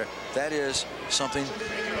ball player. That is something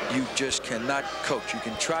you just cannot coach. You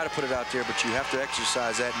can try to put it out there, but you have to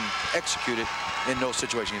exercise that and execute it in those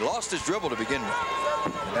situations. He lost his dribble to begin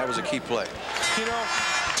with, and that was a key play. You know,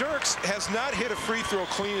 Dirks has not hit a free throw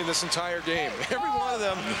clean in this entire game. Every one of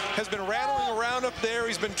them has been rattling around up there.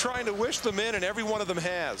 He's been trying to wish them in, and every one of them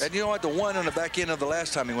has. And you know what? The one on the back end of the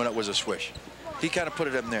last time he went up was a swish. he kind of put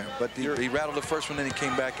it in there. But he rattled the first one, then he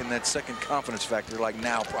came back in that second confidence factor, like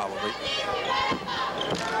now probably.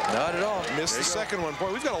 Not at all. Missed the second one.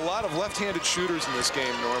 Boy, we've got a lot of left-handed shooters in this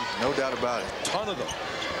game, Norm. No doubt about it. Ton of them.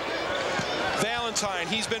 Valentine,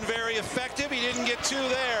 he's been very effective. He didn't get 2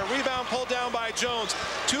 there. Rebound pulled down by Jones.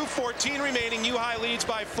 2:14 remaining. U-High leads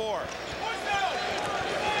by 4.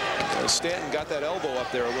 Stanton got that elbow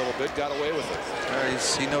up there a little bit, got away with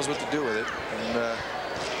it. He knows what to do with it, and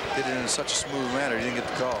did it in such a smooth manner. He didn't get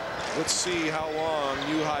the call. Let's see how long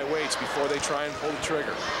U-High waits before they try and pull the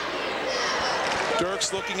trigger.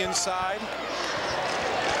 Dirks looking inside.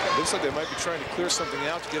 Looks like they might be trying to clear something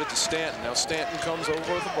out to get it to Stanton. Now Stanton comes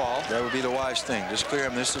over with the ball. That would be the wise thing. Just clear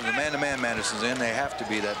him. This is the man-to-man Madison's in. They have to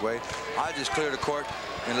be that way. I just clear the court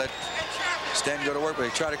and let Stanton go to work, but they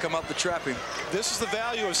try to come up to trap him. This is the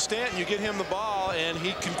value of Stanton. You get him the ball, and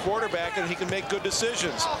he can quarterback, and he can make good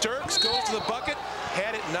decisions. Dirks goes to the bucket,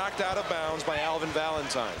 had it knocked out of bounds by Alvin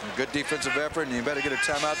Valentine. Good defensive effort, and you better get a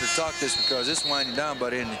timeout to talk this because it's winding down,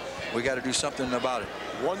 buddy, and we got to do something about it.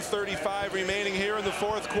 1:35 remaining here in the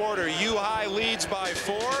 4th quarter. U-High leads by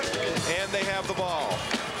 4, and they have the ball.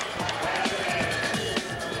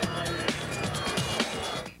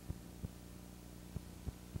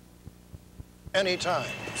 Anytime.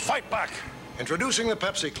 Fight back. Introducing the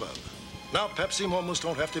Pepsi Club. Now Pepsi moments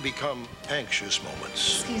don't have to become anxious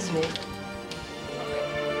moments. Excuse me.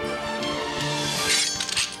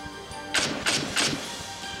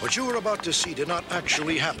 What you were about to see did not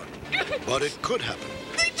actually happen, but it could happen.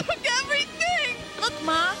 They took everything! Look,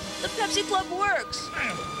 Ma, the Pepsi Club works.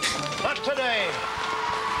 Not today.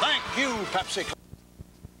 Thank you, Pepsi Club.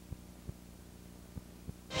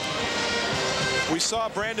 We saw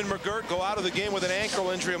Brandon McGirt go out of the game with an ankle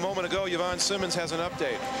injury a moment ago. Yvonne Simmons has an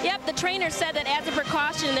update. Yep, the trainer said that as a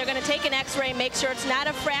precaution, they're going to take an x-ray, make sure it's not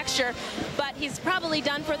a fracture, but he's probably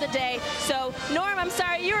done for the day. So, Norm, I'm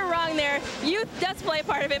sorry, you were wrong there. Youth does play a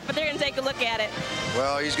part of it, but they're going to take a look at it.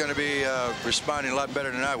 Well, he's going to be responding a lot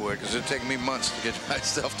better than I would because it'll take me months to get my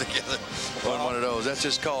stuff together on one of those. That's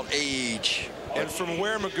just called age. And from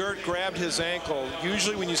where McGirt grabbed his ankle,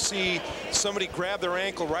 usually when you see somebody grab their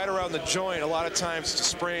ankle right around the joint, a lot of times it's a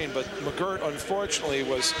sprain, but McGirt, unfortunately,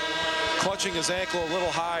 was clutching his ankle a little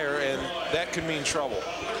higher, and that could mean trouble.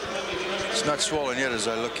 It's not swollen yet as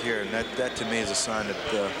I look here, and that to me is a sign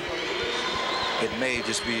that it may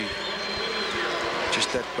just be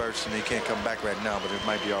just that burst, and he can't come back right now, but it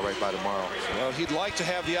might be all right by tomorrow. Well, he'd like to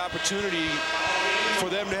have the opportunity for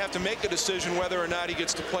them to have to make a decision whether or not he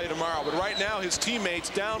gets to play tomorrow. But right now, his teammates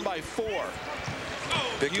down by 4.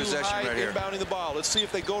 Big possession right here. Inbounding the ball. Let's see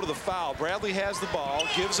if they go to the foul. Bradley has the ball,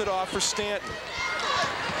 gives it off for Stanton.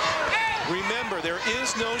 Remember, there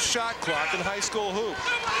is no shot clock in high school hoop,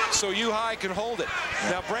 so U-High can hold it.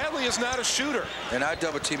 Now, Bradley is not a shooter. And I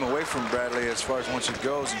double team away from Bradley as far as once it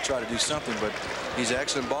goes and try to do something, but he's an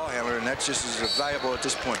excellent ball handler, and that's just as valuable at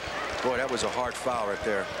this point. Boy, that was a hard foul right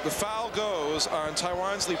there. The foul goes on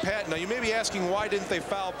Tywansley Patton. Now, you may be asking, why didn't they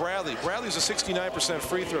foul Bradley? Bradley's a 69%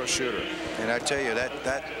 free throw shooter. And I tell you,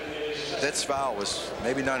 that foul was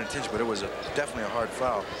maybe not intentional, but it was definitely a hard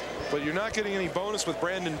foul. But you're not getting any bonus with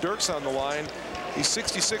Brandon Dirks on the line. He's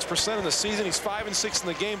 66% in the season. He's 5 and 6 in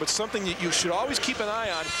the game. But something that you should always keep an eye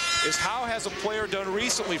on is how has a player done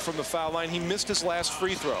recently from the foul line. He missed his last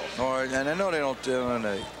free throw. And I know they don't on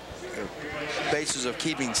the basis of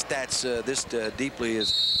keeping stats this deeply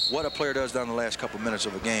is what a player does down the last couple minutes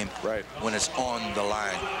of a game. Right. When it's on the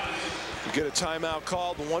line. You get a timeout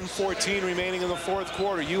called. 1:14 remaining in the 4th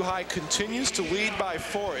quarter. U-High continues to lead by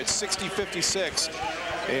 4. It's 60-56.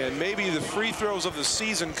 And maybe the free throws of the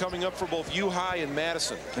season coming up for both U-High and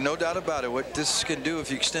Madison. And no doubt about it. What this can do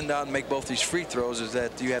if you extend out and make both these free throws is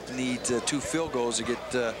that you have to need 2 field goals to get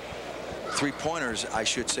 3-pointers, I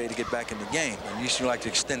should say, to get back in the game. And you usually like to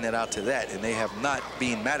extend that out to that. And they have not,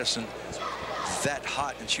 being Madison, that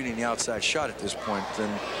hot in shooting the outside shot at this point.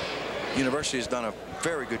 And University has done a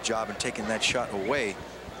very good job in taking that shot away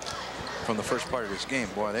from the first part of this game.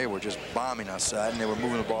 Boy, they were just bombing outside, and they were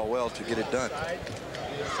moving the ball well to get it done.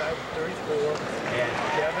 Inside 34, and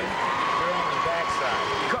Kevin, you're on the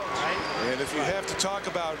backside. Coach. And if you have to talk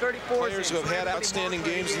about players who have had outstanding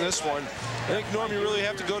games in this one, I think, Norm, you really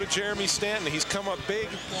have to go to Jeremy Stanton. He's come up big.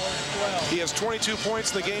 He has 22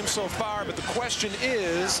 points in the game so far, but the question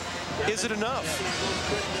is it enough?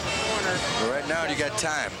 Well, right now, you got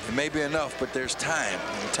time. It may be enough, but there's time.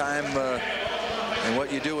 And time and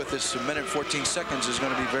what you do with this minute 14 seconds is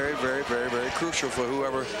going to be very, very, very, very crucial for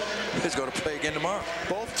whoever is going to play again tomorrow.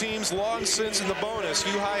 Both teams long since in the bonus.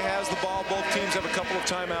 U-High has the ball. Both teams have a couple of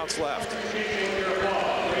timeouts left.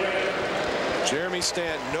 Jeremy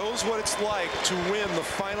Stanton knows what it's like to win the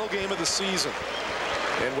final game of the season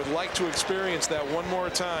and would like to experience that one more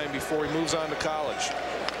time before he moves on to college.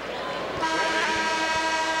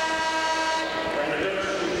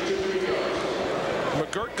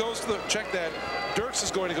 McGirt goes to the, check that, Dirks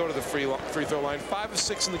is going to go to the free throw line. 5 of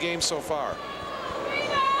 6 in the game so far.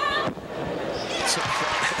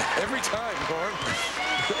 Every time, Norm.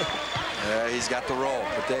 Yeah, he's got the roll.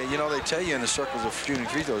 But they, you know, they tell you in the circles of shooting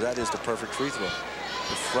free throws, that is the perfect free throw.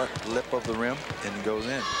 The front lip of the rim, and it goes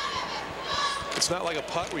in. It's not like a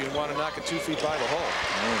putt where you want to knock it 2 feet by the hole.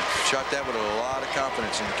 Shot that with a lot of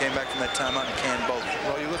confidence, and came back from that timeout and canned both.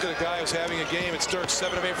 Well, you look at a guy who's having a game. It's Dirks,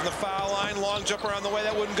 7 of 8 from the foul line. Long jumper on the way.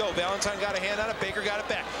 That wouldn't go. Valentine got a hand on it. Baker got it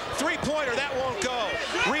back. 3-pointer. That won't go.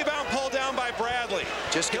 Rebound pulled down by Bradley.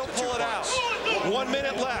 He'll pull it out. 1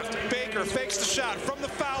 minute left. Baker fakes the shot. From the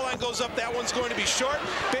foul line goes up. That one's going to be short.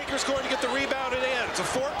 Baker's going to get the rebound and in. It's a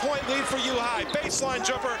 4-point lead for U High. Baseline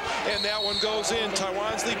jumper, and that one goes in.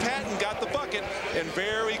 Tywansley Patton got the bucket, and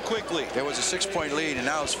very quickly. There was a 6-point lead, and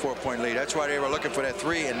now it's a 4-point lead. That's why they were looking for that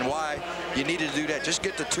 3, and why you needed to do that. Just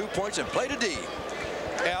get the 2 points and play the D.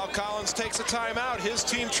 Al Collins takes a timeout. His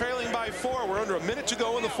team trailing by 4. We're under a minute to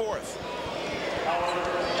go in the 4th.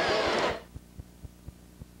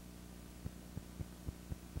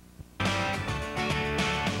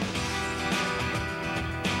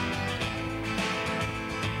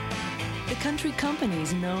 The Country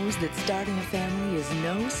Companies knows that starting a family is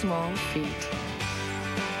no small feat.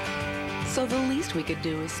 So the least we could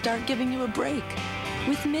do is start giving you a break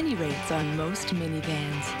with mini rates on most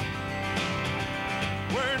minivans.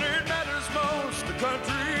 When it matters most, the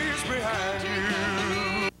country's behind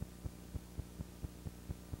you.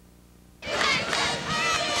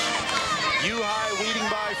 U High leading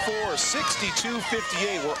by 4,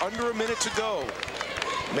 62-58. We're under a minute to go.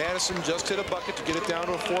 Madison just hit a bucket to get it down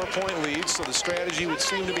to a 4-point lead, so the strategy would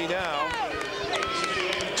seem to be now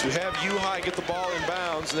to have U High get the ball in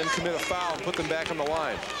bounds and then commit a foul and put them back on the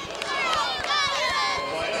line.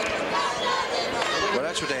 Well,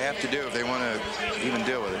 that's what they have to do if they want to even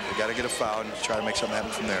deal with it. They got to get a foul and try to make something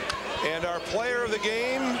happen from there. And our player of the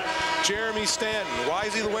game, Jeremy Stanton. Why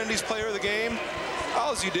is he the Wendy's player of the game?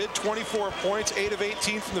 All as he did, 24 points, 8 of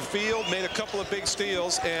 18 from the field, made a couple of big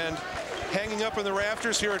steals, and hanging up in the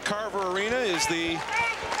rafters here at Carver Arena is the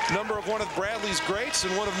number of one of Bradley's greats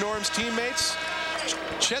and one of Norm's teammates,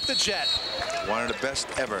 Chet the Jet. One of the best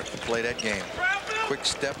ever to play that game. Quick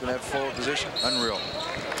step in that forward position, unreal.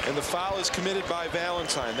 And the foul is committed by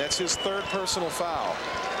Valentine. That's his 3rd personal foul.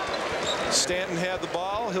 Stanton had the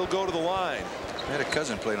ball. He'll go to the line. I had a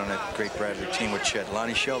cousin played on that great Bradley team with Chet,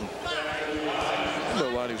 Lonnie Sheldon. I know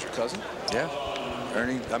Lonnie was your cousin. Yeah.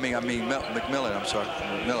 McMillan, I'm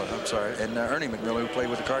sorry. And Ernie McMillan, who played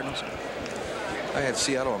with the Cardinals. I had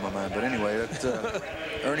Seattle on my mind, but anyway, that,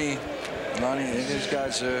 Ernie, Lonnie, and these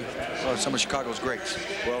guys, some of Chicago's greats.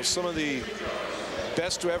 Well, some of the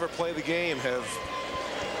best to ever play the game have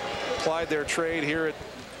applied their trade here at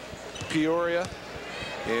Peoria,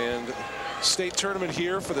 and state tournament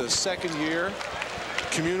here for the 2nd year.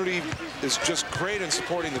 Community is just great in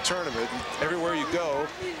supporting the tournament. Everywhere you go,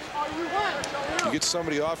 you get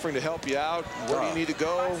somebody offering to help you out. Where do you need to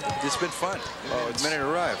go? It's been fun. It's minute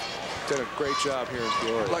arrive. Done a great job here in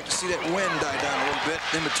Peoria. I'd like to see that wind die down a little bit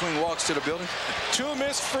in between walks to the building. 2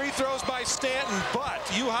 missed free throws by Stanton, but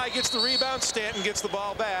U High gets the rebound. Stanton gets the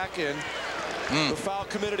ball back, and the foul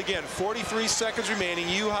committed again. 43 seconds remaining.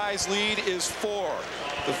 U High's lead is 4.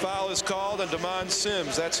 The foul is called on Damon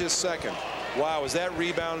Sims. That's his 2nd. Wow, is that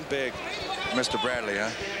rebound big? Mr. Bradley, huh?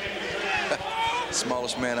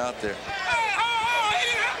 Smallest man out there.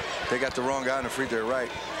 They got the wrong guy on the free throw,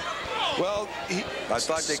 right? Well, I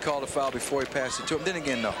thought they called a foul before he passed it to him. Then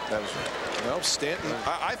again, no, that was right. No, Stanton.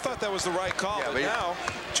 I thought that was the right call, yeah, but now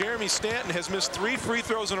Jeremy Stanton has missed 3 free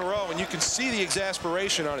throws in a row, and you can see the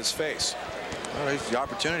exasperation on his face. Well, it's the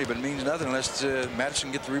opportunity, but it means nothing unless Madison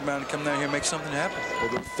get the rebound and come down here and make something happen. Well,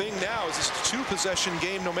 the thing now is it's a 2-possession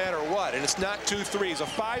game no matter what, and it's not 2 threes. A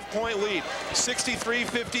 5-point lead,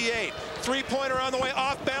 63-58. 3-pointer on the way,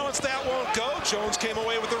 off balance, that won't go. Jones came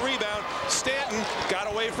away with the rebound. Stanton got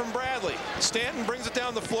away from Bradley. Stanton brings it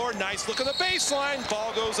down the floor. Nice look at the baseline.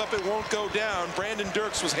 Ball goes up, it won't go down. Brandon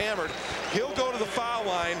Dirks was hammered. He'll go to the foul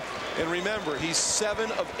line. And remember, he's 7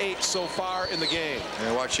 of 8 so far in the game.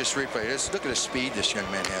 And watch this replay. Look at the speed this young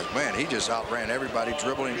man has. Man, he just outran everybody,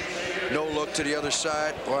 dribbling. No look to the other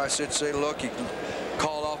side. Or I should say, look, he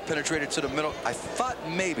called off, penetrated to the middle. I thought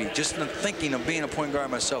maybe, just in the thinking of being a point guard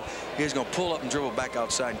myself, he was going to pull up and dribble back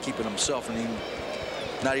outside and keep it himself, and he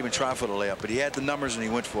not even try for the layup. But he had the numbers and he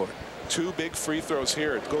went for it. 2 big free throws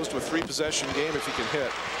here. It goes to a 3-possession game if he can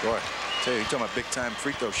hit. Boy, I tell you, you're talking about big-time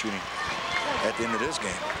free throw shooting at the end of this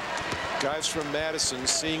game. Guys from Madison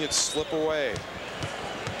seeing it slip away.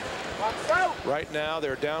 Right now,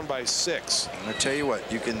 they're down by 6. I'm going to tell you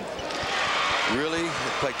what, you can really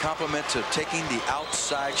play compliment to taking the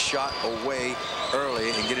outside shot away early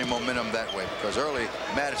and getting momentum that way, because early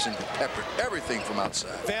Madison peppered everything from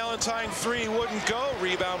outside. Valentine 3 wouldn't go.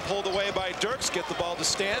 Rebound pulled away by Dirks. Get the ball to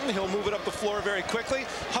Stanton. He'll move it up the floor very quickly.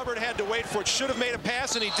 Hubbard had to wait for it. Should have made a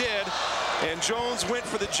pass, and he did. And Jones went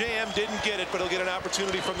for the jam. Didn't get it, but he'll get an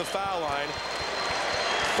opportunity from the foul line.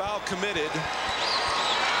 Foul committed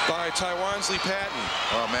by Tywansley Patton.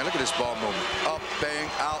 Oh, man, look at this ball movement. Up, bang,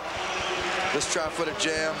 out. Let's try for the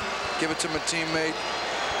jam. Give it to my teammate.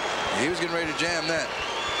 He was getting ready to jam that.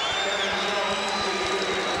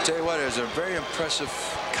 Tell you what, it was a very impressive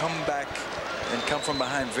comeback and come from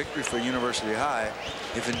behind victory for University High,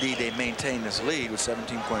 if indeed they maintain this lead with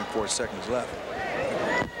 17.4 seconds left.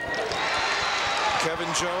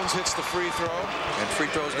 Kevin Jones hits the free throw. And free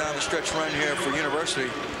throws down the stretch run here for University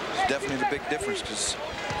is definitely the big difference, because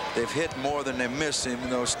they've hit more than they missed, even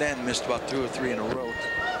though Stanton missed about 2 or 3 in a row.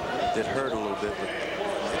 That hurt a little bit, but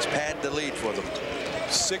it's padded the lead for them.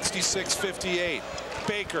 66-58.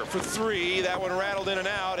 Baker for 3. That one rattled in and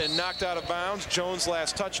out and knocked out of bounds. Jones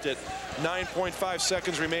last touched it. 9.5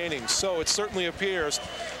 seconds remaining. So it certainly appears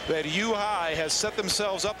that U High has set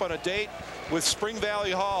themselves up on a date with Spring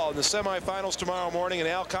Valley Hall in the semifinals tomorrow morning. And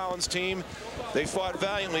Al Collins' team, they fought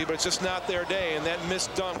valiantly, but it's just not their day. And that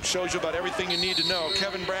missed dunk shows you about everything you need to know.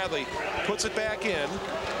 Kevin Bradley puts it back in,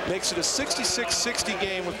 makes it a 66-60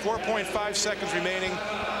 game with 4.5 seconds remaining.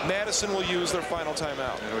 Madison will use their final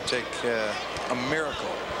timeout. It would take a miracle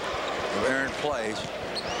of errant plays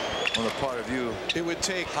on the part of you. It would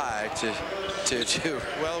take High to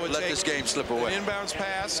well, it would let take this game slip away. An inbounds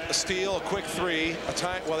pass, a steal, a quick 3, a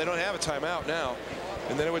time. Well, they don't have a timeout now.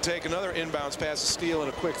 And then it would take another inbounds pass, a steal, and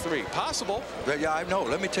a quick 3. Possible. But yeah, I know.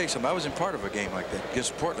 Let me tell you something. I was in part of a game like that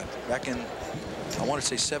against Portland back in, I want to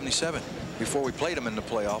say 77, before we played them in the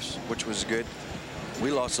playoffs, which was good.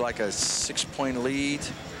 We lost like a 6-point lead.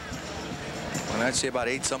 And I'd say about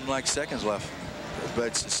 8-something seconds left. But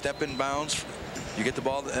it's a step in bounds. You get the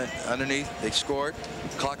ball underneath. They scored.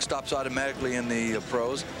 Clock stops automatically in the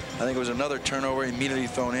pros. I think it was another turnover immediately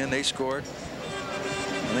thrown in. They scored.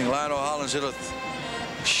 I think Lionel Hollins hit a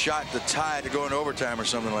shot to tie to go into overtime or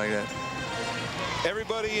something like that.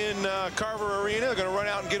 Everybody in Carver Arena are going to run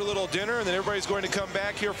out and get a little dinner, and then everybody's going to come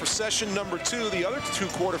back here for session number 2. The other 2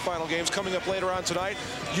 quarterfinal games coming up later on tonight.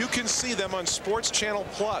 You can see them on Sports Channel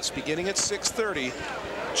Plus beginning at 6:30.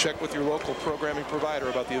 Check with your local programming provider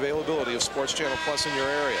about the availability of Sports Channel Plus in your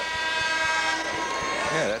area.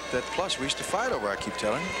 Yeah, that plus we used to fight over, I keep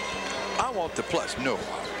telling you. I want the plus. No,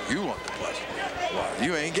 you want the plus. Well,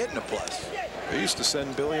 you ain't getting the plus. They used to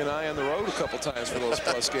send Billy and I on the road a couple times for those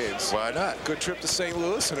plus games. Why not? Good trip to St.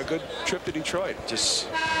 Louis and a good trip to Detroit. Just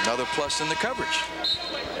another plus in the coverage.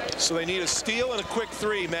 So they need a steal and a quick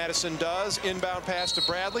 3. Madison does. Inbound pass to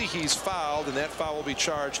Bradley. He's fouled, and that foul will be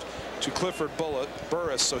charged to Clifford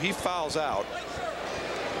Burris. So he fouls out.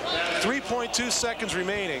 3.2 seconds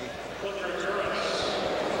remaining.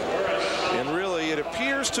 And really, it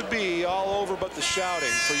appears to be all over but the shouting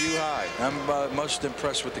for U High. I'm most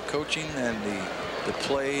impressed with the coaching and the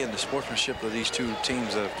play and the sportsmanship of these 2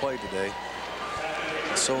 teams that have played today.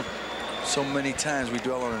 So many times we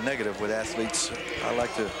dwell on a negative with athletes. I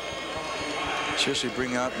like to seriously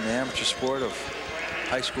bring out in the amateur sport of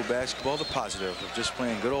high school basketball the positive of just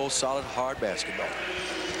playing good old solid hard basketball.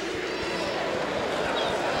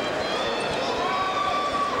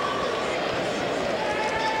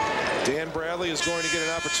 Dan Bradley is going to get an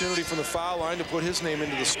opportunity from the foul line to put his name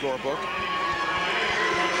into the scorebook.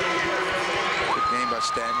 Good game by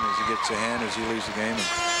Stanton as he gets a hand as he leaves the game.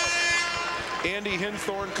 Andy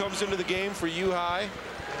Hinthorn comes into the game for U High.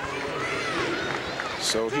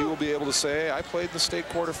 So he will be able to say, I played in the state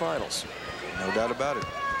quarterfinals. No doubt about it.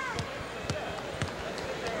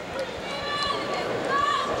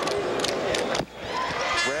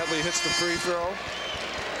 Bradley hits the free throw.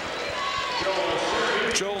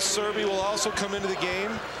 Joel Serby will also come into the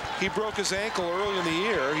game. He broke his ankle early in the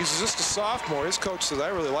year. He's just a sophomore. His coach says, I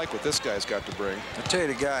really like what this guy's got to bring. I'll tell you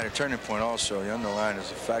the guy at a turning point also, the underline is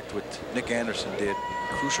the fact what Nick Anderson did.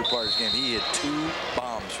 Crucial part of his game. He hit 2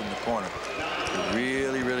 bombs from the corner to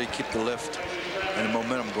really keep the lift and the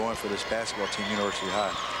momentum going for this basketball team, University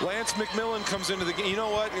High. Lance McMillan comes into the game. You know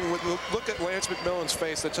what? Look at Lance McMillan's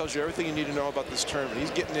face. That tells you everything you need to know about this tournament.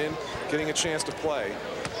 He's getting in, getting a chance to play.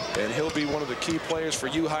 And he'll be one of the key players for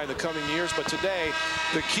U-High in the coming years. But today,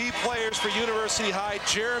 the key players for University High,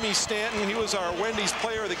 Jeremy Stanton. He was our Wendy's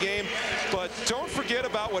player of the game. But don't forget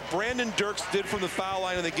about what Brandon Dirks did from the foul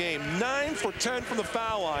line in the game. 9 for 10 from the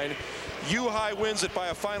foul line. U-High wins it by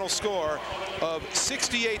a final score of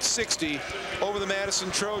 68-60 over the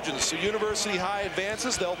Madison Trojans. So University High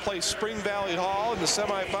advances. They'll play Spring Valley Hall in the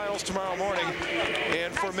semifinals tomorrow morning.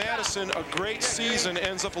 And for Madison, a great season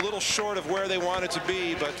ends up a little short of where they wanted to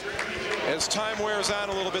be. But as time wears on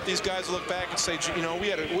a little bit, these guys will look back and say, you know, we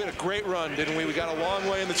had a great run, didn't we? We got a long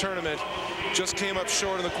way in the tournament. Just came up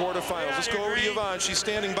short in the quarterfinals. Let's go over to Yvonne. She's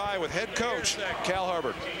standing by with head coach Cal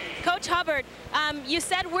Hubbard. Coach Hubbard, you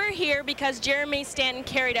said we're here because Jeremy Stanton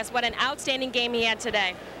carried us. What an outstanding game he had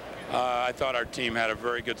today. I thought our team had a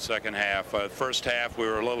very good second half. First half, we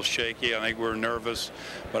were a little shaky. I think we were nervous,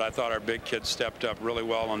 but I thought our big kids stepped up really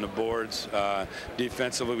well on the boards.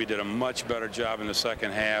 Defensively, we did a much better job in the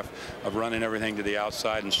second half of running everything to the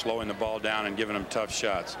outside and slowing the ball down and giving them tough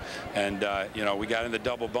shots. And you know, we got in the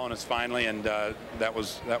double bonus finally, and that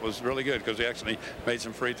was really good because we actually made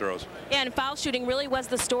some free throws. Yeah, and foul shooting really was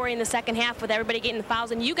the story in the second half with everybody getting the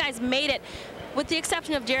fouls, and you guys made it, with the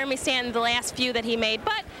exception of Jeremy Stanton, the last few that he made.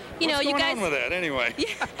 But you know, you guys. What's going on with that anyway?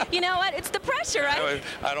 You know what? It's the pressure, right?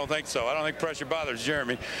 I don't think so. I don't think pressure bothers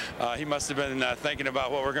Jeremy. He must have been thinking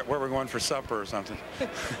about where we're going for supper or something.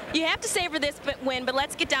 You have to savor this win, but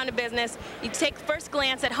let's get down to business. You take first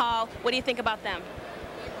glance at Hall. What do you think about them?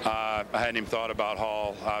 I hadn't even thought about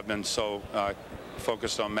Hall. I've been so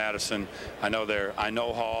focused on Madison. I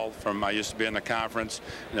know Hall from I used to be in the conference.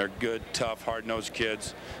 They're good, tough, hard-nosed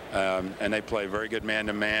kids, and they play very good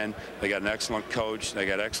man-to-man. They got an excellent coach. They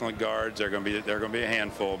got excellent guards. They're going to be a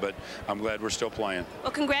handful, but I'm glad we're still playing.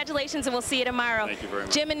 Well, congratulations, and we'll see you tomorrow. Thank you very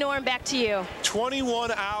much. Jim and Norm, back to you.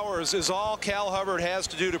 21 hours is all Cal Hubbard has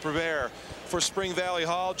to do to prepare for Spring Valley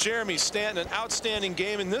Hall. Jeremy Stanton, an outstanding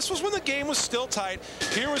game, and this was when the game was still tight.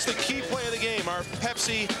 Here was the key play of the game, our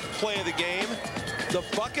Pepsi play of the game. The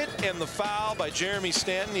bucket and the foul by Jeremy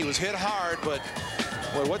Stanton. He was hit hard, but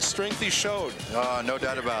boy, what strength he showed. No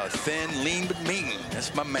doubt about it. Thin, lean, but mean.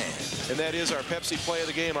 That's my man. And that is our Pepsi play of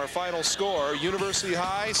the game. Our final score, University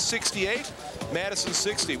High 68, Madison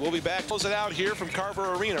 60. We'll be back. Close it out here from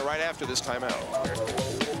Carver Arena right after this timeout.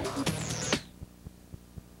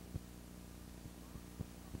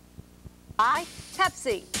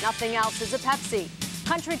 Pepsi. Nothing else is a Pepsi.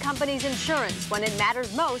 Country Company's insurance. When it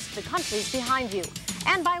matters most, the country's behind you.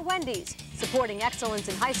 And by Wendy's, supporting excellence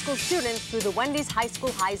in high school students through the Wendy's High School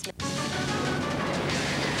Heisman.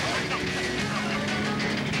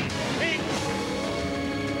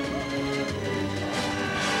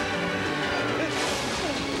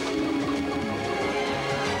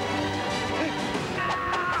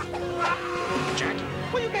 Jackie,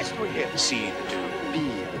 what are you guys doing here? See the dude, be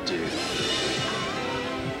the dude.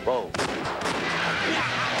 Whoa.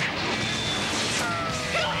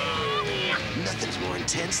 Nothing's more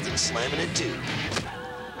intense than slamming a dude.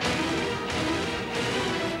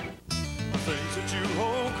 Things that you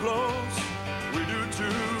hold close, we do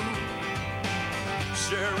too.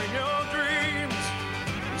 Sharing your dreams,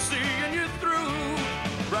 seeing you through.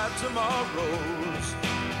 Bright tomorrows,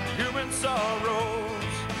 human sorrows.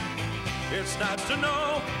 It's nice to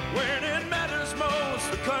know when it matters most,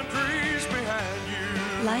 the country's behind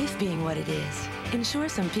you. Life being what it is, ensure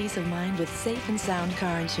some peace of mind with safe and sound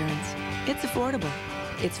car insurance. It's affordable.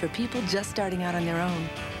 It's for people just starting out on their own.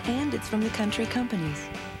 And it's from the country companies.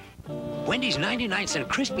 Wendy's 99-cent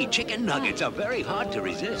crispy chicken nuggets are very hard to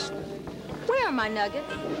resist. Where are my nuggets?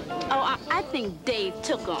 Oh, I think Dave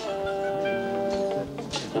took them.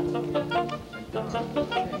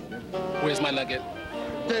 Where's my nugget?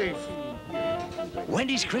 Dave.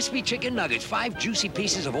 Wendy's crispy chicken nuggets, 5 juicy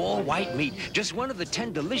pieces of all white meat. Just one of the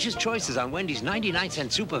 10 delicious choices on Wendy's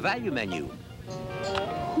 99-cent super value menu.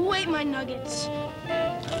 Who ate my nuggets?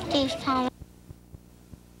 Dave's Palmer.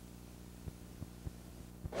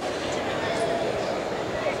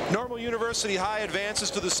 Normal University High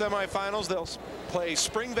advances to the semifinals. They'll play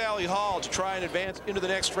Spring Valley Hall to try and advance into the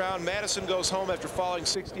next round. Madison goes home after falling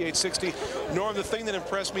 68-60. Norm, the thing that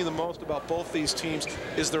impressed me the most about both these teams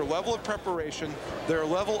is their level of preparation, their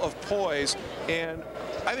level of poise, and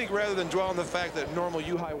I think rather than dwell on the fact that Normal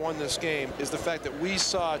U-High won this game is the fact that we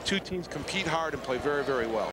saw two teams compete hard and play very, very well.